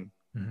dog team,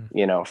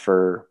 mm-hmm.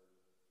 For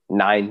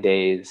 9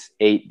 days,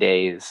 8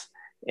 days,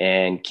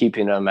 and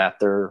keeping them at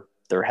their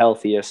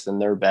healthiest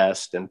and their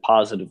best and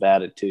positive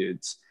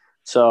attitudes.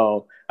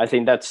 So I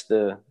think that's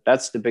the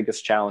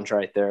biggest challenge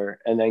right there.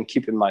 And then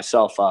keeping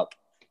myself up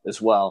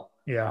as well.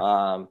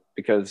 Yeah.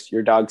 Because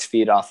your dogs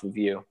feed off of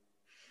you.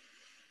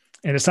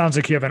 And it sounds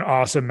like you have an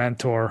awesome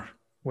mentor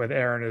with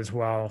Aaron as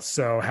well.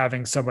 So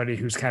having somebody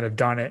who's kind of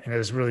done it and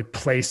has really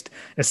placed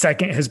a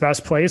second his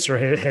best place, or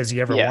has he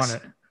ever won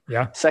it?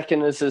 Yeah.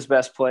 Second is his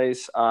best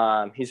place.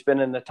 He's been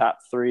in the top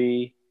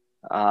 3.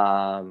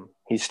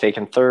 He's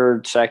taken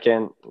third,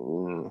 second.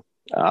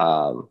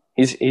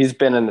 He's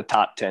been in the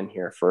top 10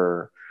 here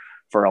for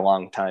a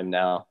long time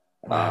now.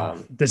 Wow.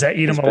 Does that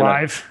eat him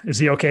alive? Is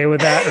he okay with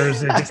that, or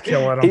is it just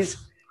killing him?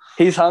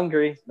 He's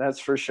hungry. That's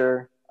for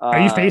sure. Are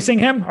you facing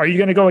him? Are you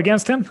going to go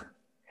against him?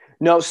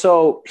 No.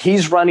 So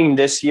he's running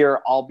this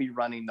year. I'll be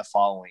running the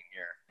following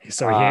year.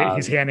 So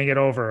he's handing it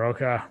over.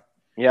 Okay.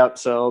 Yep.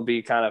 So it'll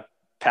be kind of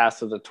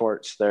pass of the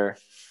torch there.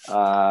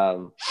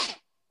 So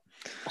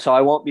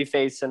I won't be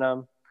facing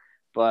him,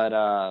 but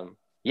I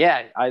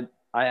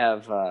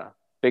have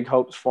big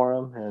hopes for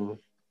him, and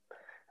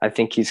I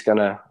think he's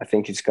gonna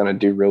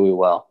do really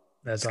well.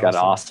 He's got an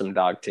awesome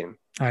dog team.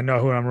 I know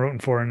who I'm rooting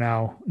for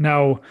now.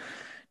 Now,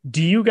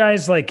 do you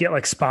guys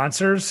get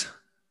sponsors?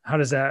 How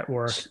does that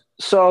work?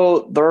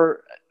 So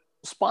their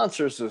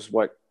sponsors is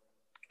what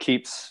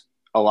keeps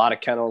a lot of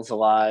kennels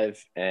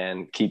alive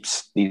and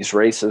keeps these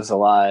races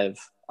alive.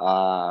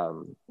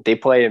 They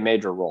play a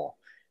major role.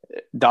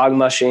 Dog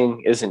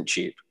mushing isn't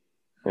cheap.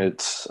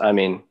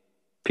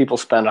 People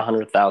spend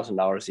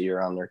 $100,000 a year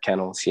on their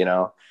kennels,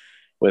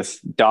 with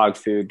dog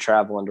food,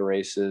 traveling to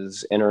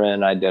races,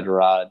 entering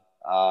Iditarod.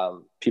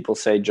 People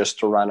say just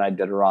to run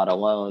Iditarod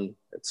alone,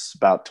 it's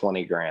about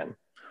 $20,000.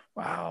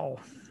 Wow.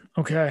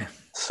 Okay.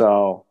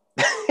 So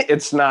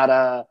it's not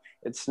a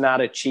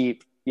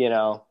cheap,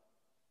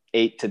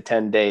 8 to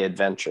 10 day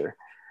adventure.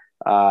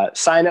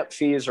 Sign up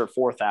fees are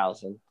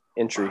 $4,000,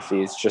 entry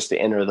fees just to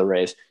enter the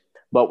race.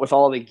 But with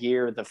all the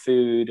gear, the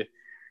food,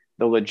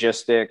 the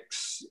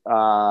logistics,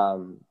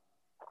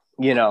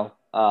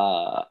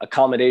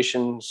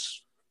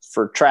 accommodations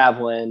for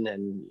traveling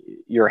and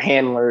your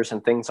handlers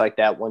and things like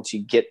that. Once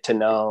you get to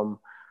Nome,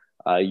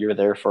 you're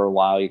there for a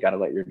while. You got to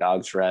let your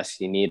dogs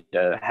rest. You need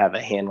to have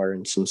a handler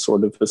and some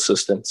sort of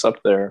assistance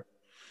up there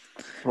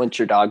once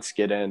your dogs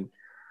get in.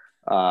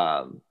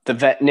 The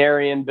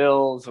veterinarian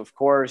bills, of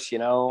course,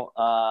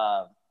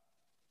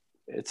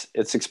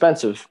 it's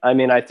expensive. I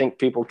mean, I think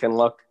people can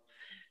look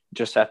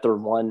just at their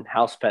one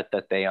house pet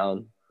that they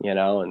own,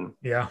 and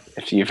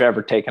if you've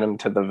ever taken them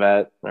to the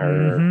vet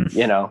or,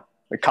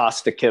 the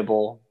Costa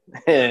kibble,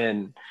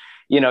 and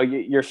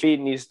you're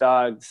feeding these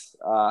dogs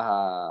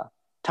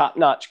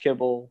top-notch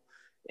kibble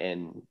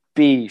and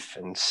beef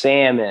and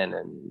salmon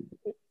and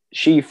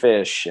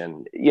sheefish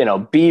and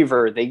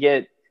beaver.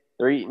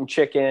 They're eating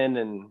chicken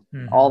and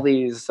all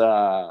these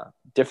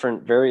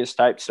different various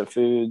types of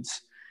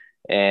foods,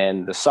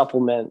 and the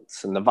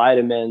supplements and the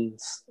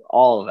vitamins,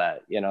 all of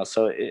that,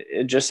 so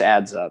it just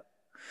adds up.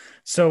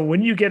 So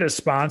when you get a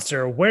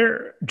sponsor,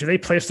 where do they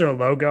place their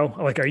logo?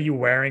 Like, are you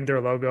wearing their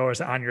logo, or is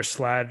it on your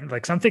sled?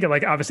 Like, so I'm thinking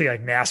like, obviously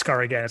like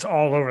NASCAR again, it's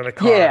all over the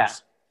cars. Yeah,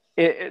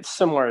 it's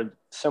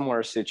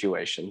similar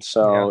situation.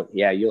 So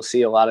yeah, you'll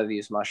see a lot of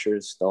these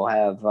mushers. They'll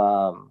have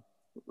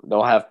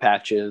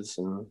patches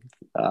and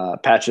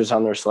patches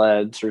on their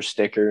sleds or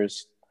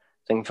stickers,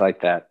 things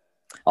like that,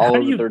 all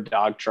over their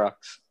dog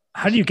trucks.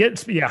 How do you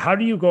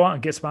go out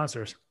and get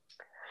sponsors?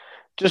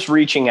 Just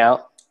reaching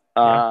out.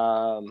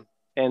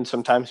 And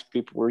sometimes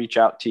people will reach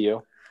out to you.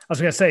 I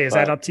was going to say, is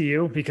that up to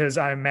you? Because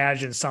I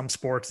imagine some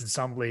sports and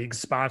some leagues,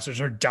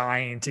 sponsors are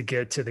dying to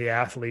get to the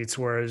athletes,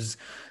 whereas,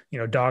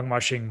 dog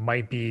mushing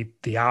might be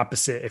the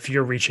opposite if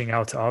you're reaching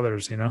out to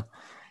others,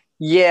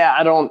 Yeah,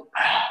 I don't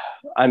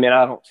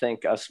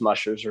think us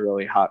mushers are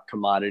really hot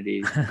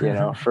commodities,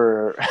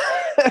 for.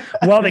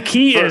 Well, the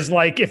key is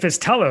like, if it's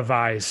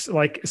televised,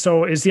 like,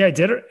 so is the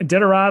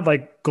Iditarod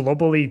like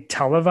globally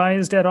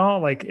televised at all?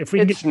 Like, if we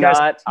can it's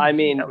not,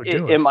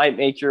 it might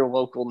make your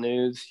local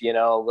news,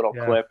 a little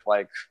clip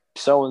like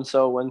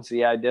so-and-so wins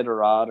the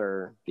Iditarod,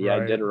 or the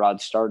Iditarod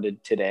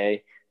started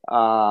today.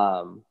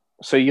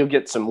 So you'll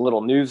get some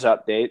little news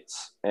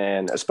updates,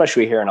 and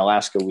especially here in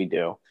Alaska, we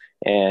do.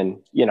 And,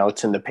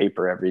 it's in the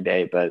paper every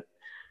day, but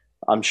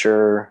I'm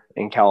sure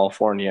in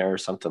California or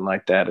something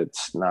like that,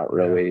 it's not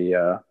really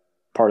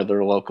part of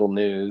their local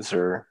news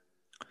or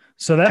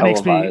so that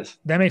televised.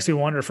 makes me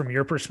wonder, from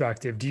your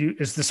perspective,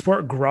 is the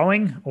sport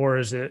growing or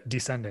is it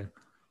descending?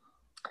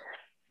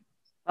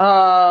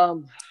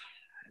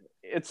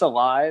 It's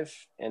alive,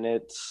 and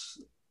it's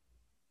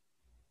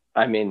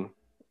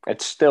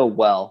still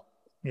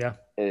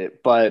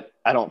but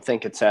I don't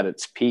think it's at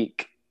its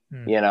peak.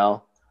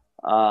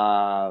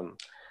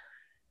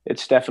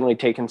 It's definitely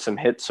taken some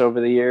hits over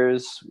the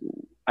years.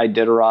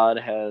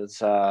 Iditarod has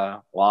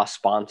lost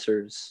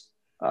sponsors.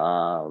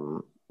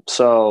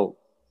 So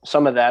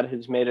some of that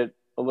has made it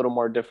a little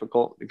more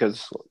difficult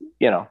because,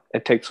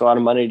 it takes a lot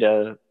of money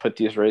to put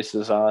these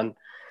races on,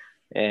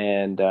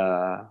 and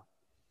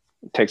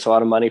it takes a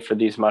lot of money for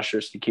these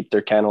mushers to keep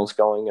their kennels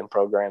going and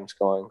programs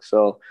going.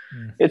 So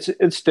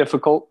it's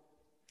difficult.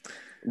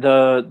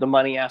 The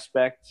money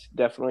aspect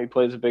definitely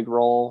plays a big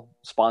role.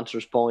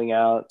 Sponsors pulling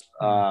out.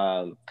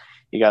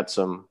 You got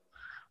some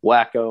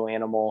wacko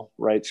animal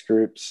rights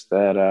groups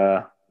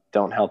that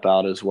don't help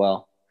out as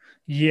well.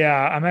 Yeah,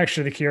 I'm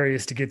actually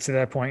curious to get to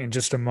that point in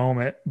just a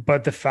moment.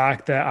 But the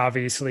fact that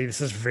obviously this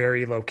is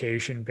very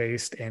location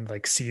based and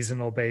like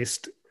seasonal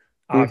based,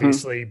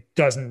 obviously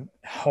doesn't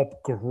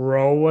help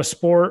grow a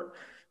sport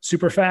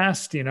super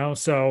fast,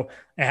 so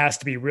it has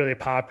to be really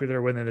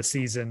popular within the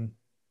season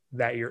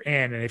that you're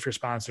in. And if your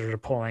sponsors are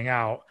pulling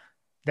out,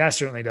 that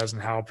certainly doesn't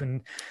help.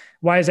 And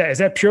why is that? Is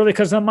that purely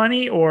because of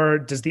money, or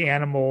does the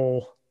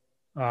animal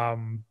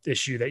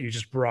issue that you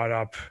just brought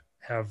up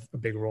have a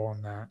big role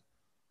in that?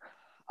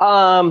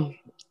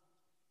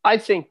 I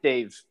think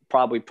they've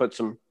probably put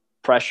some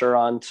pressure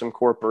on some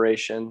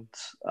corporations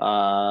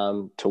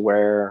to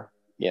where,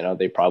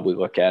 they probably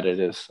look at it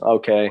as,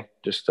 okay,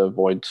 just to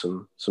avoid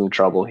some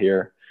trouble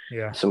here,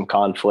 some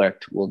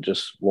conflict,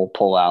 we'll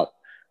pull out.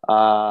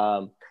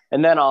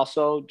 And then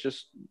also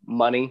just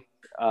money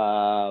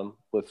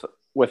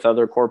with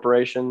other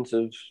corporations.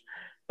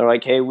 They're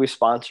like, hey, we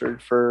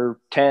sponsored for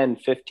 10,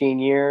 15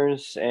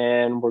 years,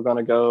 and we're going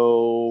to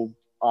go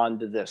on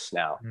to this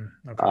now.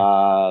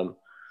 Okay.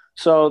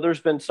 So there's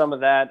been some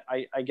of that.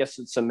 I guess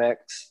it's a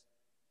mix.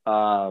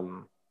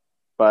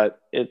 But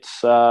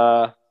it's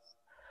a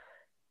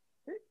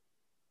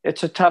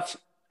tough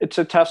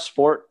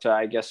sport to,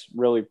 I guess,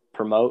 really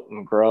promote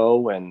and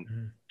grow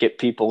and get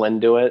people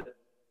into it.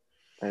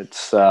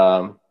 It's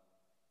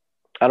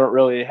I don't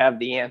really have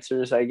the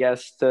answers, I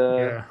guess,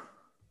 to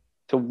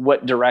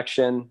what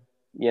direction,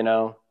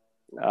 the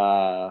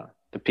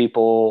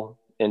people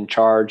in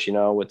charge,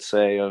 would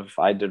say of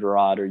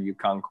Iditarod or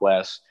Yukon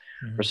Quest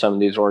or some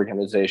of these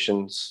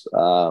organizations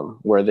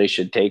where they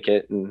should take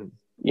it and,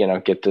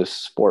 get this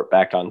sport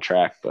back on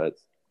track. But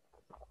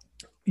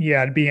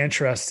yeah, I'd be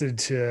interested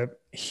to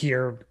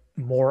hear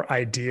more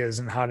ideas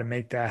on how to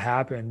make that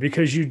happen,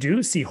 because you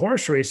do see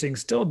horse racing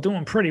still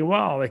doing pretty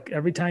well. Like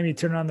every time you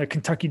turn on the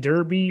Kentucky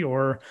Derby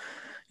or,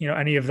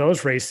 any of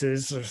those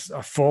races, there's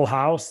a full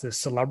house, there's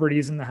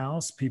celebrities in the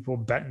house, people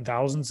betting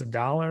thousands of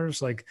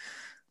dollars. Like,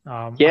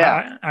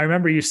 I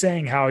remember you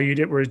saying how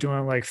were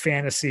doing like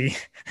fantasy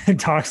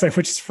talks, like,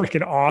 which is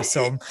freaking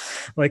awesome.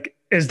 Like,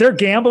 is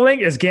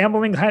gambling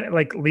kind of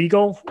like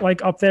legal,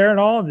 like up there at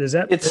all?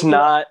 It's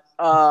not,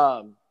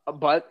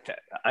 but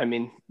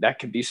that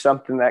could be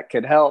something that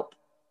could help.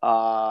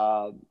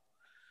 But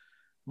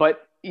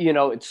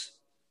it's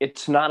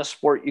it's not a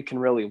sport you can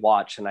really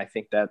watch. And I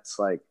think that's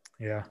like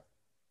Yeah.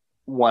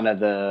 one of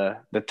the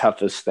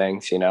toughest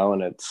things,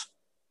 and it's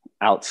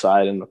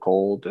outside in the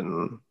cold,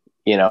 and,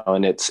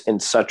 and it's in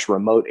such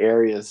remote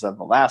areas of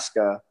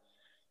Alaska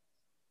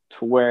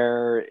to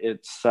where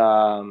it's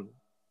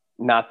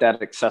not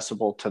that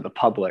accessible to the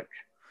public,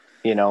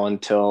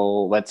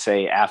 until, let's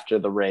say, after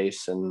the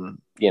race. And,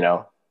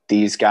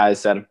 these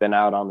guys that have been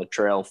out on the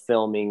trail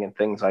filming and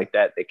things like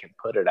that, they can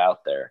put it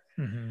out there.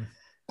 Mm-hmm.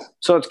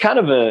 So it's kind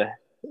of a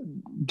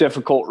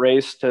difficult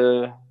race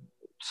to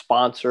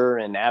sponsor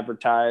and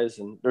advertise.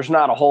 And there's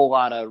not a whole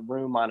lot of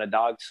room on a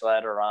dog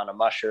sled or on a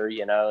musher,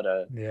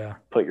 to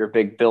put your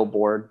big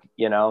billboard,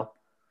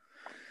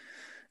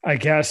 I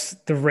guess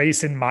the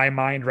race in my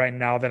mind right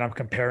now that I'm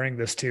comparing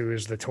this to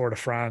is the Tour de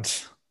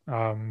France.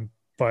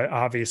 But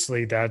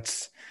obviously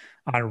that's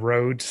on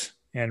roads,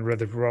 and with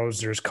the roads,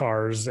 there's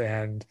cars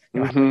and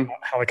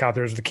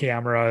helicopters with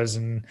cameras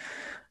and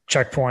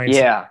checkpoints.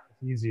 Yeah.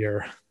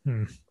 Easier.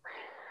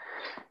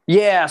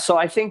 Yeah. So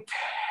I think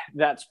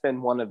that's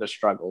been one of the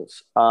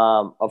struggles.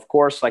 Of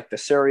course, like the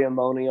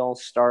ceremonial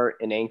start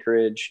in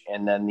Anchorage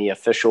and then the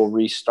official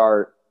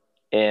restart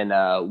in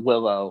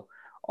Willow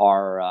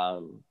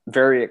are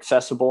very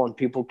accessible, and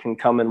people can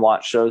come and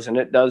watch shows, and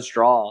it does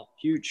draw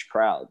huge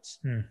crowds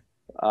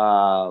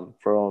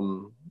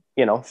from,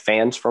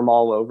 fans from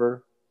all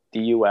over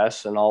the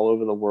US and all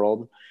over the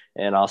world,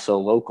 and also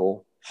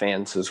local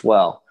fans as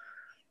well.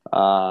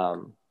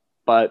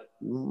 But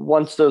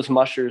once those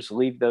mushers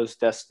leave those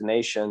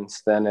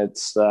destinations, then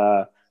it's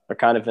they're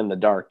kind of in the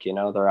dark,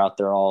 they're out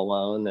there all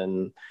alone,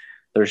 and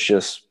there's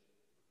just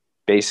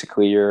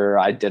basically your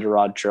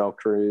Iditarod trail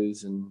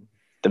crews and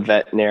the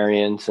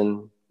veterinarians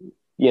and,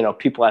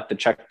 people at the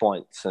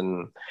checkpoints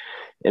and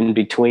in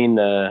between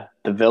the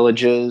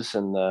villages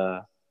and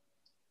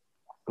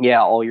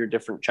all your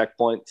different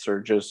checkpoints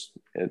are just,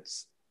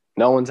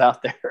 no one's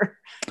out there.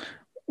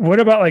 What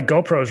about like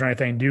GoPros or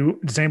anything?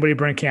 Does anybody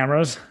bring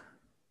cameras?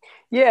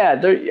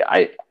 Yeah,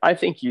 I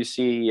think you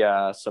see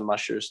some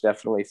mushers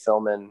definitely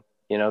filming,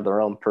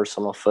 their own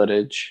personal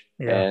footage.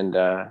 Yeah. And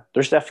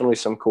there's definitely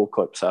some cool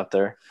clips out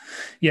there.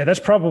 Yeah, that's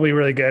probably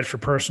really good for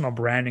personal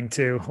branding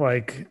too.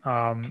 Like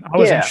I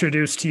was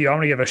introduced to you. I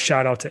want to give a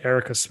shout out to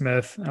Erica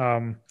Smith.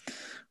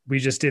 We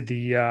just did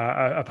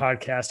a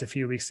podcast a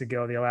few weeks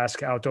ago, the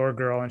Alaska Outdoor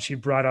Girl, and she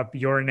brought up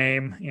your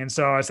name. And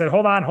so I said,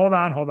 hold on.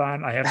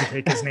 I have to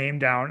take his name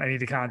down. I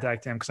need to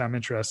contact him because I'm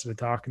interested in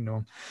talking to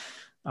him.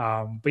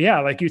 But yeah,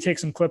 like you take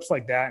some clips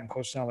like that and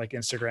post on like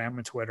Instagram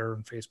and Twitter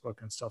and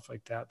Facebook and stuff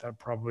like that. That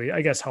probably,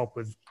 I guess, help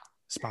with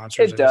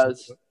sponsors. It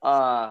does.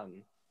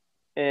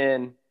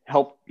 And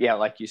help. Yeah.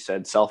 Like you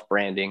said,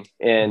 self-branding,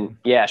 and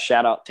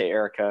shout out to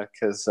Erica.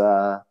 Cause,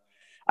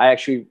 I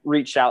actually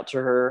reached out to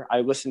her.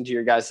 I listened to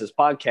your guys'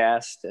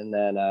 podcast, and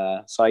then,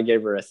 so I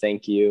gave her a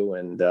thank you,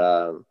 and,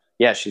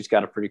 she's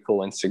got a pretty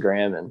cool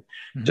Instagram and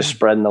just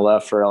spreading the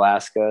love for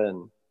Alaska,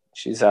 and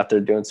she's out there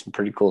doing some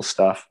pretty cool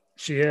stuff.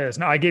 She is.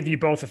 No, I give you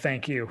both a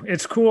thank you.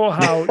 It's cool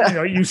how,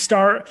 you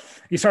start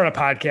a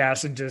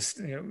podcast and just,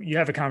 you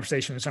have a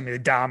conversation with somebody,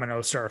 the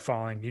dominoes start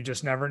falling. You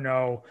just never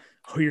know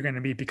who you're going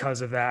to meet because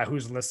of that,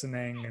 who's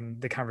listening,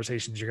 and the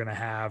conversations you're going to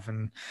have.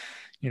 And,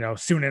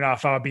 soon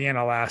enough, I'll be in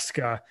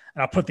Alaska,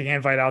 and I'll put the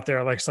invite out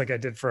there like I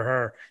did for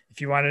her.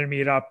 If you wanted to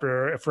meet up,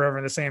 or if we're ever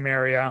in the same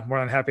area, I'm more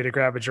than happy to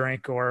grab a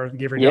drink or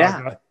give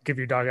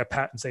your dog a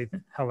pat and say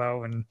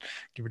hello and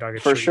give your dog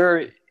a treat. For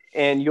sure.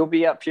 And you'll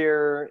be up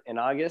here in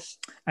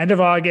August? End of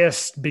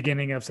August,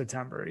 beginning of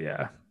September.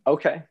 Yeah.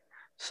 Okay.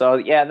 So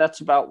yeah,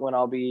 that's about when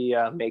I'll be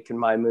making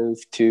my move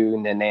to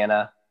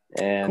Nenana,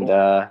 and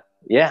cool.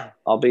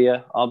 I'll be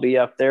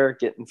up there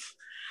getting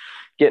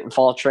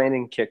fall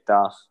training kicked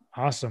off.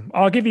 Awesome.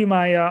 I'll give you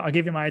my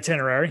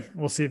itinerary.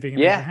 We'll see if we can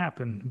make it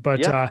happen.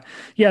 But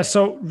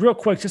so real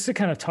quick, just to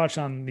kind of touch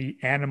on the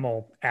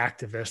animal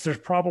activists, there's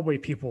probably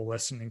people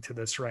listening to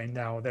this right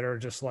now that are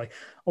just like,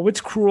 oh, it's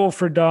cruel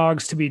for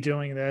dogs to be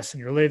doing this, and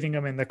you're leaving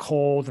them in the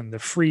cold and the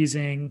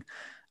freezing.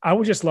 I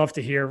would just love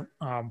to hear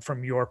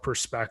from your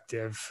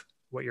perspective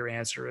what your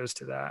answer is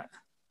to that.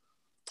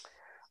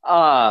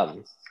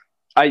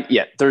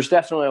 There's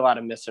definitely a lot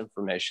of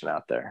misinformation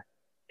out there,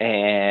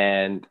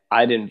 and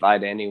I'd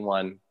invite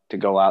anyone to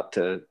go out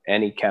to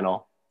any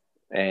kennel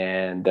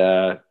and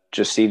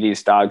just see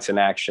these dogs in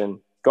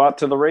action. Go out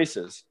to the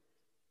races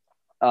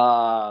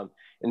and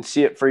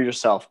see it for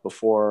yourself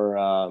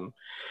before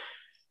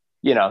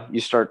you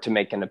start to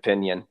make an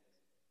opinion.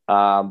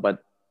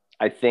 But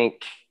I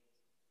think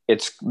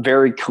it's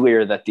very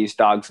clear that these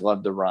dogs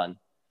love to run,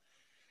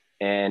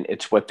 and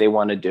it's what they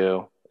want to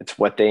do. It's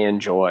what they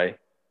enjoy,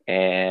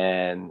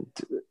 and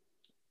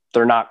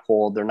they're not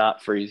cold. They're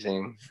not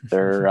freezing.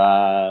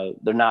 They're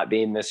not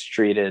being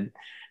mistreated.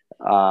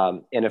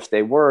 And if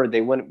they were,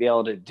 they wouldn't be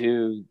able to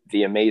do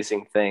the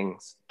amazing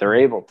things they're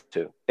able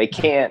to. They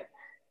can't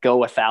go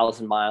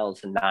 1,000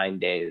 miles in 9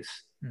 days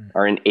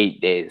or in 8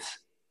 days.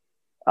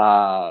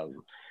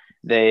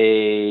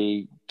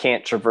 They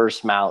can't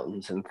traverse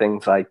mountains and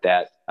things like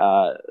that.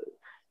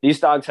 These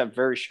dogs have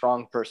very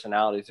strong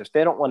personalities. If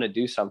they don't want to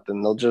do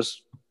something, they'll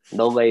just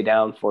they'll lay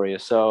down for you.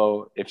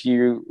 So if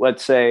you,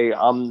 let's say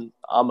I'm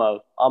a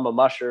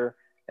musher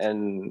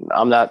and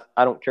I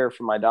don't care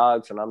for my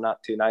dogs and I'm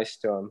not too nice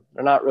to them,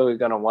 they're not really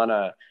going to want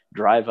to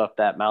drive up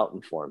that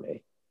mountain for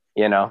me.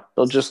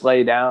 They'll just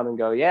lay down and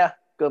go, yeah,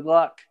 good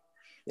luck.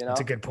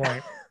 That's a good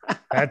point.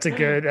 That's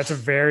a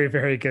very,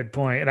 very good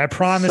point. And I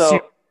promise you,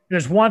 So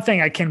there's one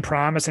thing I can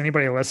promise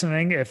anybody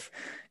listening. If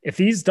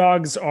these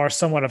dogs are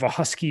somewhat of a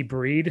husky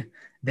breed,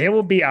 they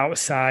will be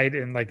outside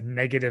in like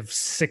negative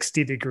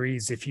 60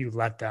 degrees if you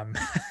let them.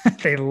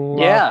 They love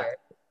yeah, it.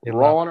 They love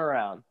rolling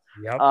around. it.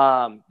 Yep.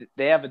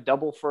 They have a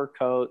double fur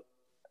coat.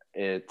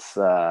 It's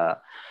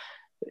what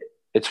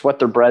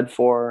they're bred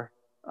for.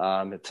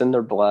 It's in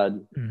their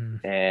blood,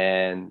 Mhm.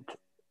 and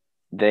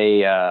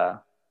they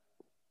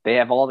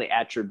have all the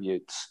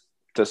attributes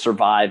to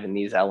survive in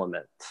these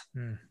elements.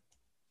 Mm.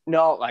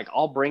 No, like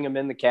I'll bring them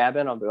in the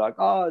cabin. I'll be like,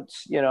 oh,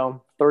 it's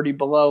 30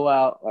 below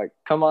out. Like,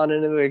 come on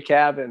into the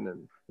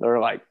cabin,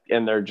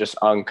 and they're just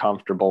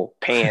uncomfortable,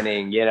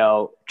 panning,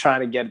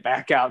 trying to get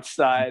back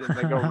outside, and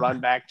they go run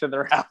back to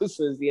their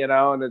houses,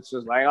 and it's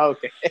just like,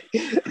 okay.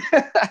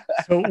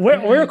 So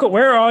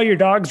where are all your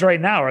dogs right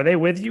now? Are they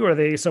with you or are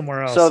they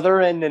somewhere else? So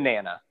they're in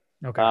Nenana.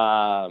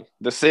 Okay.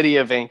 The city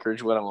of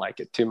Anchorage wouldn't like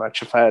it too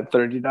much if I had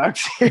 30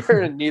 dogs here,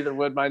 and neither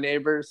would my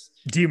neighbors.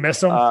 Do you miss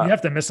them? You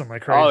have to miss them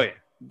like crazy. Oh, yeah,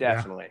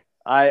 definitely.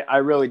 Yeah. I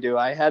really do.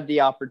 I had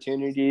the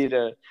opportunity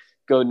to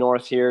go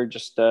north here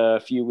just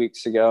a few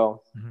weeks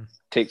ago,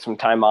 take some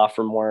time off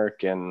from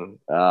work. And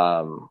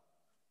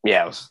it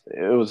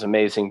was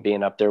amazing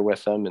being up there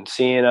with them and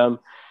seeing them.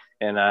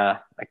 And I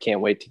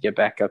can't wait to get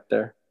back up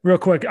there. Real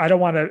quick, I don't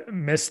want to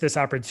miss this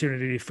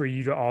opportunity for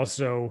you to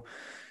also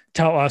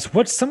tell us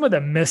what's some of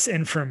the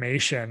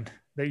misinformation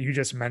that you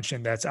just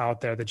mentioned that's out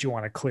there that you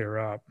want to clear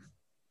up.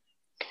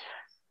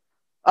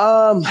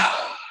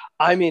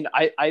 I mean,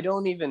 I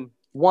don't even,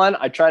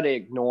 I try to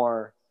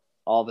ignore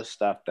all the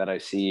stuff that I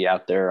see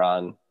out there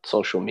on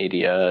social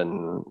media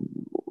and,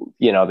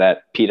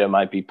 that PETA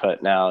might be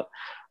putting out.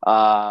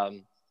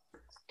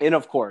 And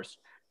of course,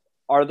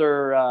 are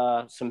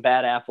there some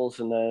bad apples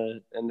in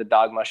the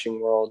dog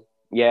mushing world?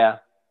 Yeah.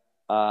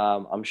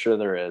 I'm sure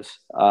there is.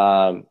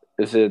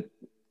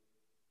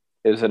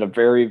 Is it a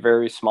very,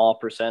 very small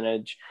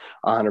percentage?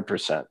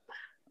 100%.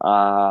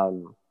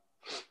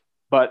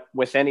 But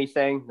with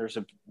anything,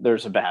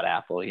 there's a bad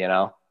apple,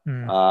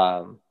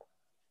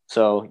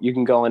 So you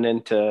can go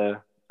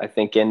into, I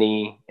think,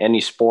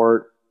 any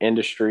sport,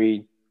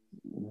 industry,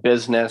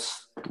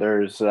 business,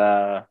 there's,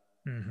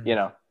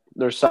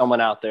 there's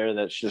someone out there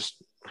that's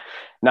just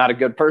not a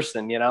good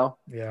person, Yeah.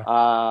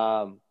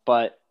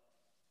 But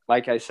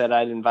like I said,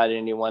 I'd invite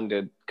anyone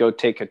to go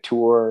take a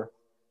tour,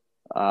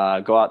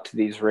 go out to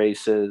these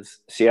races,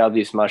 see how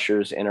these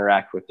mushers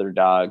interact with their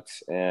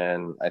dogs.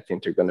 And I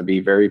think they're going to be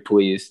very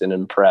pleased and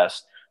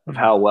impressed of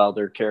how well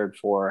they're cared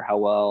for, how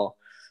well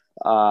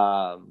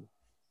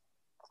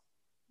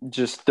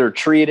just they're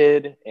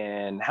treated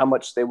and how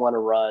much they want to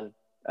run.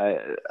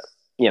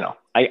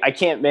 I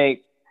can't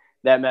make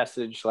that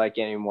message like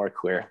any more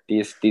clear.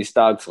 These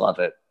dogs love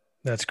it.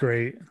 That's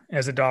great.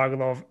 As a dog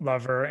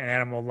lover, an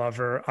animal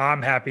lover,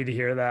 I'm happy to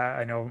hear that.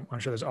 I'm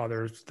sure there's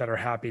others that are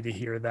happy to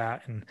hear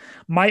that. And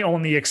my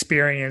only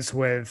experience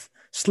with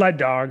sled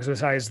dogs,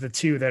 besides the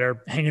two that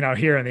are hanging out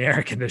here in the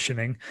air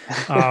conditioning,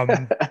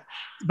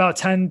 about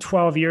 10,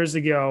 12 years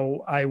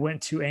ago, I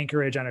went to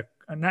Anchorage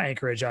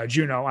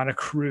Juneau on a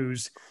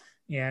cruise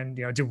and,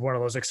 did one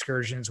of those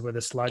excursions with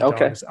the sled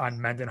dogs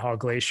on Mendenhall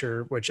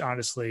Glacier, which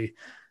honestly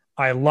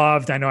I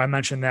loved. I know I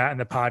mentioned that in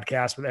the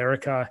podcast with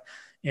Erica.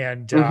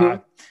 And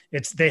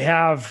they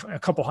have a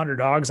couple hundred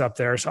dogs up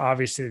there. So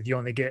obviously you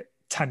only get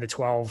 10 to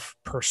 12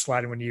 per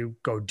sled when you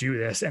go do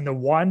this. And the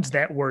ones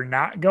that were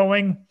not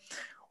going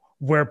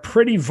were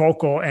pretty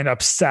vocal and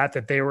upset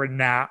that they were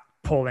not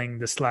pulling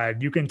the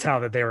sled. You can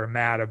tell that they were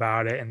mad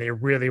about it and they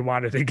really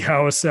wanted to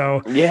go.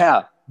 So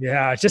yeah,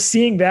 just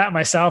seeing that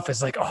myself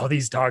is like, oh,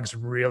 these dogs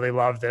really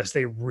love this.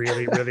 They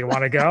really, really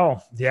want to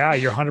go. Yeah,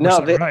 you're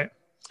 100% right.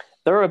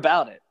 They're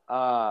about it.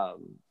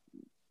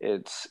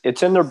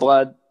 It's in their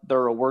blood.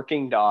 They're a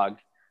working dog.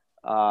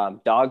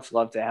 Dogs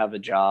love to have a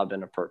job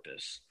and a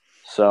purpose.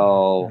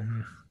 So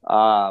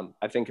I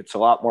think it's a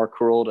lot more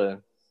cruel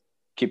to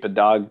keep a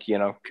dog,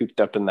 cooped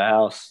up in the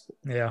house.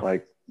 Yeah.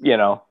 I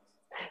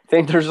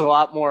think there's a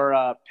lot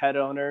more pet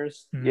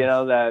owners,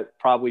 that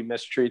probably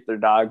mistreat their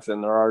dogs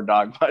than there are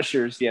dog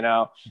mushers,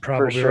 Probably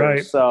for sure.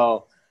 Right.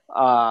 So,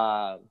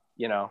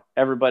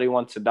 everybody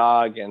wants a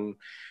dog and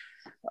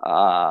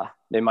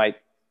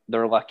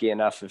they're lucky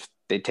enough if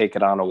they take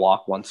it on a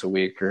walk once a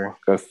week or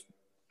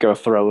go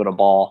throw it a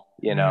ball,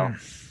 Yeah,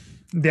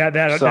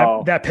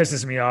 that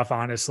pisses me off,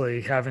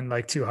 honestly, having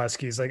like two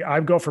huskies. Like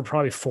I'd go for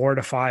probably 4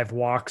 to 5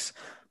 walks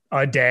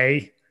a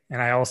day.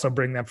 And I also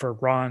bring them for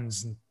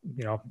runs,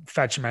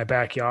 fetch in my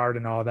backyard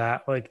and all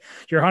that. Like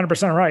you're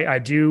 100% right. I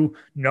do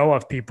know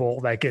of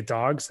people that get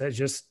dogs that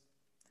just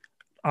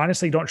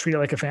honestly don't treat it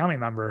like a family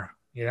member,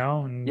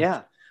 and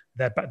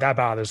that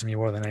bothers me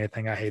more than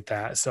anything. I hate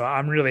that. So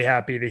I'm really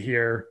happy to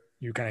hear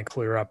you kind of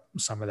clear up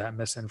some of that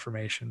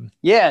misinformation.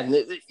 Yeah.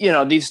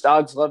 And, these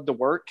dogs love to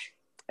work,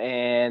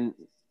 and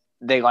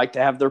they like to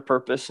have their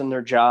purpose in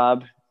their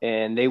job,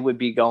 and they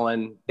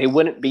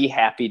wouldn't be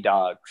happy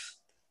dogs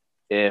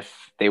if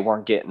they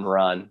weren't getting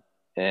run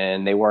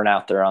and they weren't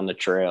out there on the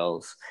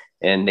trails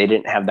and they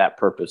didn't have that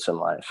purpose in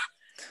life.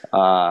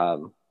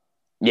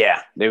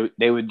 Yeah,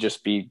 they would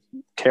just be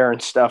tearing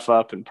stuff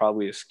up and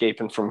probably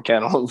escaping from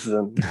kennels.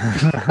 And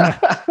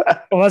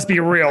well, let's be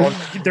real.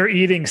 They're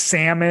eating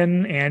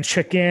salmon and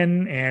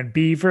chicken and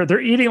beaver.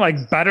 They're eating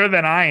like better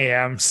than I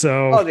am.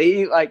 So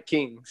they eat like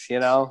kings,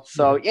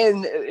 So,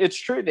 and it's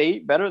true, they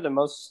eat better than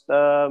most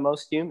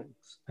humans.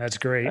 That's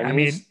great. I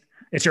mean,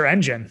 it's your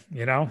engine.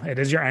 It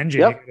is your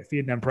engine. Yep. You got to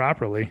feed them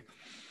properly.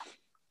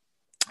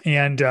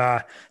 And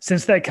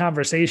since that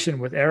conversation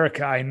with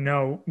Erica, I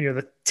know,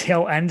 the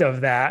tail end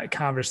of that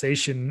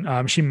conversation,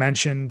 she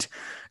mentioned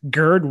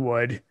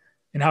Girdwood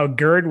and how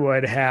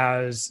Girdwood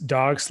has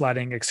dog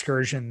sledding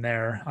excursion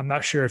there. I'm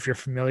not sure if you're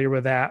familiar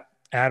with that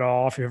at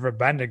all, if you've ever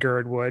been to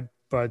Girdwood,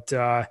 but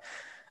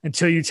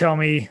until you tell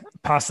me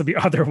possibly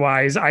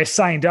otherwise, I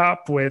signed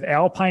up with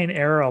Alpine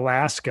Air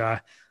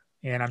Alaska,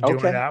 and I'm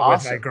doing that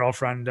with my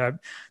girlfriend.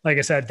 Like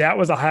I said, that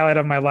was a highlight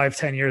of my life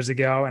 10 years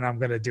ago, and I'm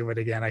going to do it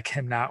again. I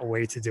cannot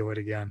wait to do it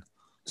again.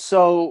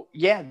 So,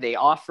 yeah, they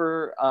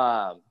offer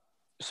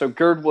so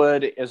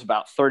Girdwood is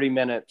about 30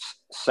 minutes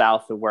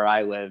south of where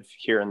I live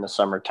here in the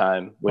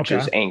summertime, which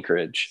is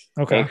Anchorage.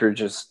 Okay.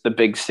 Anchorage is the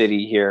big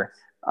city here.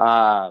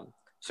 So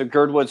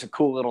Girdwood's a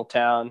cool little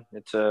town.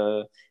 It's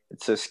a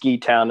ski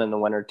town in the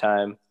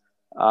wintertime.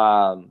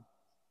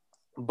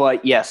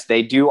 But, yes,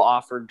 they do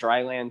offer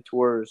dryland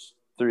tours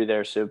through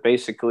there. So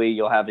basically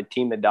you'll have a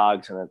team of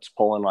dogs and it's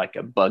pulling like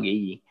a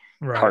buggy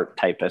cart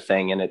type of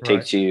thing. And it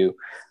takes you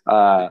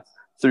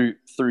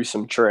through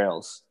some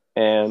trails,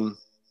 and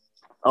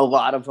a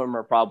lot of them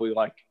are probably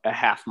like a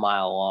half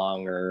mile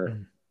long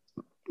or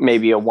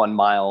maybe a 1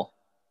 mile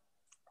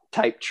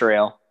type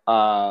trail.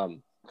 But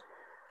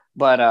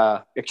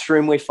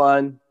extremely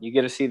fun. You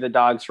get to see the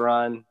dogs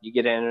run, you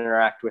get to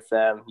interact with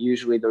them.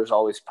 Usually there's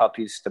always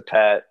puppies to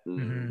pet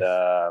and,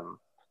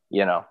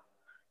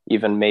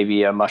 even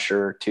maybe a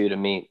musher or two to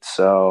meet.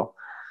 So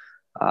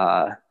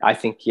I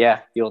think,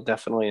 you'll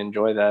definitely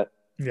enjoy that.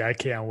 Yeah, I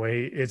can't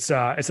wait. It's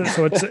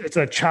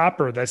a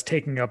chopper that's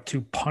taking up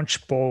to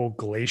Punch Bowl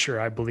Glacier,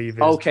 I believe.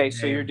 Okay,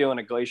 so you're doing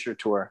a glacier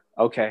tour.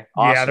 Okay,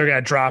 awesome. Yeah, they're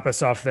gonna drop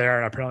us off there,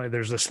 and apparently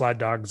there's the sled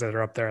dogs that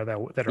are up there that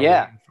are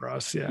waiting for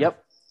us. Yeah.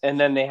 Yep. And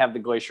then they have the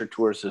glacier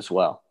tours as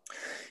well.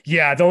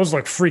 Yeah, those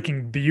look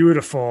freaking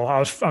beautiful.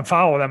 I'm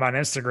following them on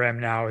Instagram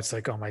now. It's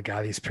like, oh my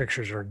God, these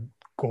pictures are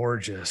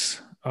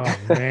gorgeous. Oh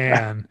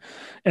man.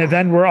 And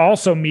then we're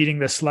also meeting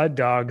the sled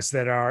dogs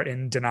that are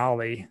in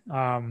Denali.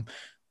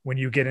 When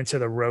you get into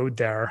the road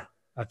there,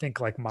 I think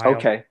like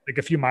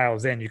a few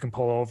miles in, you can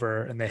pull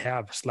over and they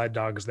have sled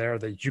dogs there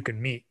that you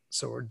can meet.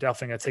 So we're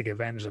definitely going to take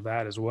advantage of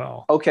that as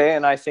well. Okay.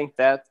 And I think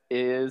that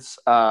is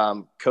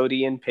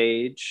Cody and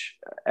Paige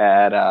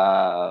at,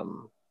 I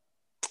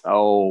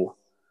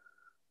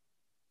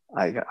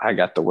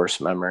got the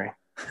worst memory.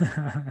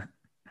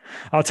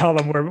 I'll tell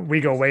them where we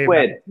go way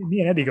back.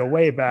 Me and Eddie go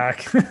way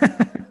back.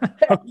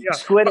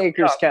 Squid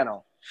Acres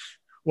Kennel.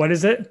 What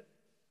is it?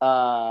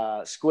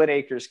 Squid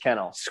Acres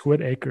Kennel.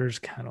 Squid Acres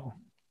Kennel.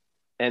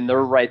 And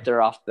they're right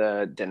there off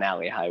the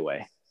Denali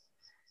Highway.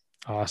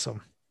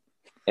 Awesome.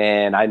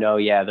 And I know,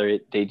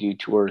 they do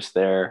tours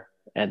there.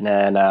 And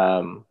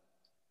then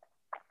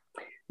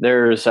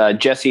there's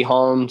Jesse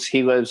Holmes.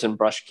 He lives in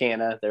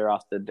Brushcana. They're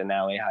off the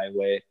Denali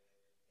Highway.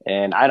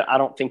 And I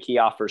don't think he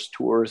offers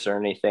tours or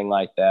anything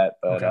like that,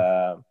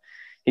 but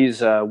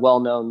he's a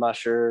well-known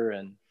musher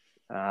and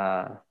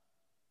a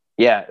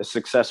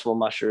successful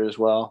musher as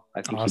well.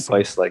 I think he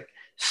placed like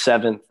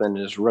 7th in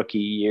his rookie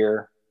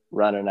year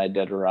running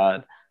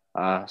Iditarod.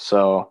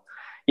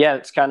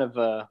 It's kind of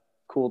a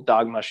cool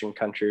dog mushing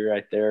country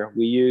right there.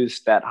 We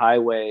use that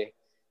highway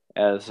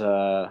as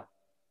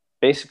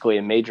basically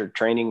a major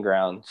training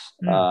grounds.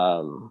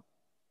 For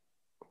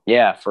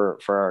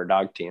our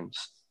dog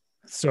teams.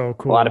 So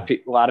cool. A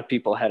lot of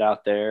people head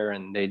out there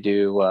and they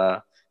do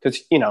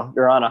because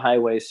you're on a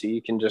highway, so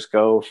you can just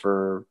go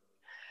for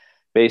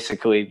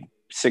basically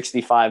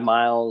 65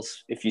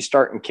 miles. If you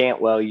start in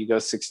Cantwell, you go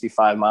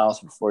 65 miles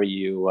before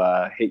you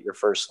hit your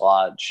first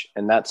lodge,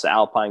 and that's the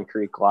Alpine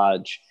Creek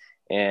Lodge.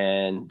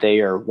 And they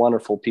are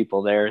wonderful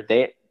people there.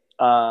 They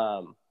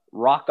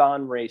Rock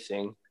On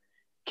Racing,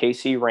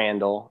 Casey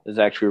Randall is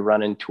actually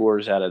running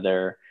tours out of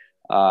there.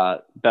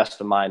 Best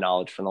of my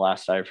knowledge, from the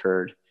last I've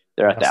heard.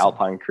 They're at the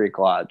Alpine Creek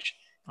Lodge.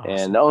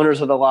 And the owners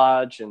of the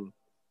lodge and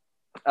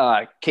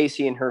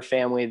Casey and her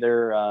family,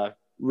 they're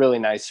really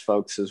nice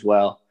folks as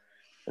well.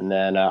 And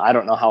then I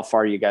don't know how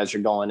far you guys are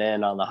going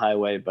in on the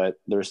highway, but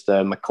there's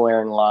the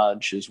McLaren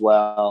Lodge as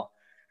well.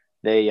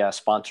 They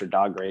sponsor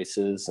dog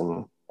races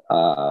and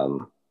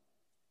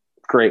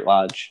great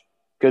lodge.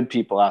 Good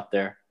people out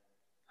there.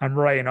 I'm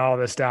writing all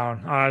this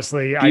down.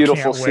 Honestly,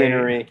 beautiful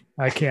scenery.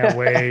 I can't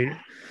wait.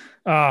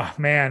 Oh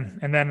man.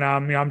 And then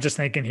I'm just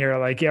thinking here,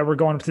 like, yeah, we're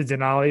going up to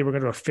Denali, we're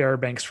going to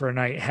Fairbanks for a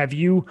night. Have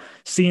you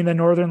seen the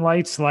Northern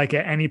Lights like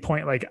at any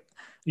point? Like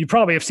you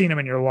probably have seen them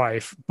in your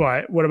life,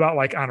 but what about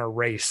like on a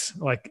race,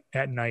 like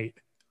at night?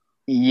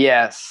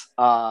 Yes.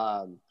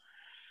 I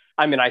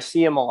mean, I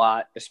see them a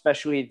lot,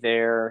 especially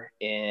there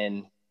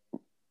in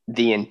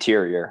the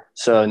interior.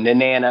 So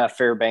Nenana,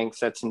 Fairbanks,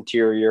 that's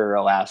interior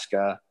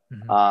Alaska.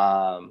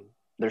 Mm-hmm.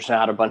 There's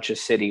not a bunch of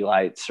city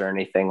lights or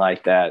anything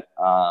like that.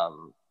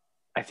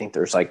 I think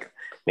there's like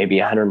maybe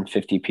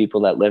 150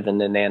 people that live in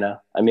Nenana.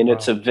 I mean,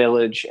 it's Wow. a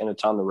village and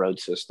it's on the road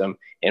system,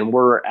 and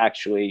we're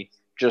actually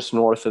just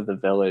north of the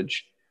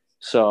village.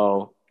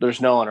 So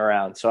there's no one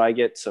around. So I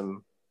get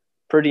some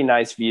pretty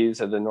nice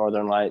views of the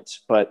Northern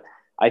Lights. But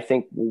I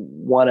think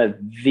one of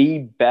the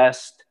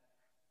best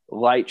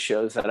light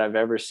shows that I've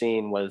ever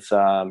seen was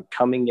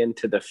coming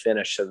into the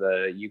finish of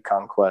the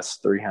Yukon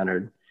Quest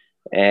 300.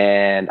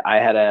 And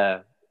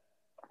I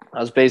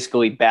was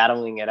basically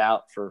battling it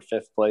out for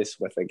fifth place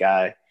with a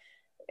guy.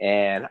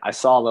 And I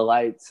saw the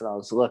lights and I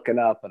was looking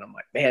up and I'm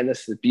like, man,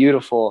 this is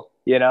beautiful,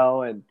 you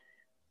know? And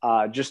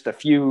just a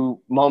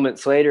few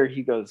moments later,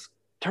 he goes,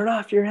 turn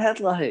off your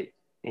headlight.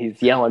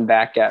 He's yelling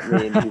back at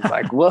me and he's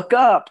like, look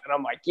up. And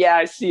I'm like, yeah,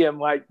 I see him.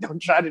 Like,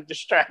 don't try to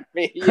distract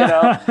me, you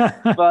know?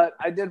 But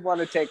I did want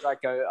to take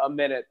like a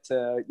minute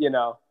to, you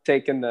know,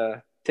 taking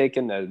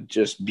the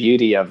just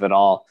beauty of it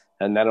all.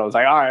 And then I was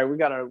like, all right, we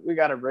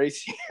gotta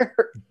race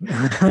here.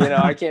 You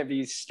know, I can't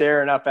be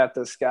staring up at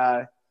the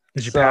sky.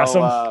 Did you pass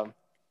So them?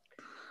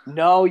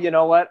 no, you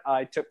know what?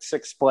 I took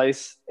sixth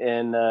place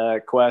in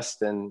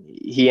Quest, and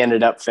he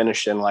ended up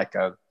finishing like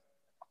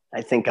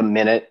I think a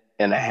minute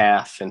and a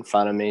half in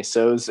front of me.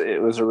 So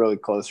it was a really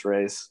close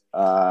race.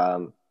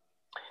 But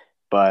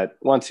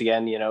once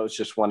again, you know, it was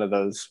just one of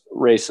those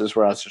races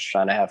where I was just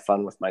trying to have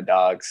fun with my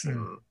dogs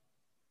and,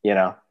 you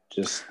know,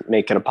 just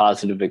make it a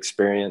positive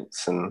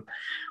experience. And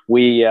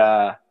we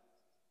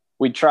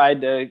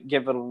tried to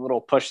give it a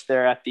little push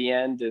there at the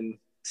end and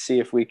see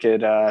if we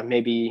could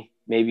maybe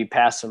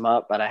pass them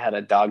up, but I had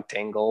a dog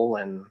tangle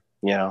and,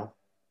 you know,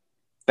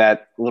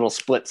 that little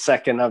split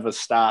second of a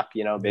stop,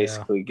 you know,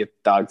 basically get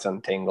the dogs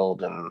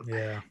untangled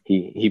and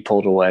he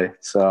pulled away.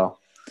 So,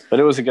 but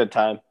it was a good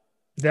time.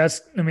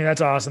 That's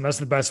awesome. That's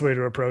the best way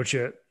to approach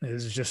it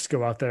is just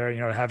go out there,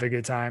 you know, have a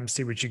good time,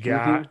 see what you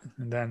got,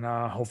 and then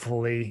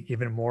hopefully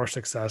even more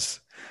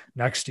success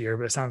next year.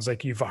 But it sounds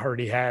like you've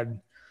already had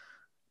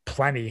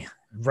plenty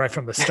right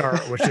from the start,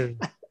 which is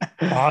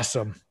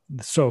awesome.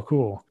 It's so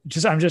cool.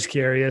 I'm just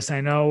curious. I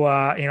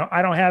know, you know,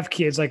 I don't have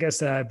kids, like I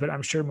said, but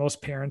I'm sure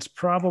most parents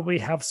probably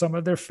have some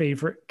of their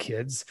favorite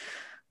kids.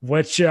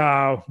 Which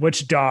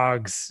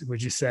dogs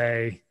would you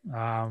say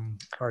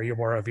are you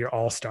more of your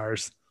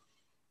all-stars?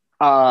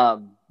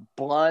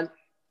 Blunt,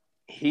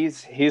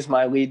 he's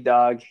my lead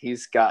dog.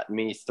 He's got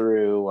me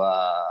through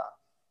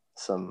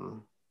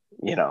some,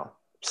 you know,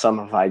 some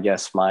of, I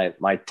guess, my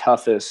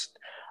toughest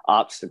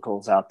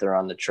obstacles out there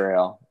on the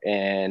trail.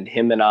 And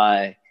him and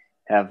I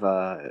have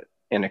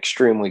an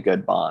extremely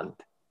good bond.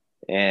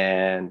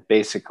 And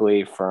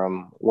basically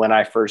from when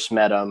I first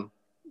met him,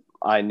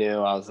 I knew,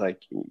 I was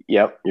like,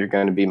 yep, you're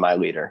going to be my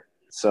leader.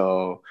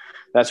 So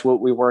that's what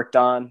we worked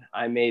on.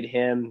 I made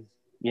him,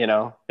 you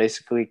know,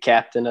 basically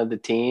captain of the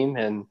team,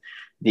 and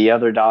the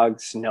other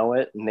dogs know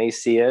it and they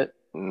see it.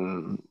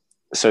 And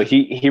so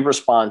he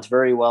responds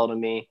very well to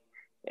me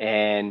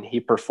and he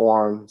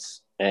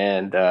performs.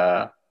 And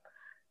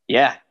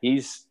yeah,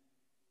 he's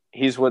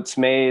what's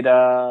made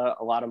a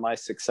lot of my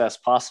success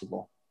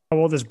possible. How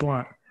old is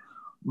Blunt?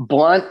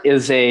 Blunt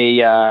is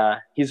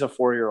he's a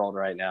 4-year-old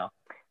right now.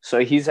 So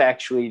he's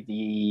actually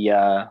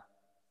the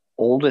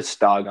oldest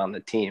dog on the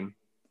team.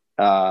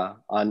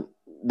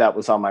 That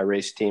was on my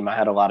race team. I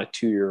had a lot of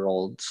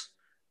 2-year-olds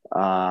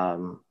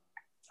on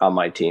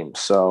my team.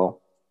 So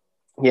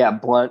yeah,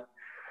 Blunt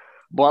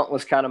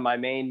was kind of my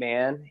main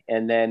man.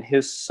 And then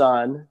his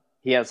son,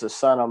 he has a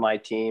son on my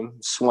team,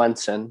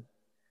 Swenson.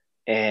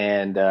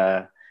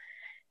 And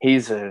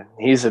he's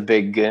a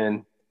big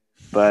goon,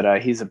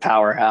 but he's a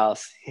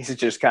powerhouse. He's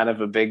just kind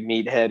of a big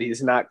meathead.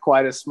 He's not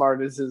quite as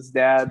smart as his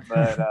dad,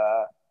 but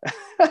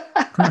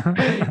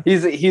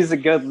he's a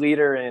good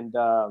leader, and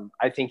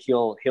I think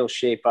he'll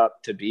shape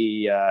up to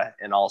be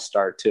an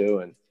all-star too.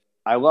 And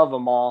I love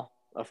them all,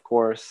 of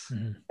course.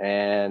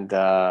 And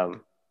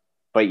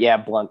but yeah,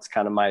 Blunt's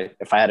kind of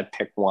if I had to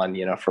pick one,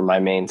 you know, for my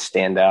main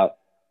standout.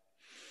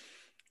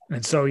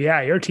 And so,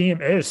 yeah, your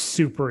team is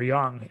super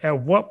young.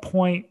 At what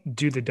point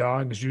do the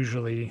dogs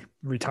usually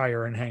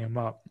retire and hang them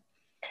up?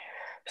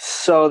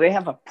 So they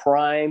have a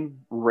prime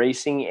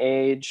racing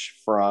age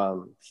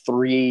from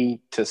 3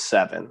 to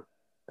 7.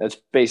 That's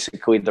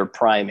basically their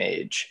prime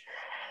age.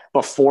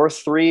 Before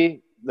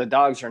 3, the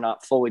dogs are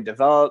not fully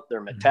developed,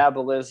 their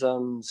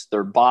metabolisms,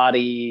 their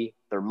body,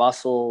 their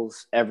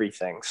muscles,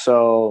 everything.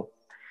 So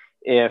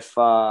if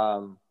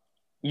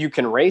you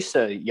can race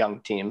a young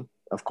team,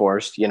 of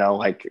course, you know,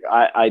 like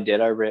I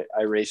did. I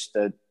raced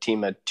a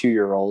team of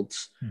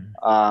 2-year-olds,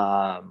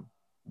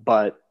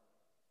 but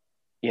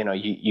you know,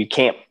 you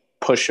can't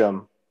push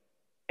them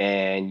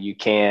and you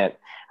can't,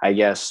 I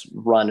guess,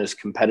 run as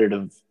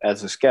competitive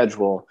as a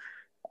schedule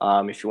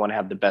if you want to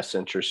have the best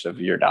interest of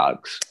your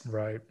dogs.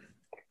 Right.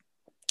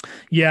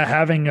 Yeah,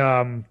 having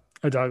a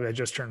dog that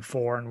just turned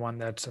 4 and one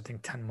that's I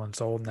think 10 months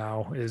old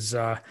now is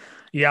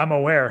yeah, I'm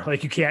aware.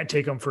 Like you can't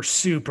take them for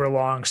super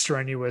long,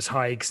 strenuous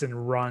hikes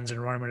and runs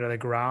and run them into the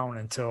ground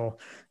until,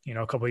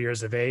 a couple of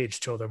years of age,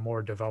 till they're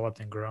more developed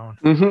and grown.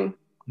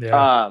 Mm-hmm.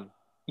 Yeah.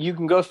 You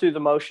can go through the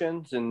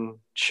motions and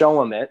show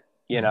them it,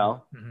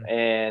 Mm-hmm.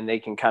 and they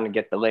can kind of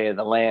get the lay of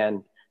the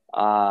land.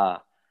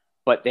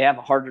 But they have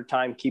a harder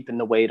time keeping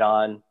the weight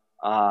on.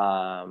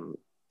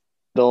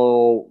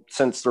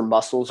 Since their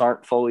muscles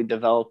aren't fully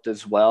developed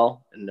as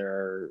well, and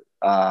they're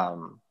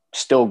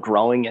still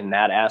growing in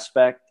that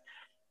aspect,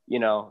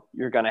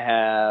 you're going to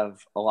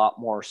have a lot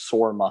more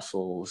sore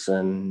muscles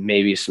and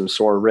maybe some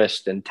sore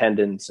wrist and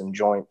tendons and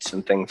joints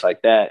and things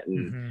like that.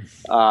 And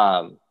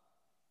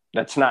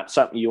that's not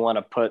something you want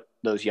to put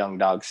those young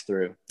dogs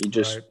through. You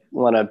just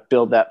want to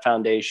build that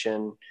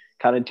foundation,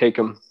 kind of take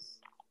them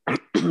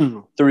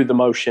through the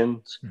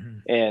motions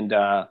and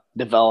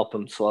develop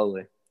them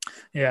slowly.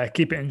 Yeah,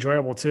 keep it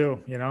enjoyable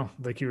too,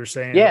 like you were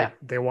saying. Yeah. Like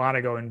they want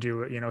to go and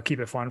do it, keep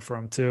it fun for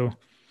them too.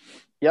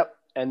 Yep.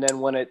 And then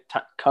when it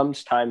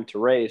comes time to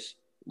race,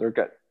 they're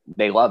good.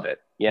 They love it,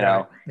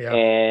 Right. Yeah.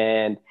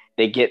 and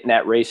they get in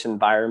that race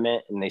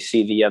environment and they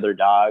see the other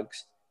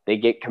dogs. They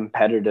get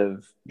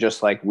competitive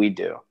just like we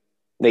do.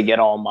 They get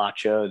all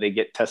macho. They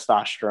get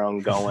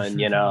testosterone going,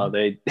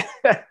 they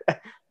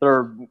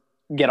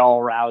get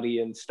all rowdy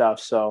and stuff.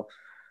 So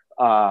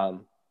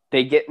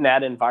they get in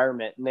that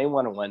environment and they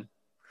want to win.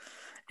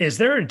 Is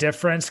there a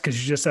difference,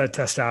 because you just said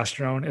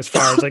testosterone, as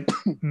far as like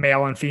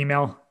male and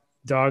female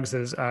dogs?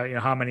 Is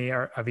how many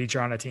of each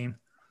are on a team?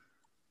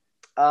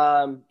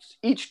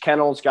 Each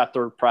kennel's got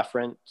their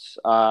preference.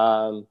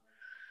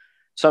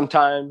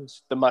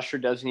 Sometimes the musher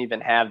doesn't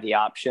even have the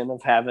option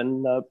of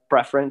having a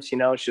preference.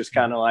 It's just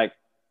kind of like,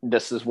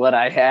 this is what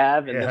I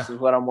have and this is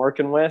what I'm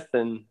working with,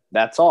 and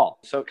that's all.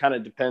 So it kind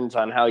of depends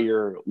on how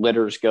your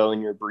litters go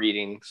and your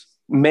breedings.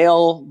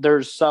 Male,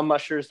 there's some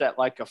mushers that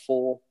like a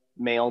full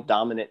male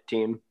dominant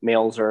team.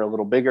 Males are a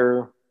little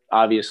bigger.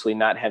 Obviously,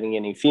 not having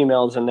any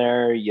females in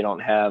there, you don't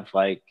have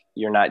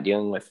you're not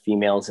dealing with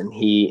females in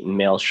heat and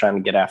males trying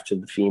to get after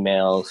the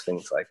females,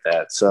 things like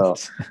that. So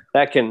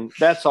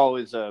that's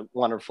always a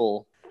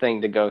wonderful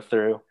thing to go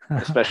through,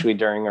 especially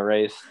during a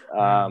race.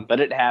 But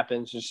it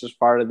happens. It's just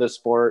part of the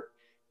sport.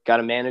 Got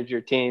to manage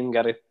your team.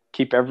 Got to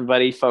keep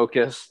everybody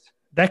focused.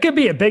 That could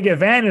be a big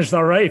advantage,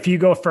 though, right? If you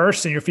go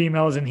first and your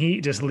female's in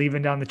heat, just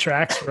leaving down the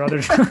tracks for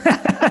others,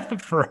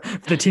 for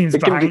the teams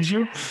behind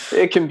you.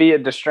 It can be a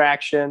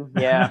distraction,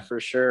 yeah,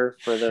 for sure,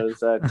 for those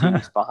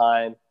teams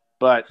behind.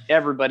 But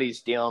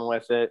everybody's dealing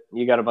with it.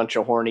 You got a bunch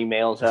of horny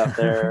males out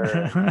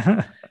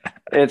there.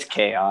 It's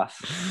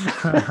chaos.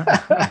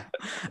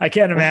 I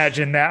can't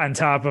imagine that on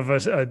top of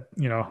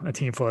a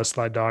team full of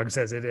sled dogs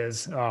as it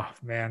is. Oh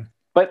man.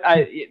 But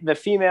the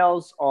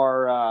females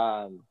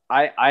are,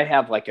 I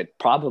have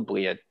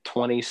probably a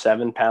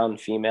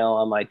 27-pound female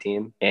on my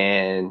team,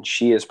 and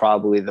she is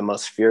probably the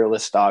most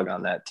fearless dog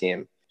on that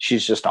team.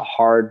 She's just a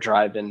hard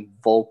driving,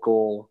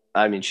 vocal.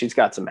 I mean, she's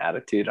got some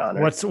attitude on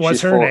her.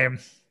 What's her name?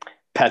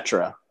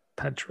 Petra.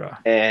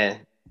 And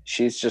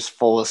she's just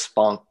full of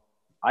spunk.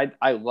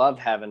 I love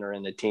having her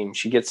in the team.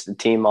 She gets the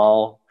team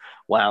all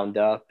wound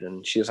up,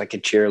 and she's like a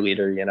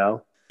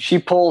cheerleader, She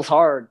pulls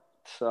hard.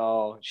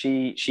 So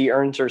she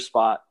earns her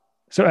spot.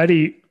 So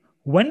Eddie,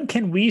 when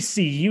can we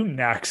see you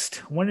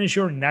next? When is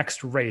your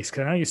next race?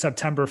 Because I know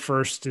September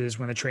 1st is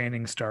when the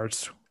training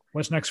starts.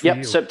 What's next for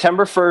you?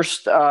 September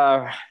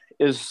 1st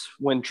is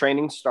when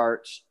training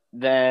starts.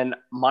 Then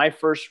my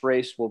first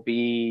race will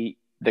be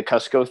the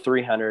Cusco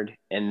 300,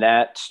 and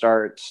that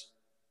starts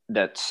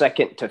that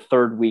second to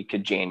third week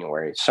of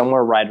January,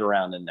 somewhere right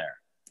around in there.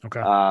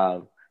 Okay.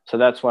 So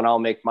that's when I'll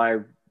make my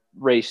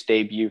race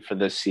debut for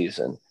this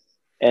season.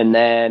 And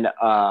then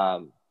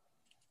I'll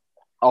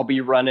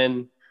be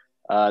running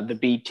the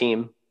B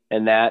team,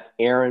 and that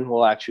Aaron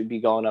will actually be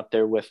going up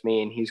there with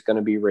me, and he's going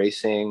to be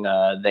racing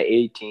the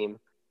A team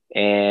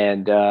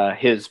and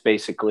his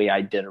basically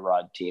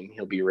Iditarod team.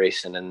 He'll be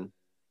racing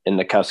in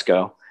the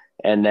Cusco.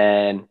 And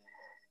then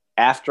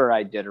after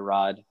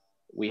Iditarod,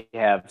 we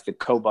have the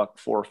Kobuck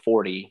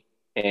 440,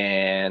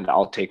 and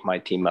I'll take my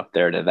team up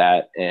there to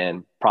that,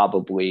 and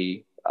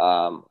probably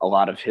a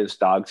lot of his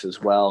dogs as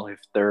well, if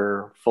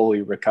they're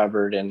fully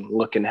recovered and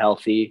looking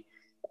healthy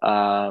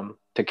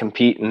to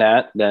compete in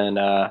that, then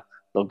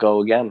they'll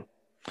go again.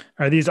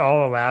 Are these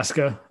all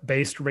Alaska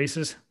based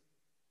races?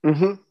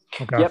 Mm-hmm.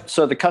 Okay. Yep.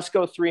 So the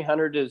Cusco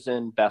 300 is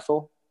in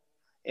Bethel,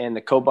 and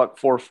the Kobuck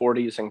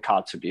 440 is in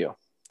Kotzebue.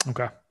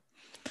 Okay.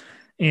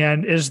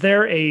 And is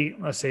there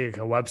let's say a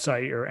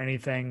website or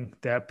anything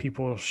that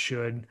people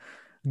should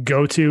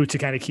go to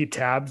kind of keep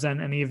tabs on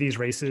any of these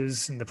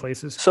races and the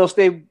places? So if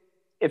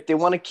they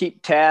want to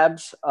keep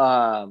tabs,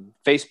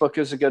 Facebook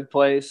is a good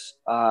place.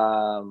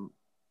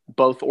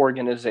 Both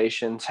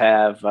organizations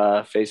have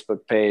a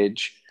Facebook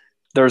page.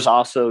 There's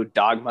also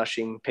dog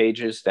mushing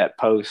pages that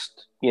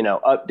post,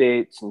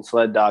 updates and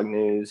sled dog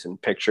news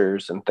and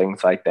pictures and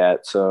things like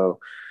that. So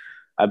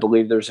I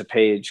believe there's a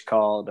page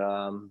called,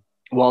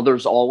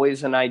 there's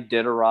always an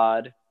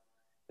Iditarod.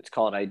 It's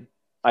called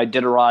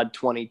Iditarod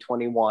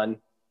 2021.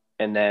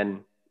 And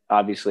then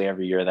obviously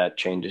every year that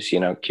changes,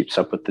 keeps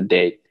up with the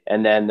date.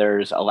 And then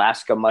there's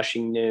Alaska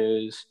Mushing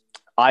News.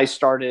 I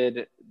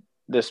started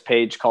this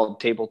page called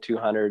Table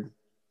 200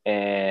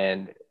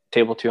 and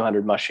Table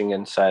 200 Mushing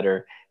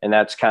Insider. And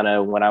that's kind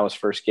of when I was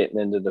first getting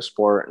into the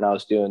sport and I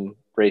was doing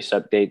race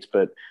updates,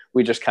 but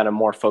we just kind of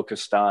more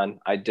focused on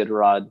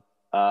Iditarod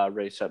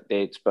race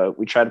updates, but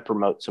we try to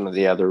promote some of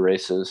the other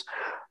races.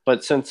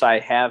 But since I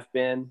have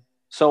been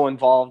so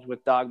involved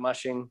with dog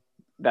mushing,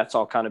 that's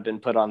all kind of been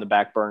put on the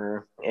back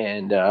burner,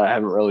 and I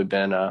haven't really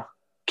been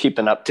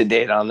keeping up to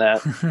date on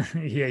that.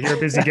 Yeah, you're a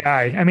busy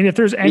guy. I mean, if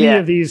there's any Yeah.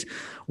 of these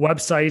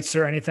websites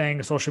or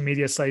anything, social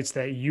media sites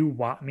that you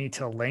want me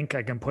to link,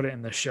 I can put it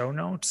in the show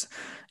notes.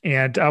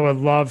 And I would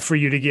love for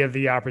you to give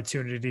the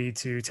opportunity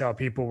to tell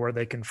people where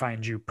they can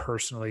find you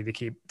personally to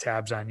keep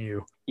tabs on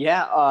you.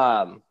 Yeah,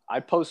 I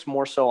post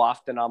more so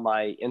often on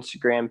my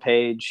Instagram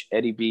page,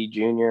 Eddie B.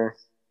 Jr.,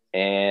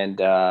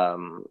 and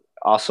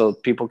also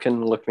people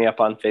can look me up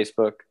on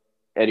Facebook,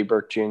 Eddie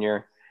Burke Jr.,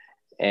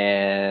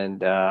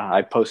 and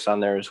I post on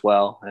there as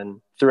well.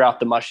 And throughout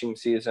the mushing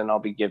season, I'll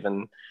be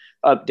giving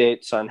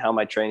updates on how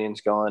my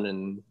training's going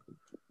and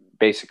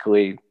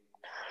basically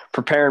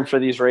preparing for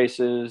these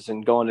races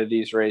and going to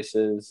these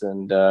races.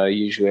 And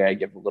usually I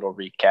give a little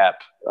recap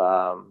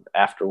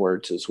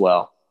afterwards as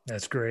well.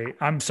 That's great.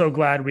 I'm so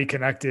glad we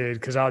connected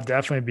because I'll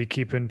definitely be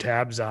keeping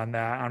tabs on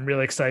that. I'm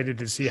really excited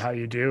to see how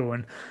you do.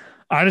 And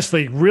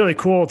honestly, really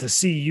cool to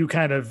see you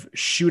kind of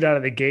shoot out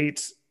of the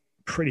gates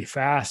pretty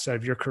fast out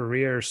of your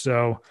career.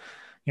 So,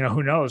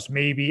 who knows?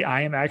 Maybe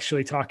I am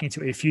actually talking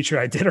to a future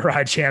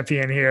Iditarod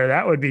champion here.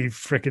 That would be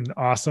freaking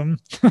awesome.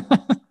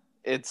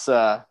 It's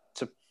a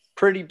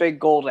pretty big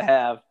goal to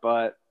have,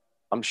 but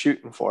I'm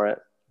shooting for it.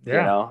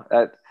 Yeah.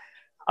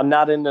 I'm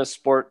not in this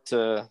sport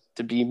to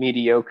be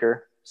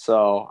mediocre.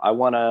 So I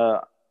want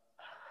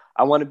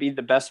to be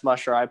the best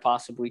musher I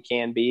possibly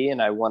can be.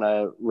 And I want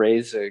to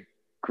raise a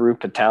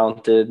group of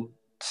talented,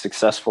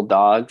 successful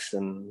dogs.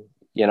 And,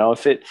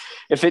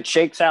 if it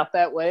shakes out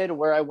that way to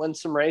where I win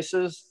some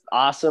races,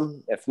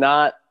 awesome. If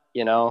not,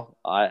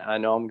 I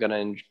know I'm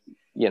going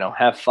to,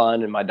 have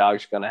fun and my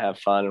dog's going to have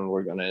fun and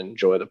we're going to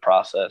enjoy the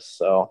process.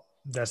 So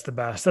that's the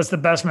best. That's the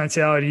best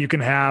mentality you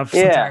can have.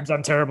 Sometimes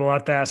I'm terrible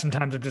at that.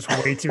 Sometimes I'm just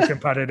way too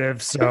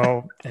competitive.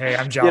 So, hey,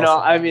 I'm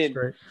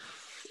jealous.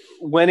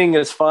 Winning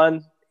is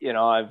fun.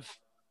 I've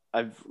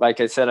like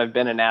I said, I've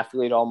been an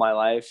athlete all my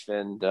life,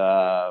 and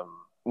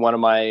one of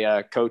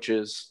my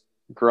coaches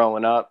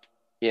growing up,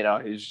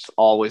 he's just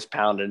always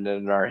pounding it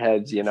in our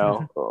heads,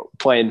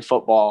 playing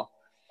football.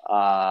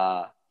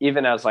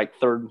 Even as like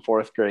third and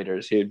fourth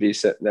graders, he would be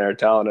sitting there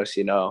telling us,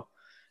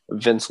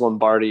 Vince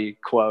Lombardi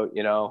quote,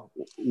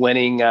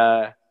 winning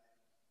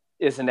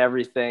isn't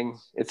everything;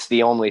 it's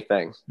the only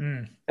thing.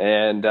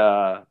 And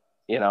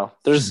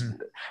there's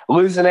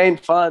losing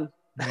ain't fun.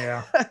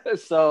 Yeah.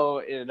 So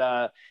it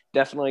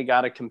definitely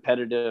got a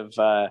competitive,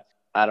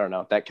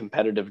 that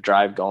competitive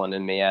drive going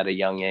in me at a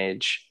young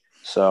age.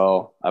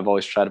 So I've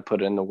always tried to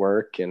put in the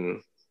work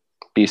and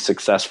be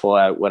successful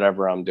at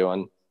whatever I'm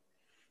doing.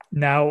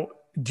 Now,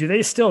 do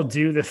they still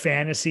do the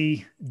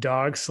fantasy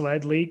dog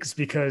sled leagues?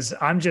 Because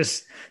I'm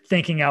just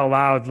thinking out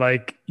loud,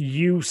 like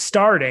you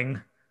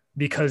starting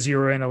because you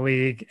were in a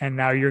league and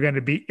now you're going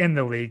to be in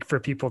the league for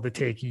people to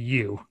take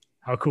you.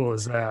 How cool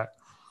is that?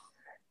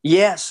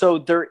 Yeah, so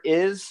there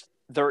is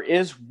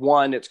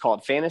one, it's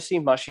called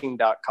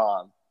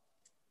fantasymushing.com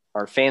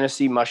or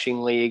Fantasy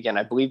Mushing League, and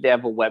I believe they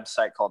have a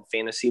website called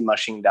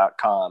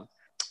fantasymushing.com.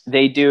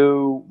 They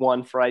do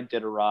one for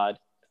Iditarod.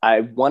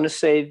 I want to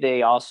say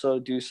they also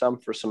do some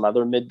for some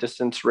other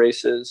mid-distance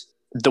races.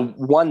 The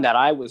one that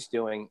I was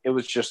doing, it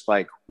was just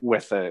like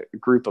with a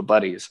group of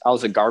buddies. I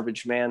was a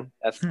garbage man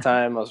at the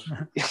time.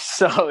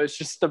 So it's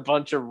just a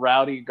bunch of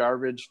rowdy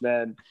garbage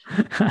men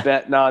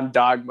betting on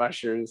dog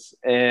mushers.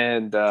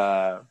 And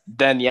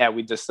then,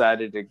 we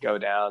decided to go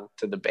down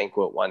to the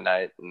banquet one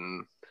night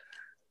and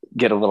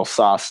get a little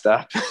sauced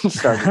up and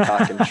started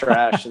talking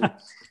trash. And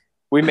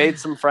we made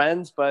some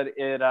friends, but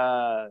it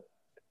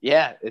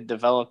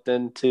developed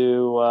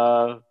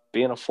into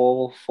being a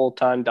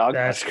full-time dog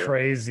That's musher.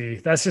 crazy.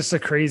 That's just a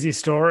crazy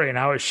story and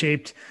how it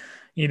shaped,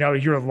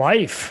 your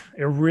life.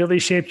 It really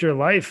shaped your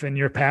life and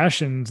your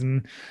passions.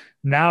 And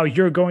now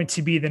you're going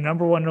to be the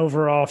number one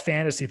overall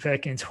fantasy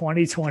pick in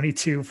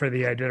 2022 for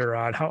the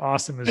Iditarod. How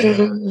awesome is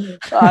that?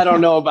 I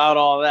don't know about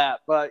all that,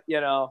 but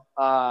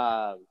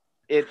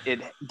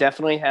it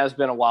definitely has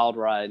been a wild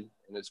ride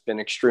and it's been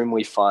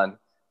extremely fun.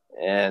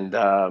 And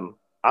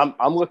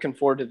I'm looking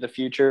forward to the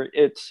future.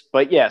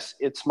 But yes,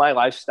 it's my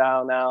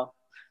lifestyle now.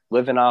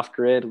 Living off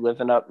grid,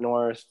 living up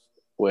north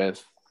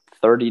with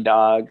 30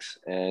 dogs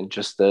and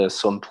just the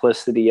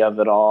simplicity of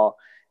it all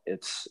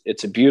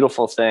It's a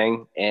beautiful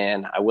thing,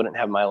 and I wouldn't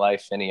have my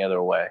life any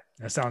other way.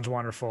 That sounds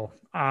wonderful.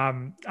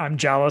 I'm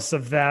jealous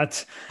of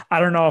that. I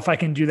don't know if I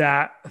can do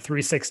that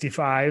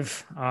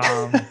 365,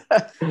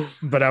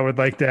 but I would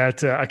like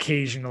that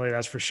occasionally,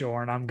 that's for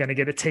sure. And I'm going to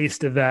get a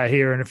taste of that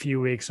here in a few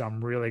weeks. So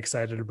I'm really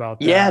excited about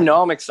that. Yeah,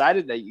 no, I'm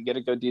excited that you get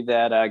to go do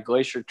that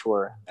glacier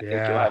tour. I think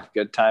you'll have a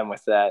good time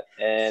with that.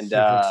 And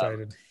super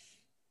excited.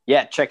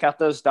 Yeah, check out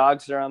those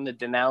dogs. They're on the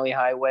Denali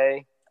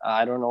Highway.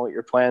 I don't know what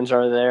your plans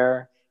are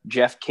there.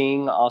 Jeff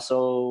King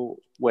also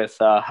with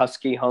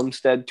Husky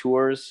Homestead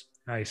Tours.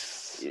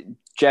 Nice.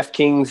 Jeff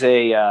King's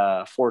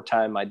a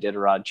 4-time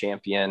Iditarod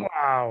champion.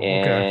 Wow.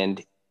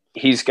 And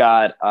he's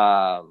got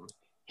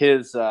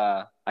his,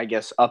 I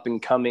guess, up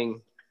and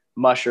coming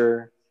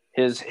musher,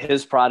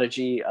 his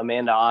prodigy,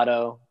 Amanda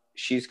Otto.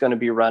 She's going to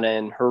be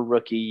running her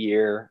rookie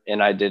year in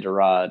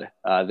Iditarod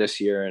this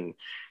year. And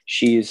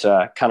she's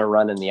kind of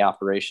running the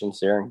operations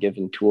there and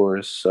giving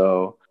tours.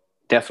 So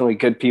definitely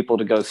good people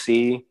to go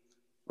see.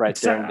 Right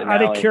there in Denali.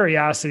 Out of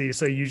curiosity,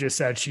 so you just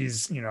said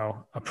she's,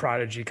 a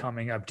prodigy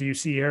coming up. Do you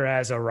see her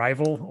as a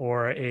rival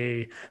or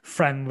a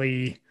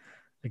friendly,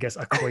 I guess,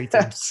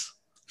 acquaintance?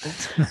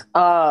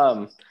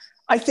 I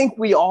think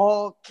we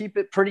all keep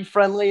it pretty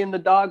friendly in the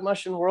dog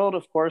mushing world.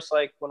 Of course,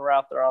 like when we're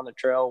out there on the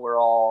trail,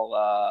 we're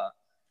all,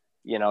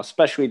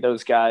 especially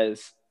those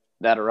guys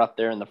that are up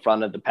there in the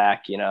front of the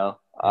pack,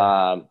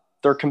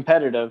 they're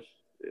competitive.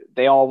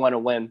 They all want to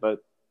win,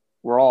 but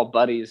we're all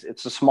buddies.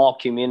 It's a small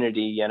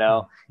community,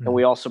 and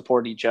we all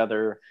support each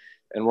other,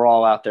 and we're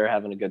all out there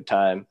having a good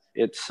time.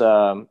 It's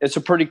a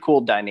pretty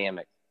cool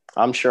dynamic.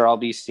 I'm sure I'll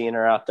be seeing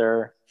her out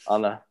there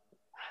on the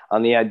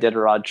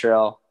Iditarod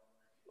Trail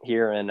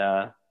here in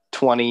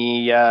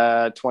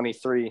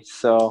 2023.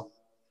 So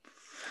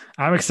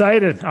I'm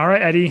excited. All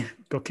right, Eddie,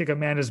 go kick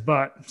Amanda's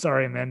butt.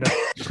 Sorry, Amanda.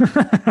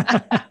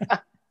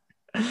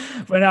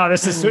 But no,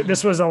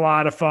 this was a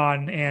lot of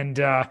fun, and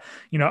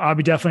I'll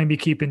definitely be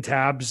keeping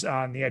tabs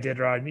on the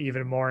Iditarod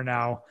even more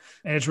now.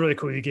 And it's really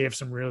cool. You gave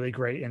some really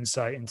great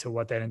insight into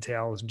what that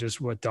entails and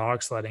just what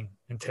dog sledding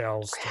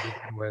entails to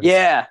begin with.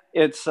 Yeah,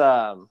 it's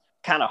kind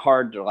of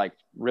hard to like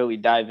really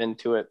dive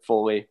into it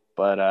fully,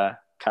 but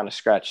kind of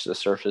scratch the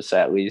surface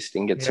at least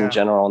and get some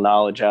general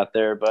knowledge out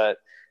there. But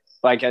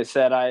like I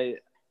said,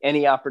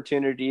 any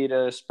opportunity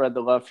to spread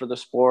the love for the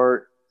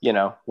sport,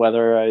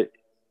 whether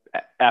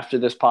after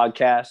this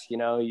podcast,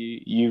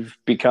 you've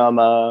become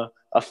a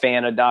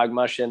fan of dog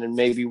mushing, and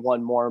maybe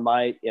one more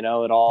might,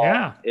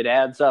 it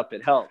adds up,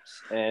 it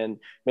helps,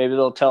 and maybe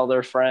they'll tell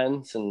their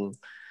friends and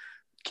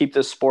keep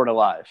this sport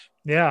alive.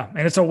 Yeah.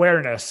 And it's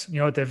awareness,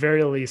 at the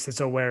very least, it's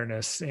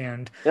awareness.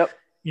 And, yep.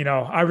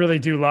 I really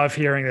do love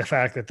hearing the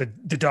fact that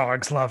the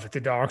dogs love it.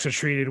 The dogs are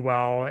treated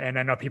well. And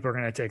I know people are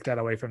going to take that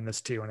away from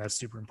this too. And that's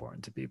super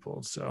important to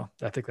people. So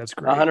I think that's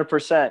great.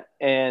 100%.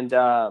 And,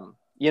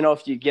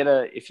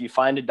 if you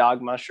find a dog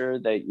musher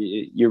that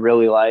you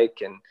really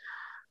like, and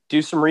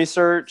do some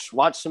research,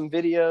 watch some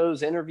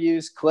videos,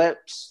 interviews,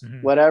 clips,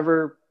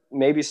 whatever,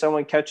 maybe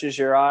someone catches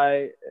your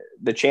eye,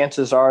 the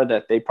chances are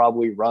that they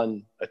probably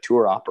run a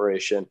tour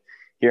operation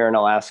here in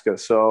Alaska.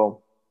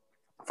 So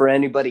for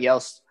anybody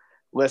else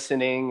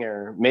listening,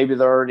 or maybe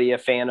they're already a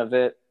fan of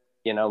it,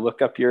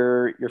 look up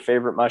your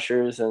favorite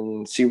mushers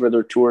and see where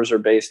their tours are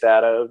based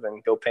out of,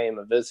 and go pay them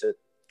a visit.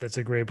 That's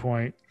a great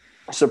point.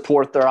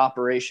 Support their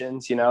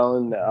operations,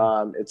 and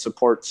it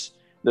supports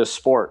the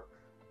sport.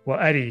 Well,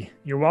 Eddie,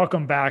 you're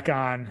welcome back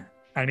on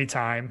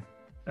anytime.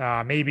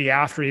 Maybe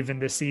after even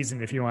this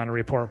season, if you want to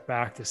report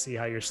back to see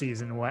how your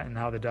season went and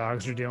how the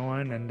dogs are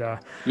doing. And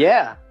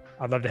yeah,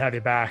 I'd love to have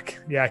you back.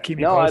 Yeah, keep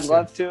me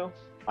posted.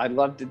 I'd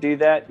love to do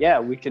that. Yeah,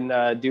 we can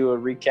do a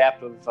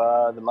recap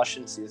of the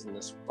mushing season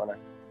this winter.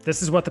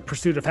 This is what the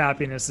pursuit of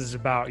happiness is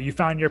about. You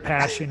found your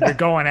passion, you're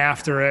going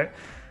after it.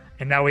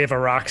 And now we have a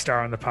rock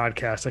star on the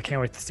podcast. I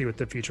can't wait to see what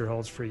the future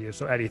holds for you.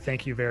 So, Eddie,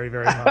 thank you very,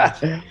 very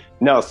much.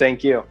 No,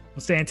 thank you. We'll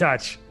stay in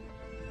touch.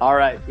 All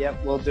right.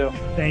 Yep, we'll do.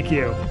 Thank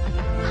you.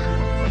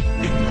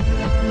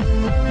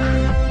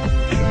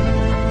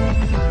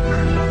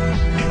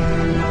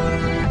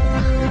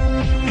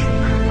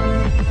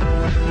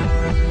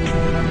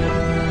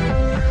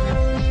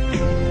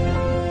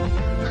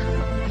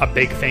 A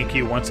big thank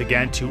you once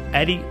again to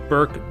Eddie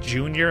Burke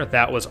Jr.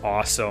 That was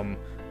awesome.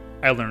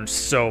 I learned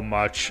so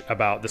much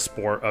about the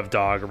sport of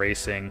dog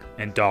racing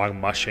and dog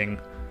mushing.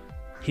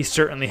 He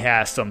certainly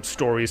has some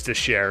stories to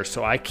share,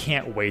 so I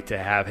can't wait to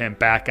have him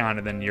back on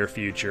in the near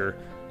future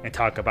and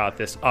talk about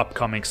this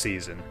upcoming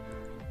season.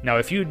 Now,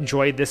 if you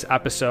enjoyed this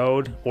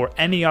episode or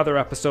any other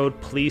episode,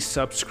 please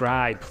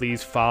subscribe,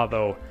 please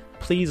follow,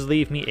 please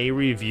leave me a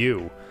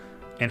review,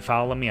 and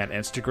follow me on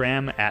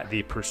Instagram at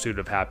The Pursuit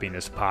of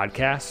Happiness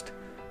Podcast.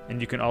 And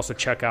you can also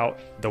check out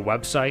the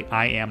website,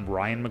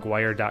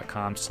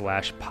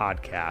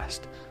 iamryanmcguire.com/podcast.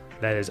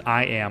 That is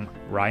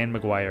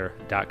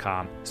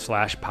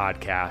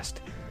iamryanmcguire.com/podcast.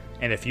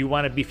 And if you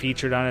want to be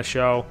featured on a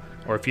show,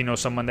 or if you know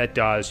someone that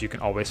does, you can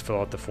always fill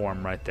out the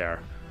form right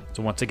there.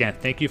 So once again,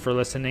 thank you for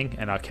listening,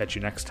 and I'll catch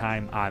you next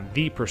time on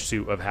the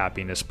Pursuit of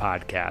Happiness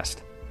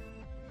podcast.